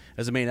main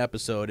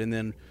episode, and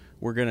then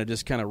we're going to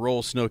just kind of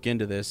roll Snoke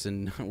into this,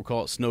 and we'll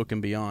call it Snoke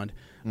and Beyond.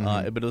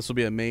 But this will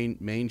be a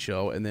main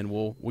show, and then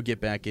we'll get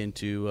back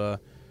into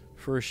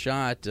First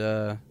Shot,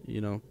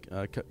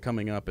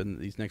 coming up in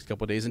these next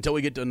couple of days until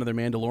we get to another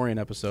Mandalorian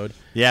episode.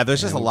 Yeah,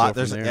 there's just a lot.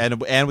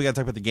 And we got to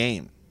talk about the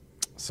game.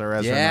 Sir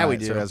Ezra we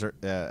do.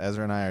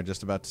 Ezra and I are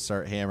just about to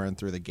start hammering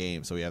through the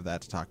game, so we have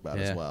that to talk about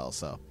as well.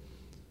 So.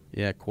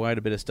 Yeah, quite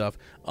a bit of stuff.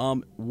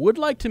 Would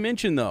like to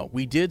mention though,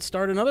 we did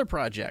start another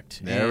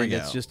project. There we go.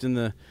 It's just in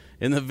the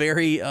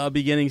very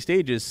beginning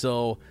stages.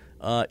 So,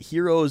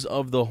 Heroes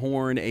of the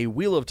Horn, a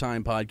Wheel of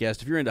Time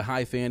podcast. If you're into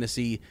high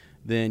fantasy,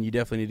 then you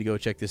definitely need to go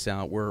check this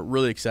out. We're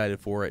really excited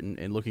for it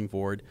and looking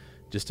forward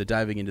just to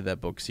diving into that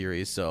book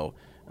series. So,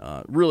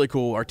 really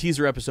cool. Our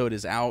teaser episode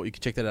is out. You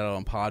can check that out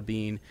on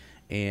Podbean.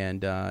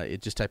 And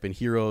just type in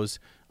Heroes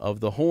of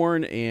the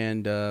Horn,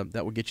 and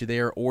that will get you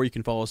there. Or you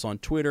can follow us on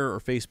Twitter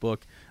or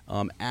Facebook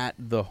at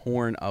the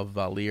Horn of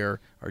Valir.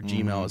 Our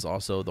Gmail is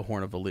also the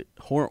Horn of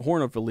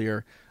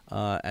Valir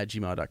at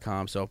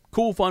gmail.com. So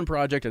cool, fun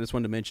project. I just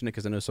wanted to mention it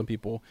because I know some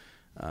people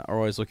are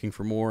always looking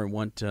for more and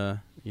want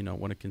to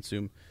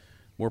consume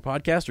more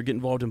podcasts or get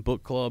involved in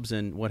book clubs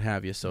and what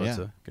have you. So it's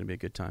going to be a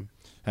good time.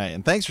 Hey,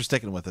 and thanks for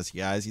sticking with us, you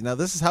guys.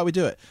 This is how we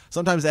do it.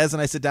 Sometimes Ez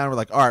and I sit down and we're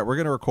like, all right, we're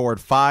going to record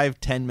 5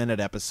 10-minute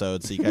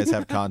episodes so you guys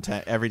have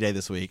content every day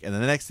this week. And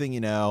then the next thing you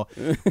know,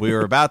 we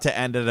were about to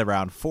end it at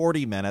around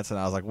 40 minutes. And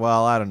I was like,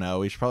 well, I don't know.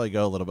 We should probably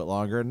go a little bit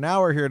longer. And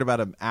now we're here at about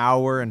an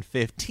hour and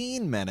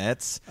 15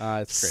 minutes.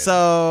 It's crazy.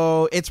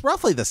 So it's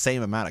roughly the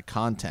same amount of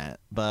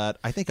content, but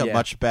I think a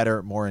much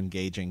better, more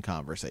engaging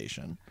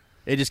conversation.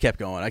 It just kept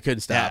going. I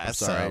couldn't stop. I'm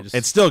sorry.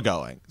 It's still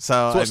going.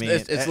 So it's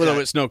literally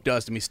what Snoke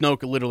does to me.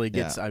 Snoke literally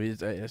gets. I mean,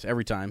 it's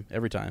every time.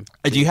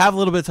 Do you have a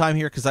little bit of time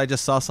here? Because I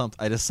just saw something.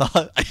 I just saw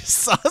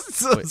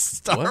some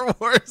Star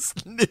Wars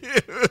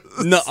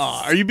news. No,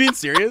 are you being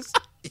serious?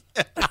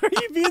 Yeah. Are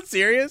you being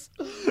serious?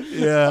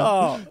 Yeah.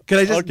 Oh. Can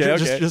I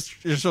just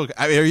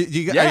I mean, are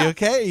you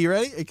okay? Are you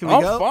ready? Can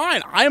we go?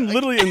 Fine. I am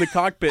literally in the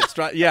cockpit.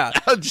 Yeah.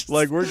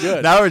 We're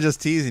good. Now we're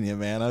just teasing you,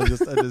 man. I'm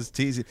just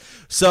teasing.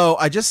 So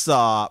I just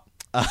saw.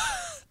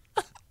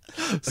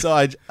 This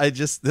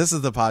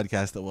is the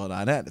podcast that will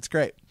not end. It's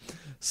great.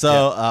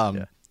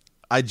 So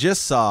I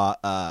just saw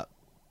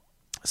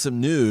some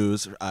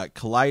news.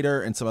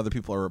 Collider and some other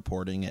people are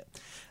reporting it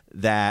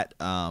that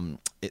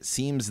it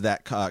seems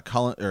that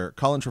Colin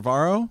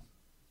Trevorrow,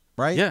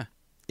 right? Yeah,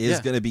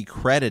 is going to be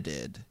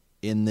credited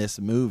in this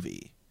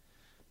movie.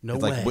 No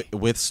it's way. Like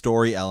with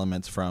story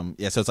elements from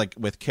so it's like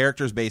with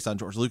characters based on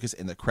George Lucas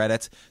in the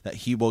credits that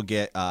he will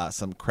get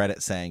some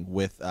credit saying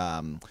with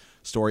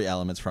story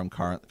elements from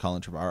Colin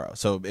Trevorrow.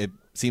 So it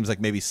seems like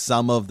maybe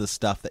some of the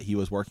stuff that he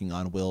was working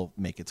on will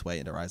make its way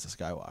into Rise of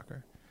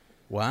Skywalker.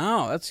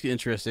 Wow, that's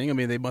interesting. I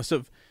mean,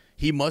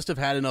 he must have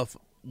had enough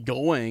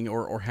going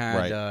or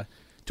had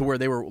to where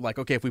they were like,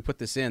 okay, if we put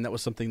this in, that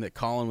was something that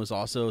Colin was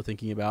also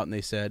thinking about, and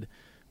they said,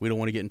 we don't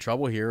want to get in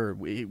trouble here.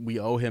 We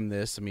owe him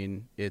this. I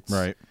mean, it's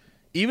right.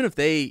 Even if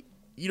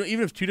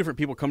even if two different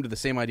people come to the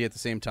same idea at the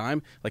same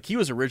time, like he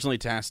was originally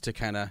tasked to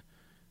kind of,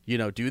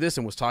 do this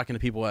and was talking to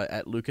people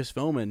at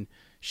Lucasfilm and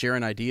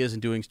sharing ideas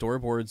and doing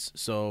storyboards.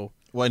 So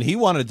when he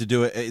wanted to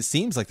do it, it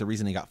seems like the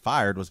reason he got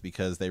fired was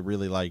because they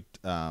really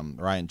liked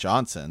Rian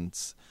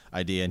Johnson's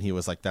idea, and he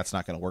was like, "That's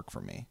not going to work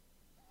for me."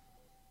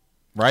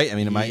 Right? I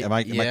mean, am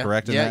I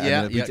correct in that?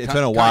 Yeah, I mean, it's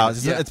been a while.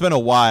 It's been a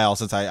while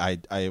since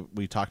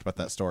we talked about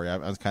that story. I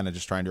was kind of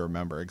just trying to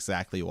remember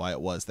exactly why it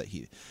was that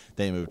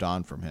they moved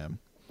on from him.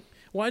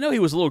 Well, I know he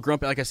was a little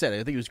grumpy. Like I said, I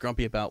think he was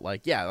grumpy about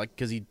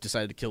because he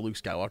decided to kill Luke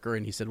Skywalker,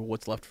 and he said, "Well,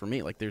 what's left for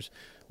me? Like, there's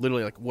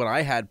literally what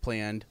I had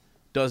planned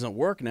doesn't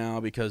work now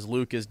because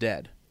Luke is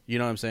dead." You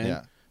know what I'm saying?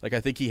 Yeah. Like,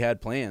 I think he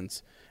had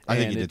plans. I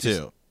think he did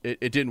too.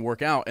 It didn't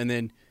work out, and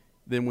then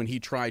when he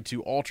tried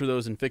to alter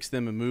those and fix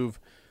them and move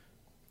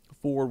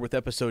forward with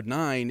Episode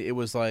 9, it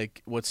was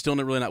still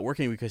really not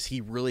working because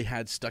he really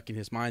had stuck in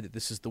his mind that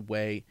this is the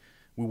way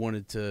we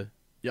wanted to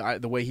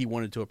the way he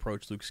wanted to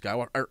approach Luke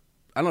Skywalker. I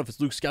don't know if it's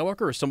Luke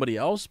Skywalker or somebody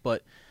else,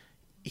 but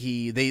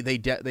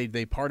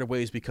they parted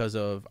ways because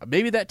of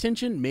maybe that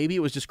tension. Maybe it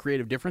was just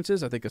creative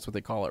differences. I think that's what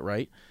they call it,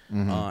 right?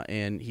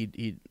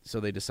 And so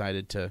they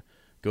decided to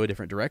go a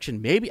different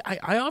direction. Maybe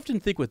I often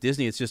think with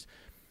Disney, it's just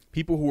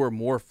people who are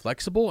more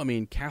flexible. I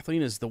mean,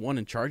 Kathleen is the one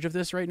in charge of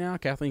this right now,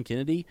 Kathleen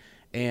Kennedy.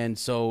 And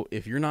so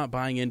if you're not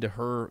buying into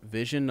her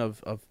vision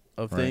of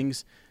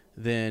things,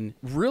 then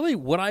really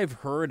what I've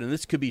heard, and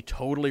this could be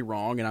totally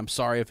wrong, and I'm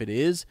sorry if it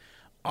is,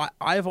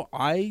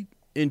 I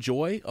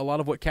enjoy a lot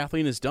of what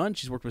Kathleen has done.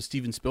 She's worked with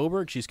Steven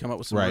Spielberg. She's come up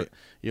with some,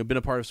 been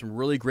a part of some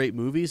really great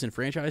movies and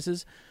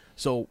franchises.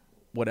 So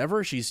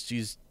whatever,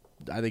 she's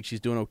I think she's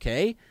doing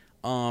okay.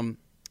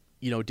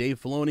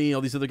 Dave Filoni,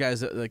 all these other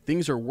guys, like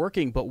things are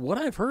working. But what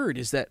I've heard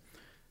is that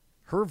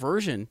her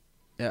version,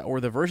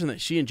 or the version that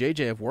she and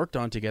JJ have worked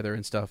on together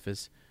and stuff,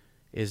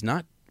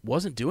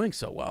 wasn't doing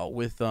so well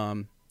with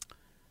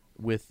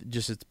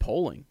just its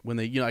polling when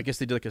they, I guess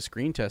they did like a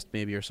screen test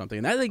maybe or something.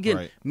 And that,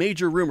 again,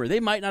 major rumor. They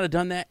might not have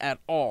done that at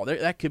all.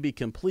 That could be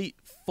complete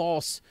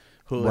falsehood.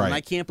 Right. And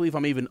I can't believe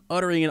I'm even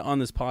uttering it on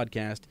this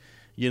podcast,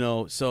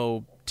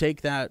 so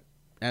take that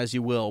as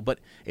you will. But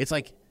it's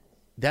like,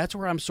 that's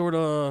where I'm sort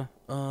of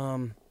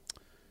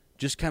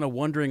just kind of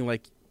wondering,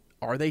 like,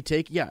 are they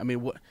taking,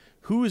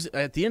 who's,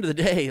 at the end of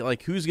the day,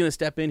 like, who's going to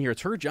step in here?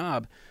 It's her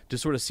job to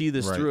sort of see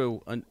this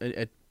through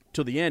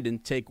till the end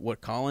and take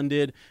what Colin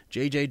did,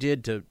 JJ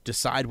did, to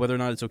decide whether or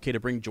not it's okay to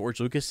bring George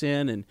Lucas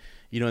in, and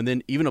and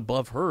then even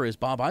above her is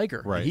Bob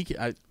Iger. Right.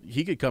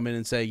 He could come in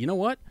and say, you know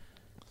what,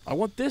 I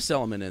want this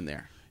element in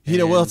there.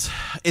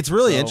 It's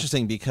really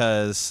interesting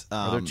because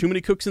are there too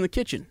many cooks in the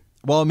kitchen?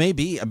 Well, it may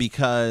be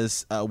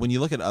because when you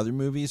look at other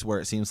movies where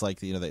it seems like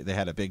they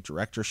had a big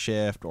director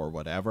shift or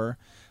whatever,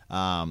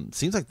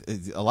 seems like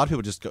a lot of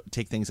people just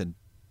take things in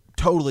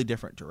totally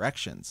different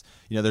directions.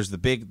 There's the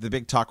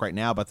big talk right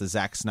now about the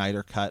Zack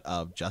Snyder cut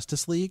of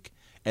Justice League,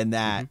 and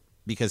that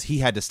because he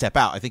had to step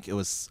out. I think it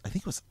was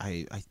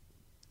I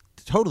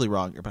totally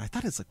wrong, but I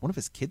thought it's like one of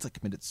his kids like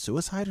committed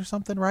suicide or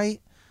something,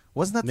 right?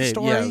 Wasn't that the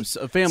story? Yeah, it was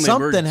a family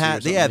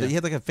emergency. He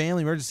had like a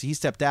family emergency. He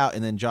stepped out,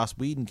 and then Joss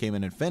Whedon came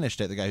in and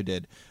finished it. The guy who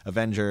did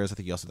Avengers, I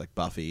think he also did like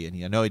Buffy,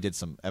 and I know he did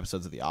some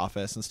episodes of The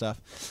Office and stuff.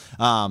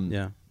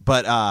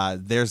 But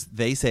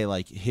they say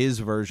like his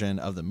version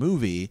of the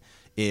movie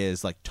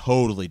is like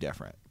totally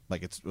different.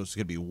 Like it's going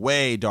to be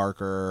way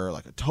darker,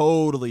 like a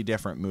totally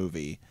different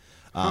movie.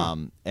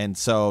 And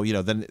so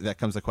then that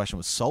comes the question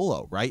with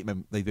Solo, right?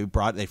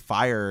 They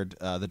fired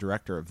the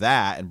director of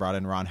that and brought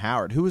in Ron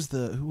Howard, who was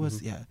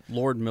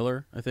Lord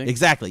Miller, I think.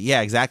 Exactly.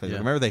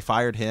 Remember they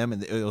fired him,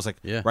 and it was like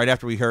right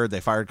after we heard they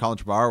fired Colin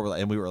Trevorrow,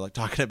 and we were like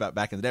talking about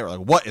back in the day. We're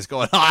like, what is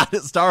going on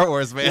at Star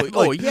Wars, man?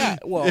 Because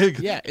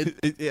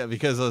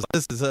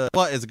this is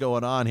what is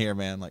going on here,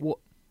 man? Like.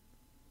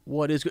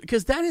 What is good,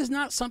 because that is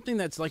not something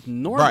that's like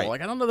normal. Right.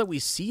 Like I don't know that we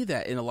see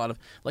that in a lot of,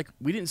 like,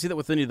 we didn't see that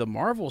with any of the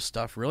Marvel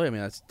stuff, really. I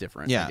mean, that's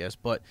different, I guess.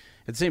 But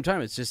at the same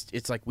time,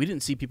 it's like we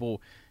didn't see people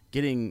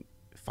getting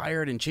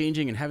fired and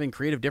changing and having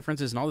creative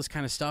differences and all this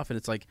kind of stuff. And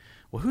it's like,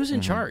 well, who's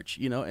in charge?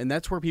 And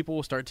that's where people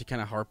will start to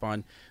kind of harp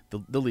on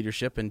the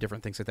leadership and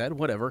different things like that.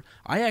 Whatever.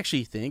 I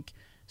actually think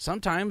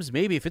sometimes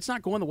maybe if it's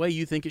not going the way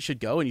you think it should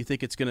go, and you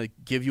think it's going to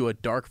give you a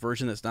dark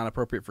version that's not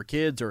appropriate for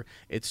kids, or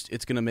it's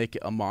going to make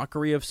a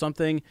mockery of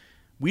something.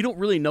 We don't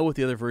really know what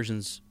the other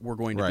versions were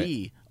going to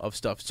be of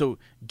stuff. So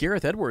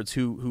Gareth Edwards,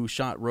 who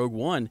shot Rogue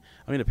One,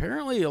 I mean,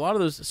 apparently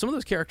some of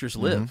those characters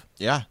live.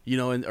 Yeah.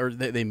 Or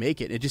they make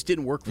it. It just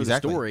didn't work for the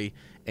story.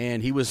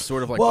 And he was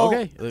sort of like,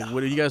 okay, what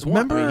do you guys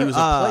want? I mean, he was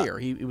a player.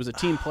 He was a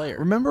team player.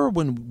 Remember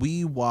when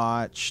we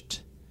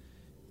watched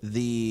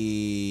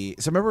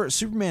remember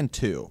Superman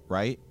 2,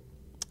 right?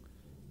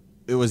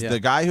 It was the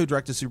guy who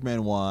directed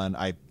Superman 1.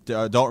 I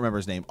don't remember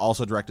his name.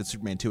 Also directed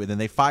Superman 2, and then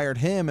they fired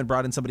him and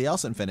brought in somebody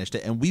else and finished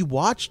it. And we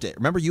watched it.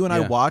 Remember, you and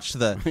I watched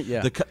the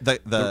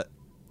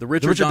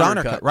Richard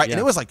Donner cut, right? Yeah. And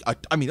it was like it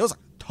was a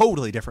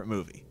totally different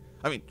movie.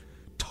 I mean,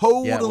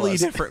 totally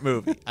different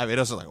movie. I mean, it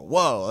was just like,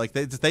 whoa, like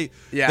they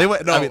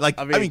went. No,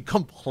 I mean,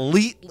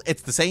 complete.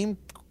 It's the same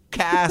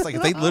cast.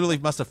 Like they literally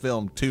must have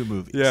filmed two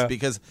movies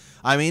because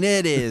I mean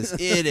it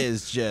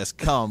is just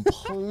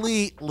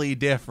completely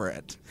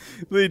different.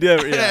 It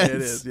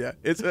is. Yeah,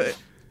 it's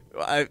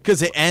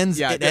because it ends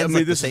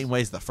the same way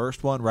as the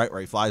first one, right?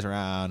 Where he flies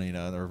around,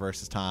 the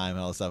reverses time and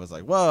all this stuff. It's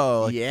like,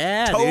 whoa,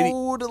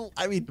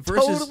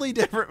 totally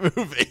different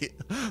movie.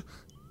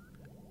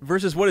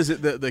 Versus what is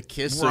it? The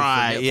kiss of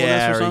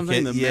forgetfulness or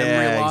something? The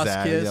memory loss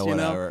kiss,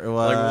 whatever.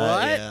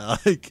 Like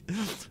what?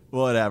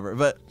 Whatever.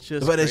 But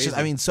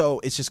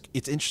it's just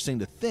it's interesting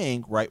to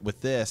think, right,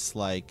 with this,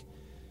 like,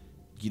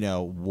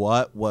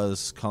 what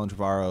was Colin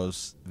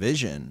Trevorrow's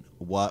vision?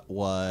 What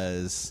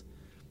was,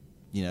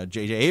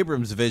 J.J.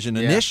 Abrams' vision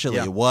initially?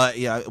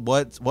 Yeah.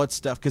 What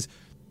stuff? Because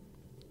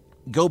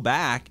go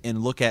back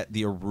and look at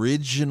the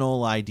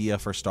original idea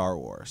for Star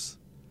Wars.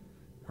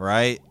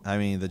 Right, I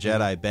mean the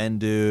Jedi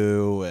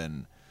Bendu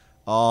and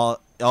all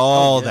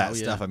that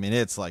stuff. I mean,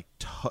 it's like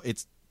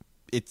it's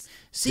it's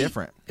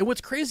different. And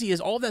what's crazy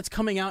is all that's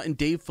coming out in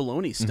Dave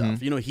Filoni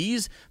stuff. You know,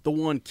 he's the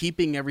one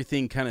keeping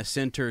everything kind of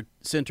centered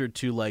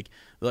to like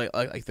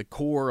the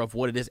core of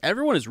what it is.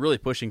 Everyone is really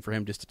pushing for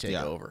him just to take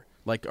over.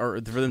 Like, or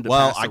for them to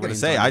pass the I gotta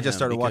reins say, on I just him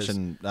started because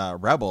watching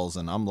Rebels,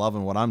 and I'm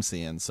loving what I'm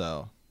seeing.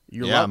 So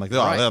I'm like,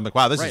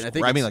 wow, this is.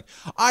 I mean, like,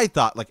 I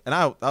thought, like, and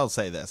I'll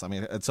say this. I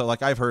mean, so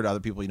like, I've heard other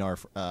people, you know,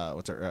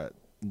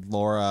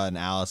 Laura and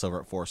Alice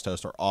over at Force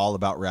Toast are all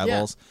about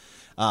Rebels.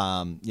 You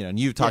know, and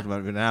you've talked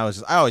about it, and I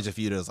always just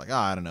viewed it as like, oh,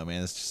 I don't know,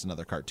 man, it's just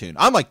another cartoon.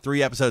 I'm like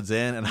 3 episodes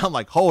in, and I'm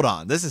like, hold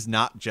on, this is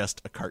not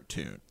just a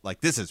cartoon.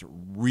 Like, this is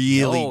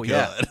really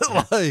good.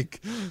 Like,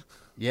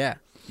 yeah.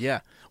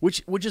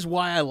 Which is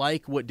why I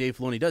like what Dave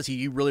Filoni does.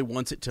 He really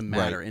wants it to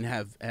matter and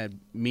have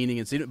meaning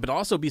and but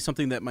also be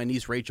something that my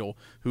niece Rachel,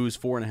 who's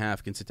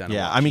 4.5, can sit down and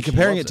watch. I mean,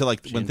 comparing it to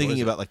like when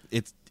thinking about like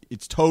it's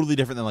totally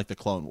different than like the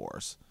Clone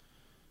Wars.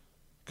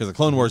 Because the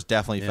Clone Wars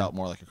definitely felt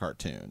more like a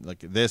cartoon. Like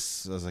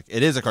this, I was like,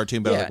 it is a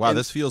cartoon, but I was like, wow,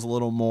 this feels a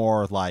little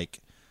more like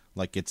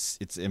it's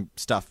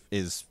stuff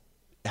is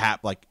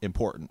like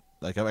important.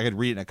 Like I could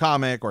read it in a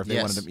comic, or if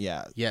they wanted to,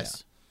 Yeah,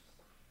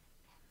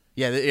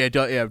 it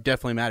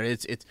definitely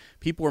matters. It's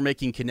people are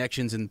making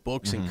connections in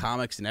books and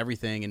comics and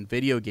everything and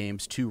video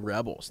games to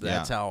Rebels.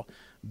 That's how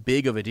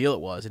big of a deal it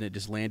was, and it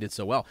just landed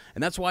so well.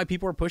 And that's why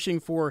people are pushing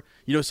for,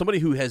 you know, somebody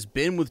who has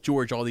been with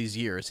George all these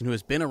years and who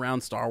has been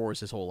around Star Wars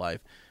his whole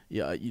life.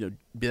 Yeah, you know,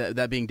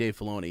 that being Dave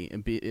Filoni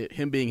and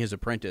him being his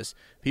apprentice.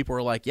 People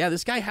are like, yeah,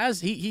 this guy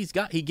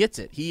he gets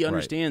it. He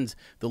understands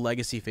the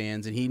legacy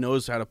fans, and he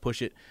knows how to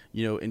push it,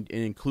 you know, and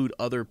include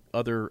other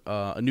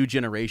a new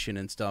generation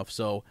and stuff.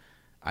 So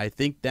I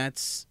think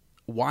that's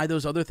why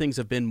those other things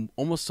have been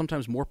almost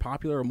sometimes more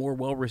popular or more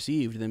well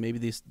received than maybe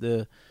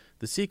the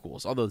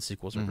sequels. Although the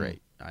sequels are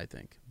great, I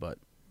think. But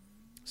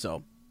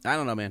so I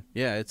don't know, man.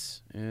 Yeah,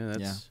 that's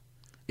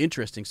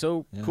interesting.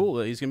 So cool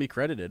that he's gonna be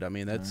credited. I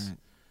mean, that's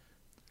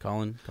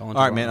Colin. All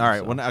right, man. All right.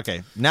 So. Well,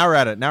 okay. Now we're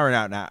at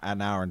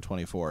an hour and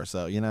 24.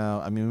 So you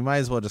know, I mean, we might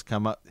as well just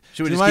come up.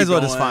 We might as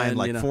well just find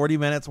like 40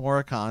 minutes more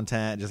of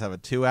content. Just have a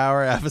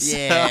 2-hour episode.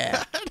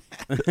 Yeah.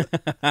 The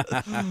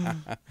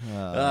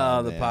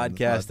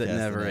podcast that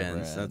never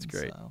ends. That's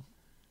great. So.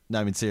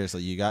 No, I mean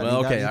seriously, you got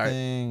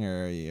anything,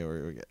 or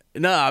we're good?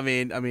 No, I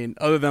mean,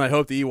 other than I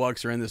hope the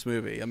Ewoks are in this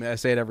movie. I mean, I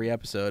say it every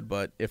episode,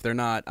 but if they're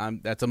not,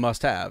 that's a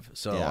must-have.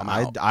 So yeah, I'm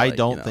out. I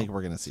don't think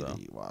we're gonna see the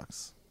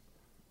Ewoks.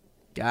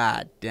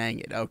 God dang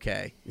it!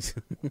 Okay.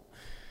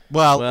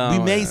 well, we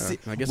may see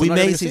some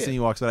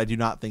Ewoks, but I do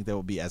not think they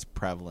will be as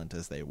prevalent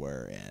as they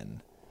were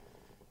in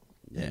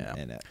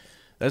it.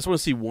 I just want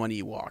to see one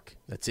Ewok.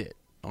 That's it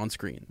on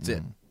screen. That's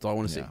it. That's all I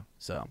want to see.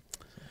 So,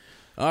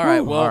 all right.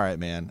 Well, all right,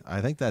 man.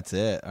 I think that's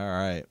it. All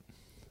right.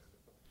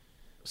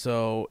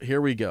 So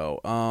here we go.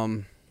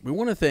 We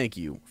want to thank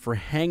you for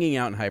hanging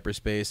out in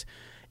hyperspace.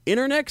 In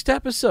our next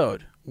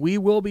episode, we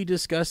will be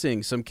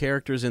discussing some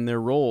characters and their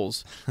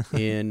roles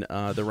in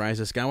The Rise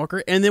of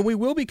Skywalker, and then we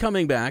will be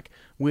coming back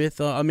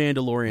with a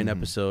Mandalorian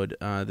episode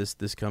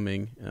this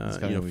coming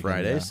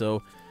Friday.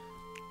 So.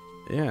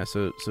 Yeah,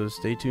 so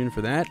stay tuned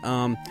for that.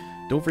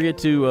 Don't forget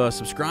to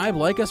subscribe,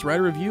 like us, write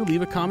a review,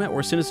 leave a comment,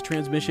 or send us a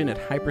transmission at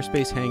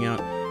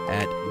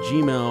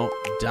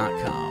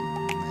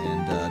hyperspacehangout@gmail.com.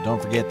 And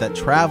don't forget that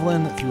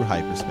traveling through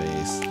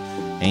hyperspace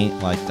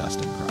ain't like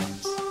Dustin Cross.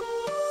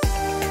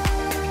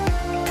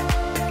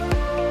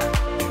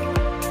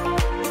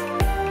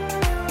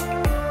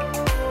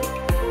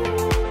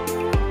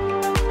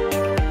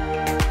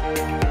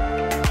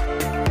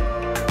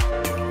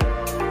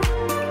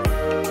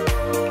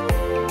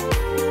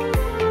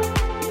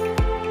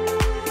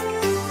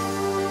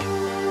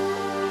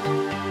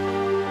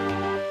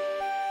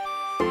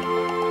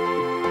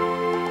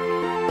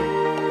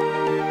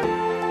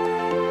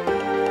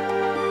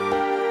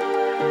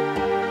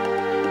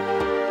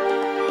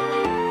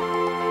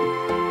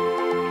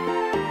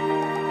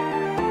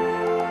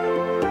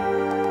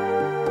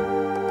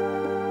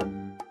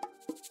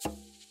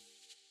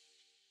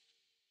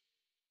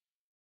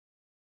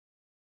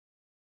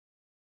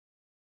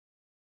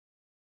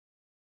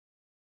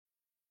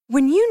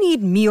 When you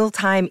need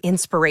mealtime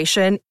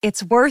inspiration,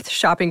 it's worth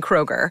shopping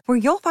Kroger, where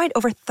you'll find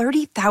over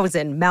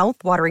 30,000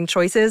 mouth-watering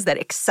choices that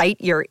excite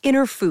your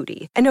inner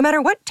foodie. And no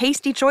matter what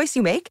tasty choice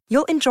you make,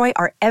 you'll enjoy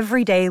our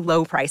everyday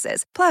low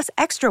prices, plus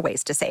extra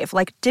ways to save,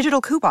 like digital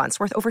coupons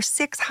worth over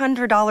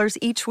 $600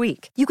 each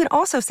week. You can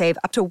also save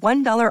up to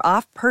 $1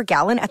 off per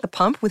gallon at the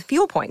pump with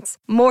fuel points.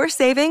 More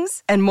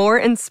savings and more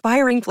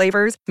inspiring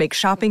flavors make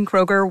shopping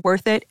Kroger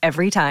worth it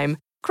every time.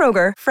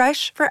 Kroger,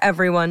 fresh for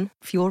everyone.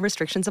 Fuel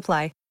restrictions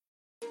apply.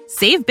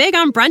 Save big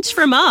on brunch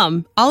for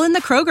mom, all in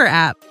the Kroger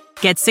app.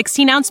 Get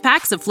 16-ounce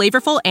packs of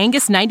flavorful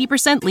Angus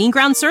 90% lean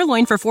ground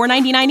sirloin for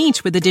 $4.99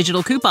 each with a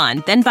digital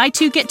coupon. Then buy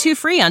 2, get 2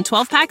 free on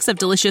 12 packs of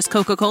delicious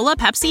Coca-Cola,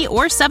 Pepsi,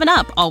 or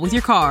 7-Up, all with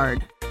your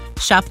card.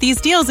 Shop these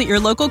deals at your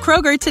local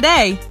Kroger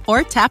today,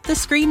 or tap the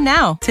screen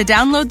now to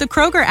download the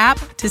Kroger app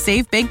to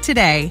save big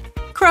today.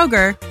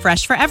 Kroger,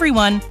 fresh for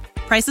everyone.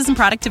 Prices and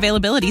product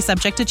availability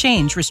subject to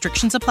change.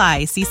 Restrictions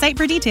apply. See site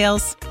for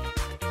details.